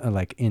rice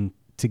like in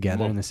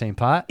together in the same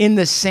pot. in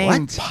the same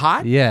What?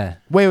 pot? Yeah.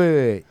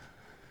 Wait.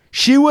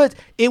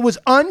 It was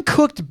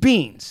uncooked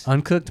beans.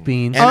 Uncooked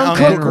beans. And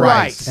uncooked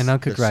rice. And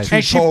uncooked That's rice. two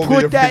And she totally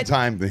put different that-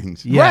 time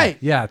things. Yeah, Right.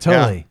 Yeah,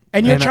 totally.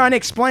 And you're I- trying to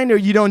explain to her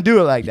you don't do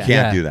it like that.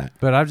 Can't do that.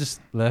 But I've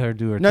just let her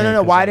do her No. thing.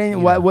 'cause, Why like, didn't? you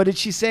What, know. what did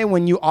she say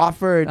when you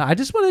offered? I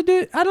just want to do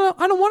it. I don't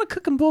want to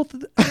cook them both.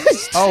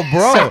 Oh,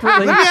 bro.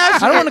 Separately. Let me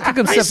ask you, I don't want to cook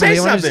them let me say separately.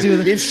 I want to just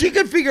something. do If she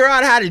could figure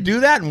out how to do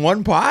that in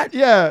one pot,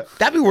 Yeah,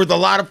 that'd be worth a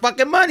lot of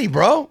fucking money,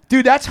 bro.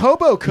 dude, that's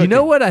hobo cooking. You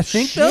know what I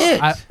think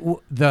Shit.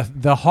 though?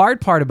 The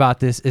hard part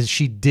about this is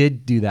she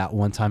did do that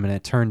one time and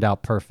it turned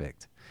out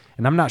perfect.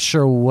 and I'm not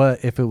sure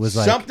if it was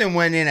like something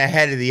went in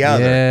ahead of the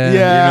other.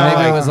 Yeah.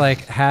 maybe it was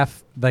like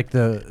half, like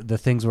the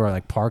things were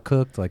like par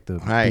cooked, like the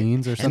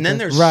beans or something. And then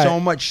there's Right. so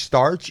much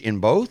starch in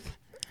both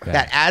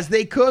that as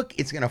they cook,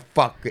 it's gonna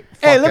fuck it.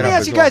 Hey, fuck let it me up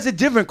ask as you well. guys a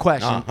different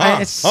question.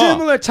 A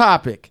similar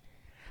topic.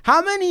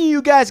 How many of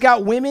you guys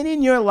got women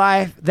in your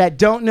life that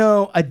don't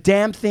know a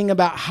damn thing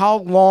about how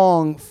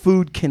long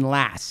food can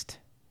last?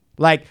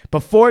 Like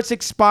before it's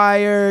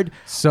expired,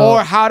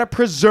 or how to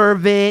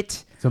preserve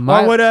it, or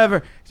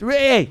whatever.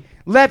 Hey,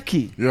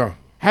 Lepke. Yeah.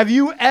 Have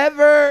you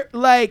ever,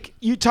 like,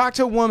 you talked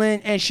to a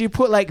woman and she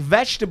put like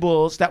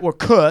vegetables that were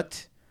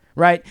cooked,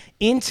 right,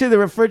 into the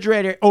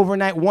refrigerator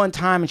overnight one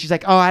time, and she's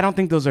like, "Oh, I don't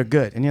think those are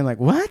good," and you're like,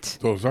 "What?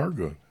 Those are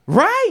good."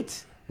 Right.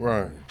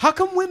 Right. How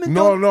come women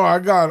No, don't? no, I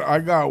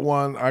got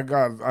one.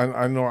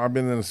 I know I've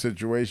been in a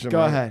situation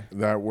Go ahead.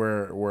 that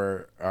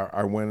where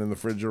I went in the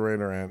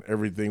refrigerator and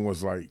everything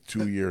was like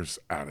 2 years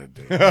out of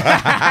date.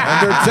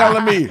 And they're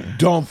telling me,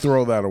 don't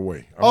throw that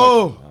away.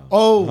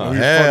 I'm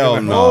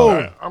hell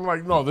no. I'm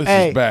like, no, this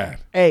is bad.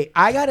 Hey,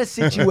 I got a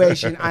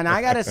situation, and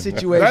I got a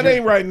situation. That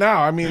ain't right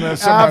now. I mean, Of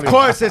somebody.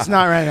 course, it's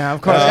not right now.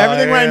 Of course,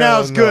 everything right now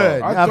is no.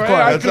 good. I Of control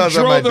That sounds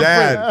like my the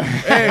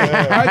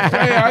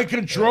dad. I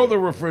control the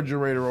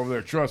refrigerator over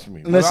there. Trust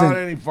me. Listen,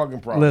 without any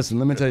fucking problem. Listen,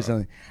 let me tell you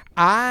something.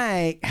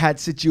 I had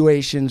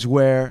situations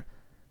where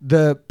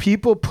the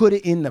people put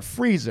it in the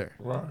freezer.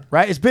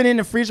 Right? It's been in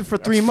the freezer for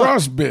 3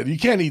 months. Frostbit. You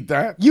can't eat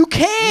that. You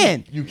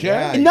can. You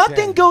can. Yeah.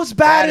 Nothing goes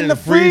bad in the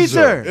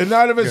freezer. And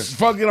not if it's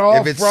fucking all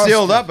If it's frosted.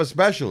 sealed up,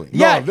 especially.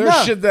 Yeah, There's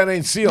shit that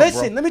ain't sealed.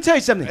 Listen, bro. let me tell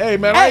you something. Hey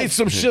man, I ate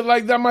some shit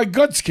like that. My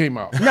guts came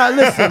out. No,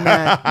 listen,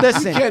 man.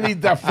 Listen. You can't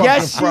eat that fucking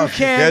Yes, you frosted.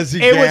 can. Yes,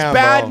 you it was can,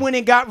 bad bro. when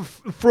it got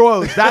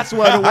froze. That's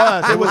what it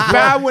was. It was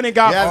bad when it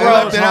got Yeah, they froze.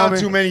 left it out homie.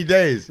 too many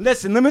days.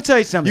 Listen, let me tell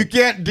you something. You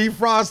can't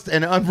defrost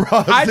and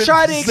unfrost. I it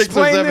try to 6 or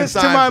explain 7 this to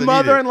times my and eat it.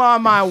 mother-in-law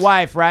and my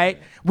wife, right?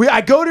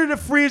 I go to the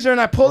freezer and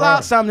I pull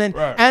out something,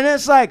 and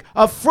it's like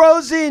a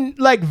frozen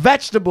like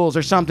vegetables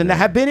or something that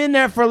have been in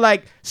there for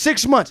like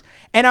 6 months,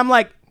 and I'm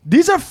like,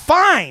 these are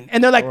fine,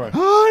 and they're like,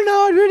 oh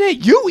no,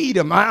 you eat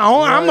them.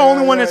 I'm the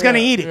only one that's gonna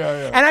eat it.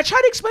 And I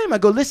try to explain to them. I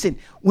go, listen,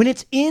 when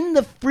it's in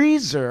the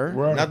freezer,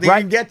 Nothing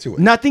can get to it.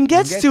 Nothing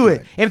gets to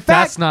it. In fact,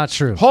 That's not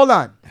true. Hold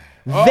on.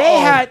 They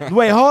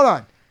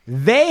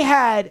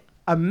had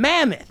a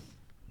mammoth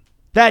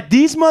that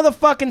these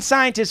motherfucking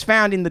scientists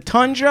found in the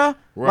tundra,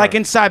 like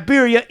in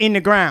Siberia, in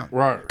the ground.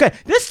 Right. Okay,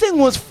 this thing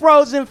was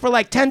frozen for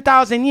like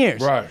 10,000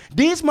 years. Right.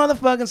 These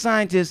motherfucking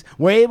scientists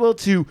were able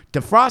to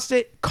defrost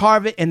it,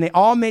 carve it, and they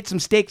all made some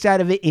steaks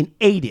out of it and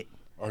ate it.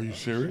 Are you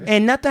serious?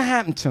 And nothing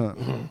happened to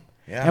them.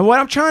 Yeah. And what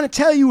I'm trying to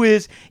tell you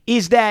is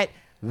that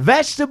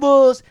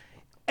vegetables,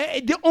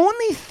 the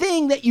only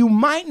thing that you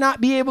might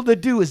not be able to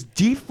do is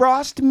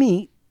defrost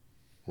meat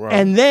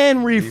and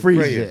then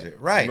refreeze it.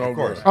 Right, of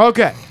course.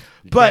 Okay.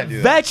 But can't do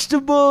that.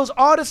 vegetables,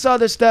 all this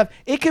other stuff,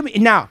 it can be.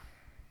 Now,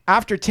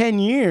 after 10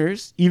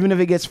 years, even if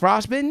it gets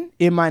frostbitten,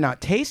 it might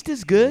not taste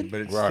as good,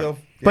 But it's still.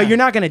 but you're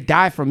not going to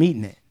die from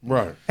eating it.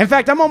 Right. In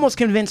fact, I'm almost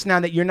convinced now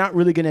that you're not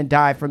really going to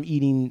die from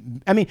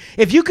eating. I mean,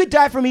 if you could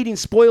die from eating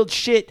spoiled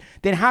shit,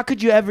 then how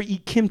could you ever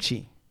eat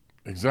kimchi?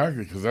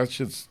 Exactly, because that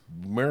shit's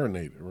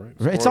marinated, right?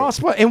 It's all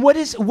spoiled. And what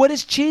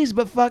is cheese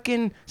but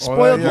fucking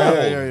spoiled milk?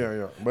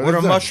 Yeah. But What are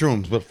it's not-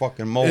 mushrooms with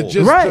fucking mold? It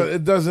just Right.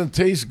 It doesn't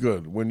taste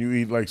good when you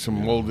eat like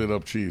some molded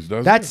up cheese,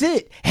 does That's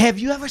it? it. Have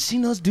you ever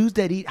seen those dudes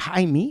that eat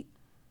high meat?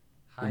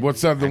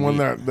 What's that? The one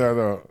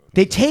that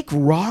They take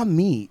raw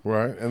meat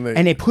right? And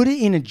and they put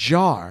it in a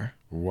jar.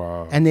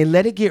 wow. And they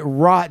let it get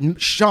raw.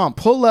 Sean,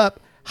 pull up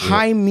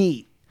high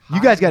meat.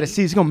 You guys got to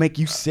see. It's going to make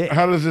you sick.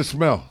 How does it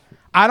smell?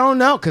 I don't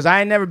know because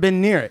I ain't never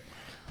been near it.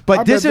 But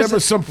I this bet is there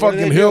was some fucking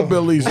they do?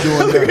 hillbillies doing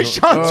Look that. at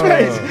Sean's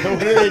face. What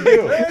do they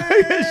do?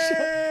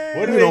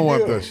 What do you don't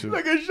want that shit?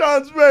 Look at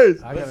Sean's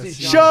face.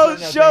 Show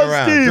Steve,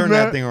 Turn man.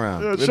 that thing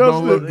around. It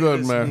don't look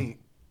good, man.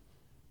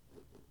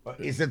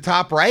 Is the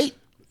top right?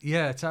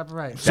 Yeah, top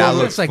right. That So it looks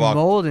looks like fucked.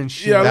 mold and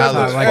shit. Yeah, that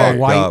look, looks like hey, a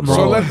white up, mold.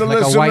 So let the like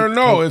a listener white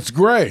know cake. it's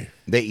gray.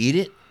 They eat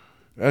it?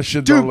 That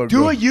shit don't Dude, look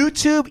do a good.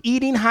 YouTube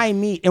eating high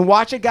meat and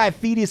watch a guy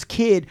feed his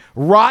kid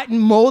rotten,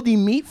 moldy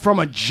meat from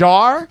a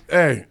jar.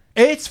 Hey,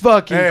 It's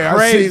fucking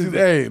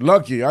crazy.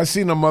 Lucky, I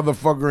seen a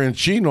motherfucker in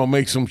Chino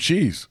make some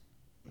cheese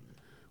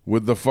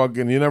with the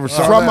fucking. You never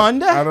saw From that?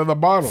 under? Out of the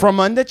bottle.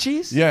 From under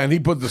cheese? Yeah, and he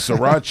put the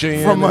sriracha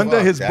in. From it.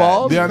 under his that.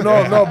 balls? Yeah,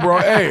 no, bro.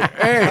 Hey,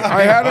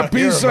 I had a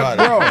piece of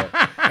about bro.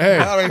 Hey,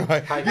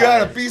 You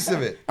got a piece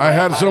of it. I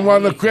had some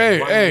on the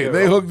crate. Hey,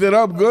 they hooked it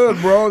up good,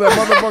 bro. That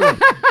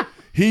motherfucker.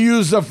 He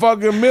used the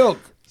fucking milk.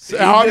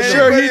 I'm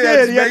sure he Anybody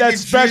that's did. He had that making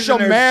cheese special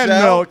in man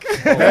herself-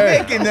 milk.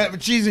 Making that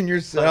cheese in I'm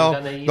yourself.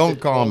 gonna eat Don't it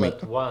call all me.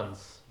 at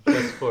once,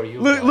 just for you.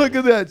 Look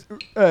at guys.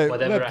 that. Hey,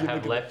 Whatever I Lefty, have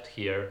look at- left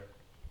here.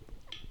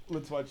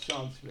 Let's watch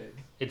Sean's face.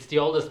 It's the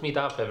oldest meat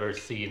I've ever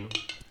seen.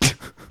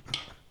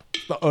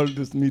 It's the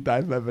oldest meat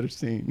I've ever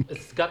seen.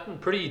 It's gotten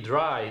pretty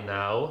dry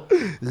now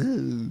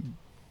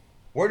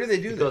Where do they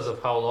do because this?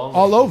 of how long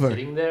All it's been over.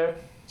 sitting there.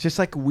 Just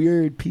like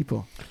weird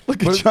people.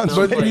 Look at But, Sean's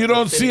but face. you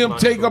don't see him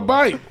take a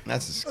bite.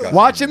 That's disgusting.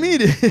 Watch him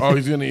eat it. Oh,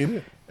 he's gonna eat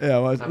it. Yeah,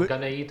 well, I'm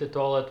gonna eat it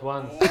all at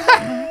once.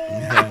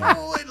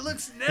 Oh, it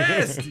looks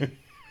nasty.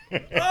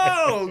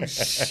 Oh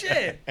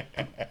shit!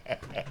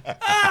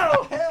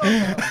 Oh hell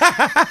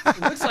no.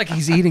 It looks like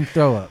he's eating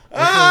throw up.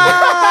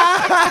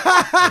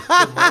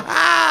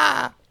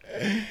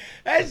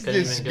 That's Can't even get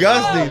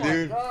disgusting, it.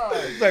 dude.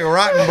 It's like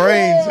rotten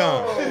brains,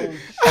 huh?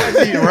 That's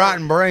eating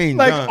rotten brains,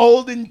 like huh?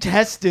 old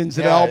intestines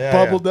that Yeah, all yeah,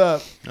 bubbled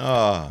up. Oh.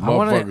 I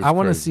want Motherfucker's to. I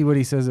want to crazy. see what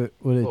he says.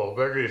 What it, Oh,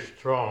 very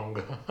strong.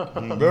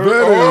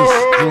 Very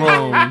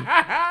strong.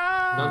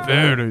 Not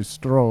very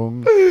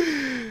strong.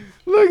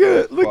 Look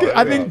at look at.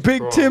 I think Big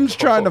Strong. Tim's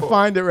trying to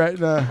find it right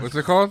now. What's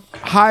it called?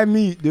 High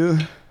meat,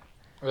 dude.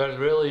 That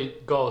really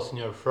goes in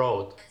your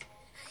throat.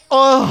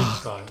 Oh,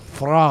 Time.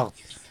 frog.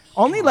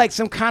 Only like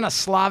some kind of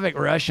Slavic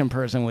Russian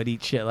person would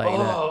eat shit like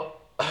that. Oh,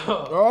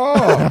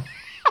 Oh.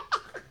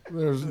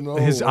 There's no.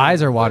 His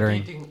eyes are like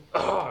watering. eating,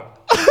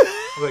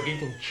 like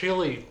eating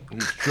chili.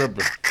 He's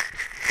tripping.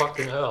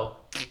 Fucking hell.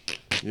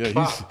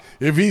 Yeah,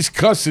 if he's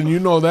cussing, you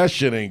know that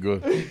shit ain't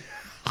good.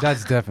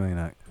 That's definitely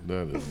not.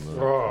 That is not.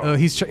 Oh,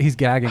 he's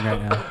gagging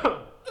right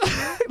now.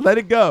 Let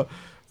it go.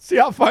 See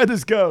how far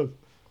this goes.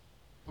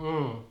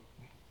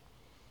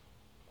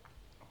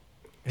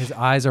 His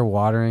eyes are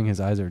watering. His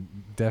eyes are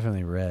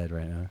definitely red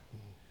right now.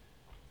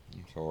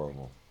 It's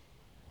horrible.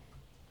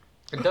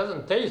 It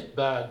doesn't taste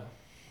bad,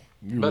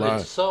 You but lying.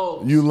 it's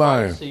so You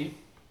lying. spicy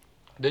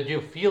that you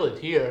feel it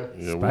here.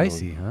 Yeah, we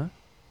Spicy, huh?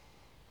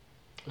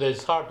 That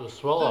it's hard to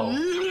swallow.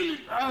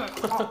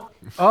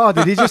 Oh,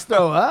 did he just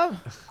throw up?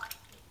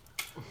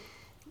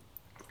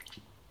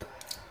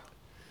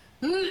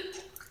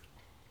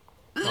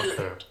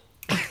 Okay.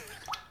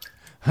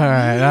 All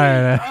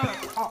right.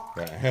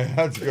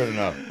 That's good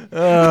enough.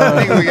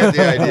 I think we get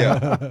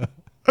the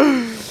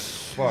idea.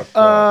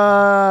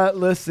 Fuck.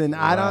 Listen,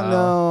 I don't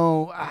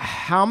know.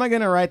 How am I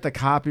gonna write the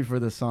copy for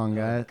this song,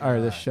 guys,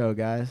 or this show,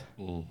 guys?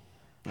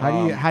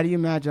 How do you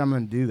imagine I'm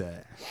gonna do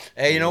that?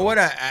 Hey, you know what?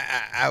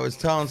 I was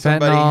telling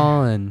somebody.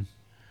 Fentanyl and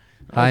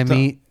high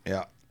meat.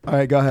 Yeah. All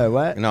right, go ahead.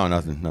 What? No,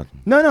 nothing.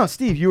 No,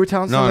 Steve, you were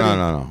telling No, somebody.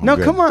 no. I'm No,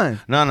 good. come on.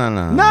 No.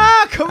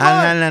 Nah, come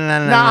on.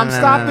 No, I'm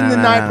stopping the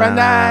night right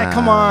now.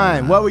 Come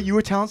on. What were you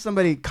were telling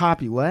somebody?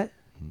 Copy what?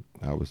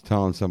 I was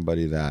telling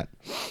somebody that,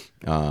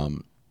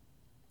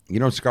 you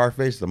know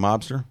Scarface, the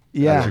mobster? Out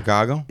Yeah. of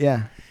Chicago?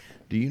 Yeah.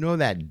 Do you know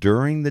that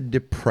during the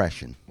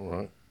Depression, All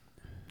right.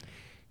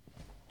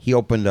 he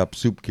opened up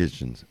soup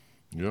kitchens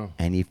Yeah.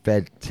 and he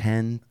fed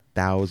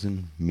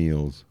 10,000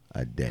 meals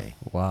a day?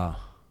 Wow.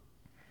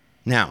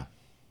 Now,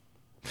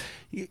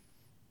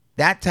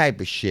 that type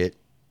of shit,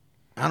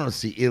 I don't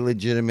see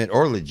illegitimate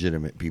or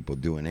legitimate people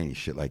doing any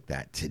shit like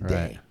that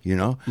today, Right. you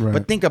know? Right.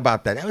 But think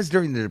about that. That was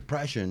during the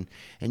Depression,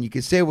 and you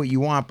can say what you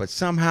want, but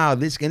somehow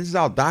this is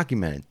all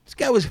documented. This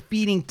guy was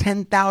feeding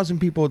 10,000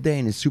 people a day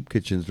in his soup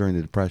kitchens during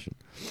the Depression.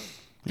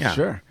 Yeah.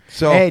 Sure.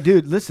 So, Hey,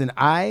 dude, listen.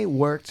 I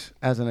worked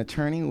as an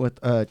attorney with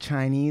a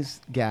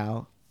Chinese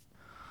gal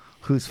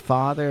whose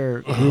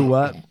father grew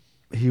up.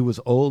 He was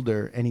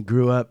older, and he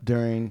grew up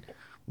during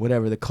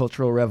whatever the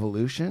Cultural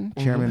Revolution,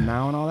 Chairman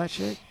Mao, and all that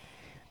shit.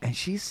 And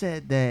she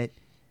said that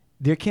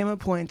there came a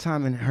point in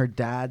time in her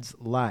dad's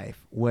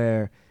life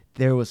where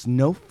there was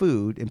no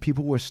food and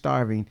people were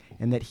starving,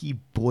 and that he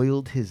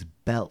boiled his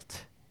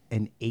belt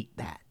and ate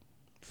that.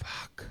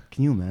 fuck.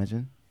 Can you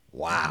imagine?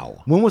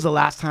 Wow. When was the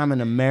last time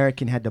an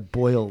American had to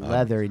boil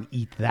leather and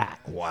eat that?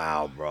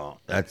 Wow, bro.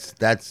 That's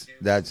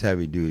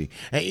heavy duty.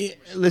 Hey,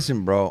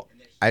 listen, bro.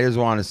 I just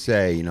want to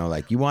say, you know,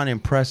 like, you want to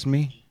impress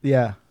me?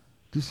 Yeah.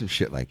 Do some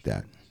shit like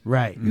that.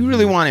 Right. You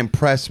really want to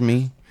impress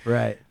me?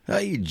 Right.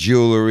 Your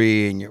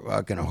jewelry and your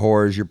fucking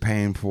whores you're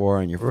paying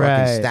for and your fucking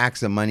Right.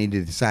 stacks of money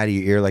to the side of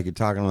your ear like you're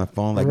talking on the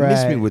phone. Like,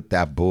 miss me Right. with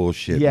that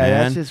bullshit, Yeah,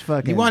 man. that's just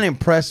fucking- You want to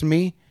impress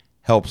me?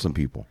 Help some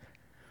people.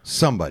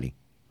 Somebody.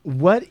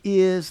 What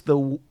is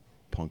the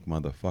Punk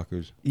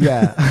motherfuckers.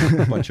 yeah?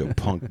 Bunch of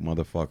punk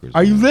motherfuckers.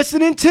 Are you man.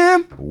 listening,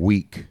 Tim?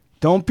 Weak.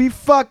 Don't be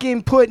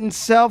fucking putting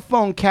cell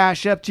phone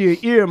cash up to your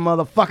ear,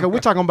 motherfucker. We're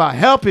talking about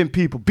helping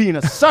people, being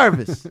a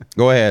service.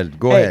 Go ahead.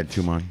 Go Hey. ahead,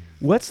 Chuman.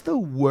 What's the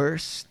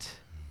worst?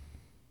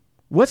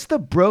 What's the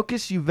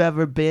brokest you've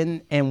ever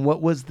been, and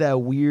what was that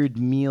weird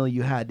meal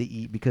you had to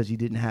eat because you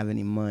didn't have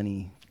any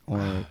money?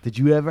 Or did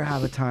you ever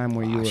have a time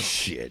where you were?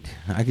 Shit.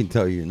 I can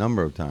tell you a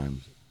number of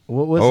times.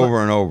 What was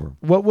Over and over.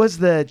 What was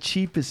the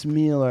cheapest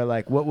meal, or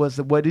like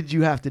what did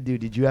you have to do?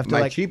 Did you have to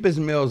My like? cheapest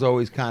meals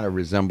always kind of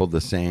resemble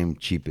the same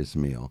cheapest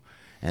meal.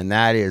 And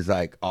that is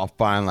like, I'll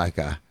find like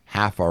a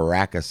half a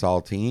rack of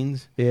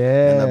saltines.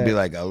 Yeah. And there'll be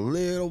like a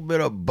little bit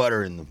of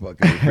butter in the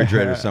fucking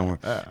refrigerator somewhere.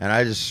 And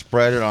I just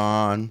spread it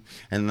on.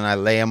 And then I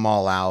lay them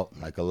all out,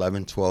 like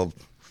 11, 12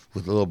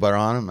 with a little butter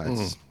on them.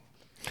 That's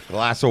a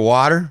glass of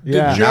water.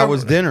 Yeah. And that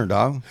was dinner,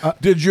 dog.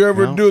 Did you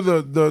ever No. do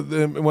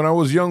the when I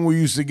was young, we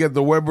used to get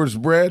the Weber's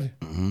bread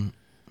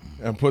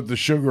and put the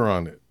sugar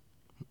on it.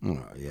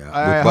 Yeah,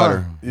 right, with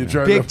butter. You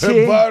try Big to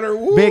T, butter.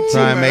 Woo, Big T.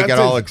 Try and man, make that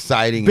it all tastes-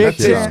 exciting. Big and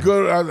That shit. tastes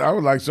good. I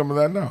would like some of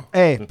that now.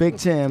 Hey, Big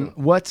Tim,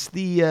 what's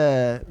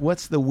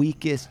the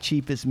weakest,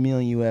 cheapest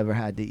meal you ever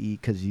had to eat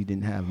because you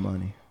didn't have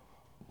money?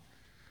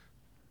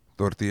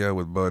 Tortilla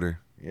with butter.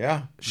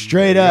 Yeah.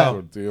 Straight There you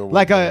up. go.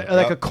 Like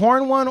a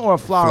corn one or a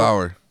flour?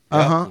 Flour.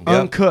 Uh-huh. Yep.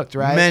 Uncooked,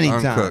 right? Many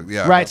Uncooked, times.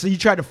 yeah. Right, so you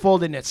tried to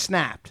fold it and it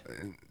snapped.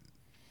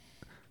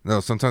 No,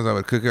 sometimes I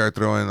would cook it. I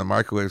throw it in the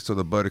microwave so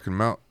the butter can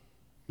melt.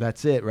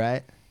 That's it,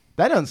 right?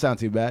 That doesn't sound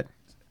too bad.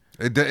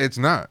 It's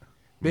not.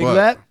 Big but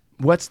Lep,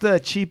 what's the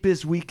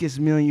cheapest, weakest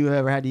meal you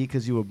ever had to eat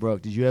because you were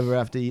broke? Did you ever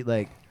have to eat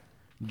like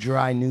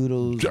dry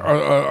noodles?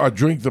 I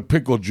drink the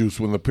pickle juice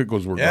when the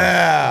pickles were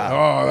Yeah. gone.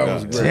 Oh, that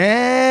was great.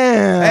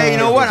 Damn. Hey, you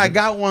know what? I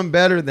got one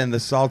better than the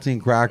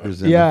saltine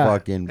crackers and the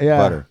fucking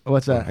butter.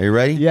 What's that? Are you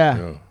ready?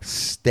 Yeah.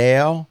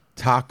 Stale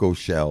taco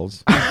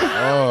shells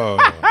Oh,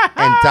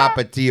 and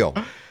tapatio.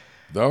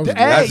 that was Hey, great.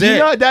 That's you it.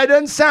 know that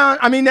doesn't sound.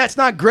 I mean, that's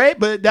not great,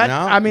 but that. No,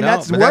 I mean, no,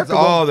 that's but workable.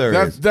 that's all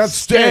there is. That's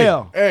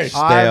stale. stale. Hey,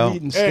 I've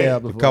eaten stale Hey,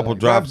 before. A couple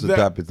drops of That-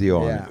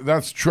 tapatio on Yeah. it.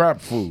 that's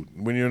trap food.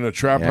 When you're in a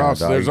trap Yeah, house,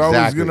 dog, there's always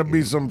exactly. gonna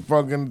be some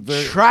fucking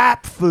thing.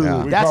 Trap food.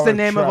 Yeah. We That's call the it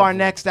name trap of our food.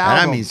 next And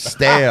album. I mean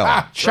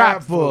stale.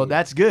 trap food.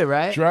 That's good,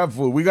 right? Trap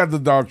food. We got the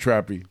dog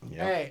trappy.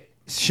 Hey,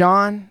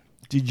 Sean,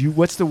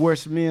 what's the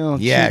worst meal?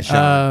 Yeah, Cheap-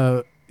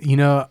 Sean. You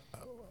know,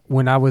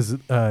 when I was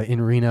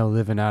in Reno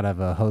living out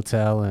of a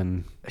hotel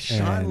and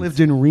Sean lived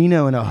in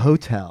Reno in a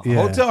hotel.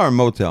 Yeah. Hotel or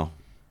motel?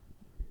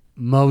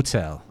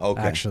 motel.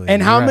 Okay. Actually.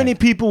 And how Right. many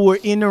people were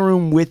in a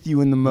room with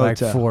you in the Like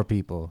motel? 4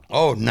 people.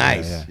 Oh,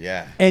 nice. Yeah,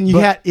 Yeah. And you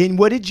But- had. And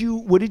what did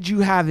you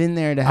have in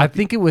there to I help?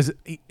 think it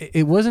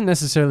wasn't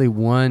necessarily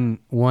one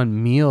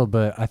meal,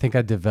 but I think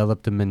I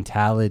developed a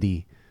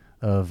mentality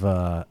of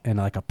and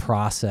like a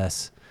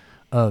process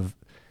of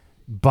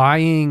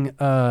buying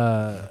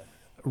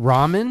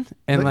ramen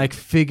and like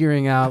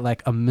figuring out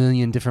like a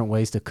million different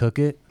ways to cook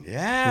it.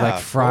 Yeah. Like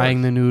of frying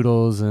course. the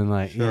noodles and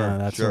like Sure,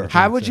 that sure. sort of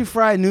How thing. would you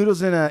fry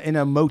noodles in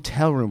a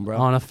motel room, bro?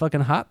 on a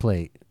fucking hot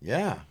plate?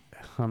 Yeah.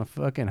 On a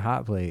fucking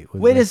hot plate.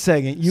 with Wait like- a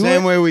second. You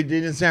Same were, way we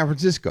did in San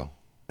Francisco.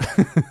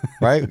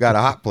 Right? We got a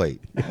hot plate.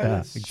 Yeah,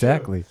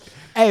 exactly.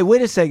 Hey,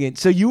 wait a second.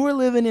 So you were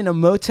living in a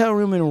motel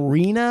room in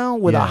Reno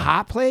with a Yeah.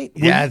 hot plate?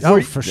 Yeah, Oh,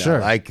 it's- for I sure.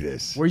 like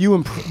this. Were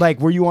you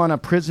were you on a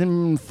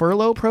prison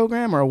furlough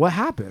program or what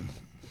happened?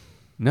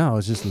 No, I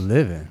was just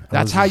living. I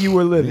That's was- how you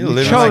were living. You You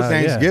living chose- like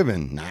yeah.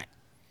 Thanksgiving. Nah.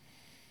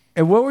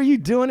 And what were you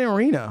doing in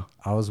Reno?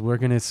 I was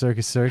working at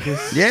Circus.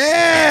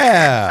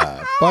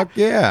 Yeah. Fuck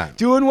yeah.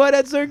 Doing what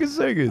at Circus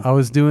Circus? I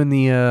was doing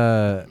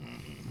the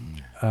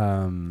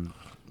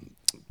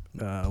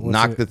what's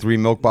Knock it? the 3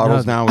 milk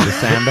bottles No. down with a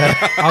sandbag.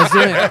 I was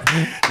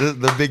doing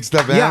the big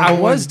stuff. yeah, I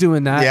animal was one.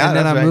 doing that, Yeah, and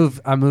then that's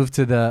I right. moved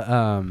to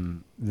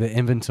the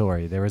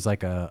inventory. There was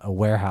like a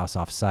warehouse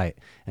off site,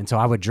 and so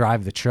I would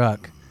drive the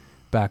truck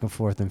back and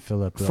forth and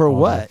fill up. For all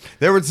what?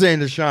 They were saying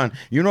to Sean,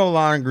 you no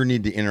longer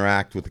need to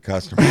interact with the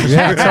customers.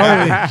 Yeah,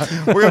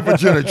 totally. We're gonna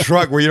put you in a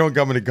truck where you don't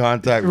come into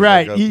contact with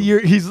Right.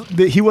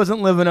 the He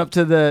wasn't living up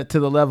to the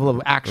level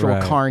of actual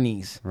Right.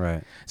 carnies.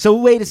 Right. So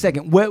wait a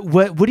second.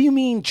 What do you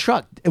mean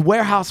truck? A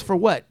warehouse for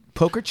what?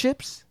 Poker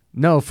chips?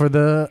 No, for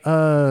the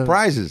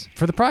prizes.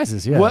 for the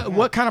prizes. Yeah.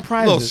 What kind of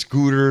Little prizes?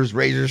 scooters,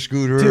 razor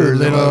scooters, Dude,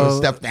 little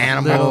stuffed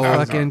animals, little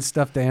fucking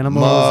stuffed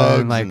animals, Mugs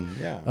and like and-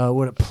 yeah.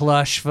 what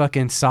plush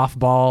fucking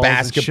softballs,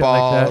 and shit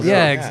Basketballs, like that.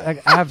 Yeah,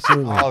 yeah.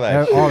 absolutely, All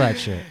that all that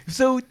shit.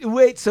 So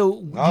wait, so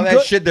all you that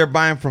go- shit they're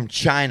buying from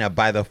China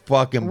by the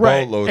fucking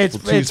right? boatloads It's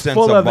for 2 cents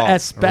full a of ball.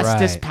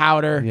 asbestos Right.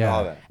 powder. Yeah.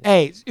 All that.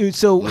 Hey,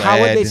 so how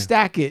would they Lead.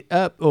 stack it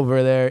up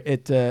over there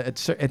at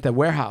the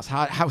warehouse?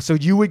 How so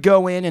you would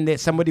go in and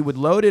somebody would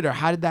load it, or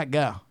how did that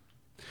go?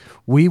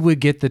 We would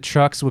get the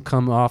trucks would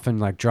come off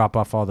and like drop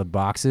off all the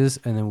boxes,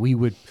 and then we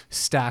would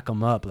stack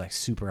them up like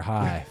super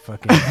high,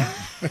 fucking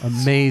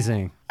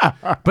amazing.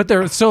 But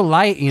they're so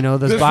light, you know.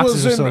 Those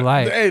boxes are so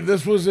light. Hey,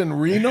 this was in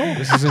Reno.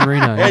 This is in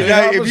Reno. Hey, yeah.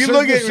 now, have if a you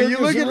look circus, at when you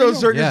circus look in at those Reno?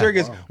 circus Yeah.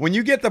 circus, when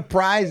you get the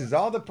prizes,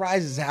 all the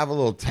prizes have a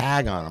little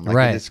tag on them, like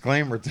Right. a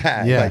disclaimer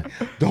tag. Yeah.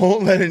 Like,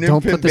 don't let an Don't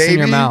infant put this baby in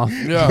your mouth.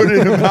 Yeah. put it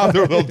in your mouth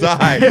or it'll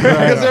die.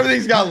 Because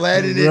everything's got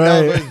lead in it. and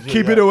all that shit,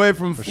 Keep it away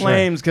from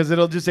flames because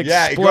it'll just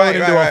Yeah, explode right,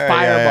 into right, a right,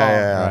 fireball.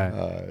 yeah. Right.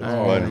 It's Oh,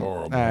 funny. horrible.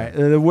 All right.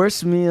 The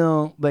worst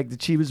meal, like the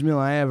cheapest meal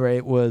I ever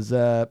ate, was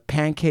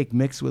pancake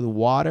mixed with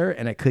water,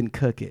 and I couldn't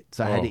cook it,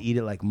 so I had to eat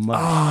it like mush.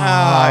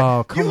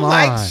 Oh, come you on.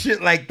 like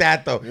shit like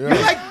that though. You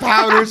like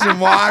powders and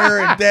water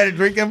and then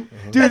drink them.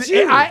 Dude,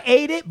 I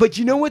ate it, but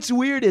you know what's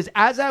weird is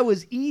as I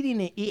was eating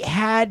it, it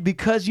had,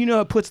 because you know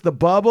it puts the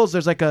bubbles.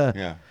 There's like it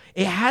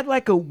had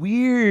like a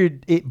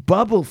weird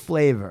bubble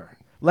flavor,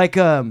 like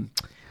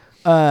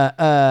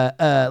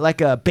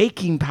like a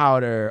baking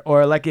powder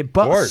or like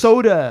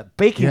soda,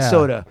 baking Yeah.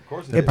 soda. Of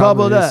course It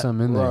Probably bubbled is up.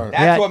 some in there. Right.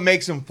 That's Yeah. what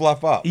makes them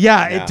fluff up.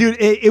 Yeah, dude,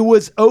 it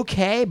was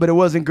okay, but it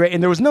wasn't great,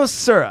 and there was no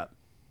syrup.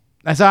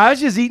 And so I was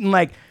just eating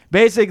like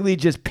basically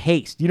just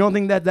paste. You don't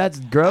think that's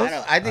gross?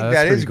 I think That's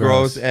that is pretty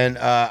gross. gross. And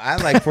I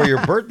like for your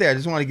birthday, I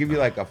just want to give you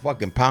like a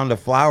fucking pound of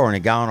flour and a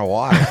gallon of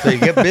water. So you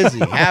get busy.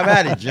 Have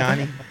at it,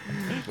 Johnny.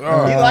 He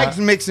likes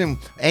mixing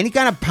any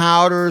kind of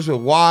powders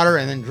with water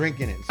and then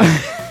drinking it.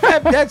 So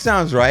that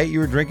sounds right. You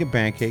were drinking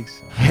pancakes.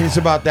 And it's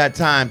about that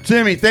time.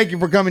 Timmy, thank you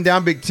for coming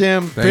down, Big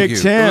Tim. Thank you.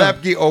 Tim.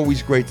 Lepke,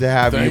 always great to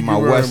have Thank you, my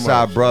you very West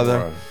Side much. brother.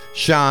 All right.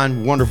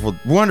 Sean, wonderful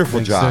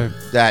Thanks, job.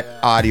 sir. That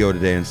audio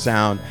today and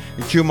sound.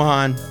 And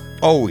Chumahan,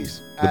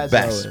 always the As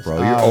best, always. bro.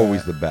 You're All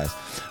always the best.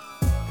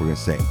 We're going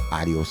to say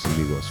adios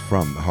amigos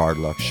from the Hard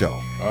Luck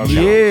Show.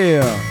 Okay.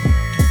 Yeah.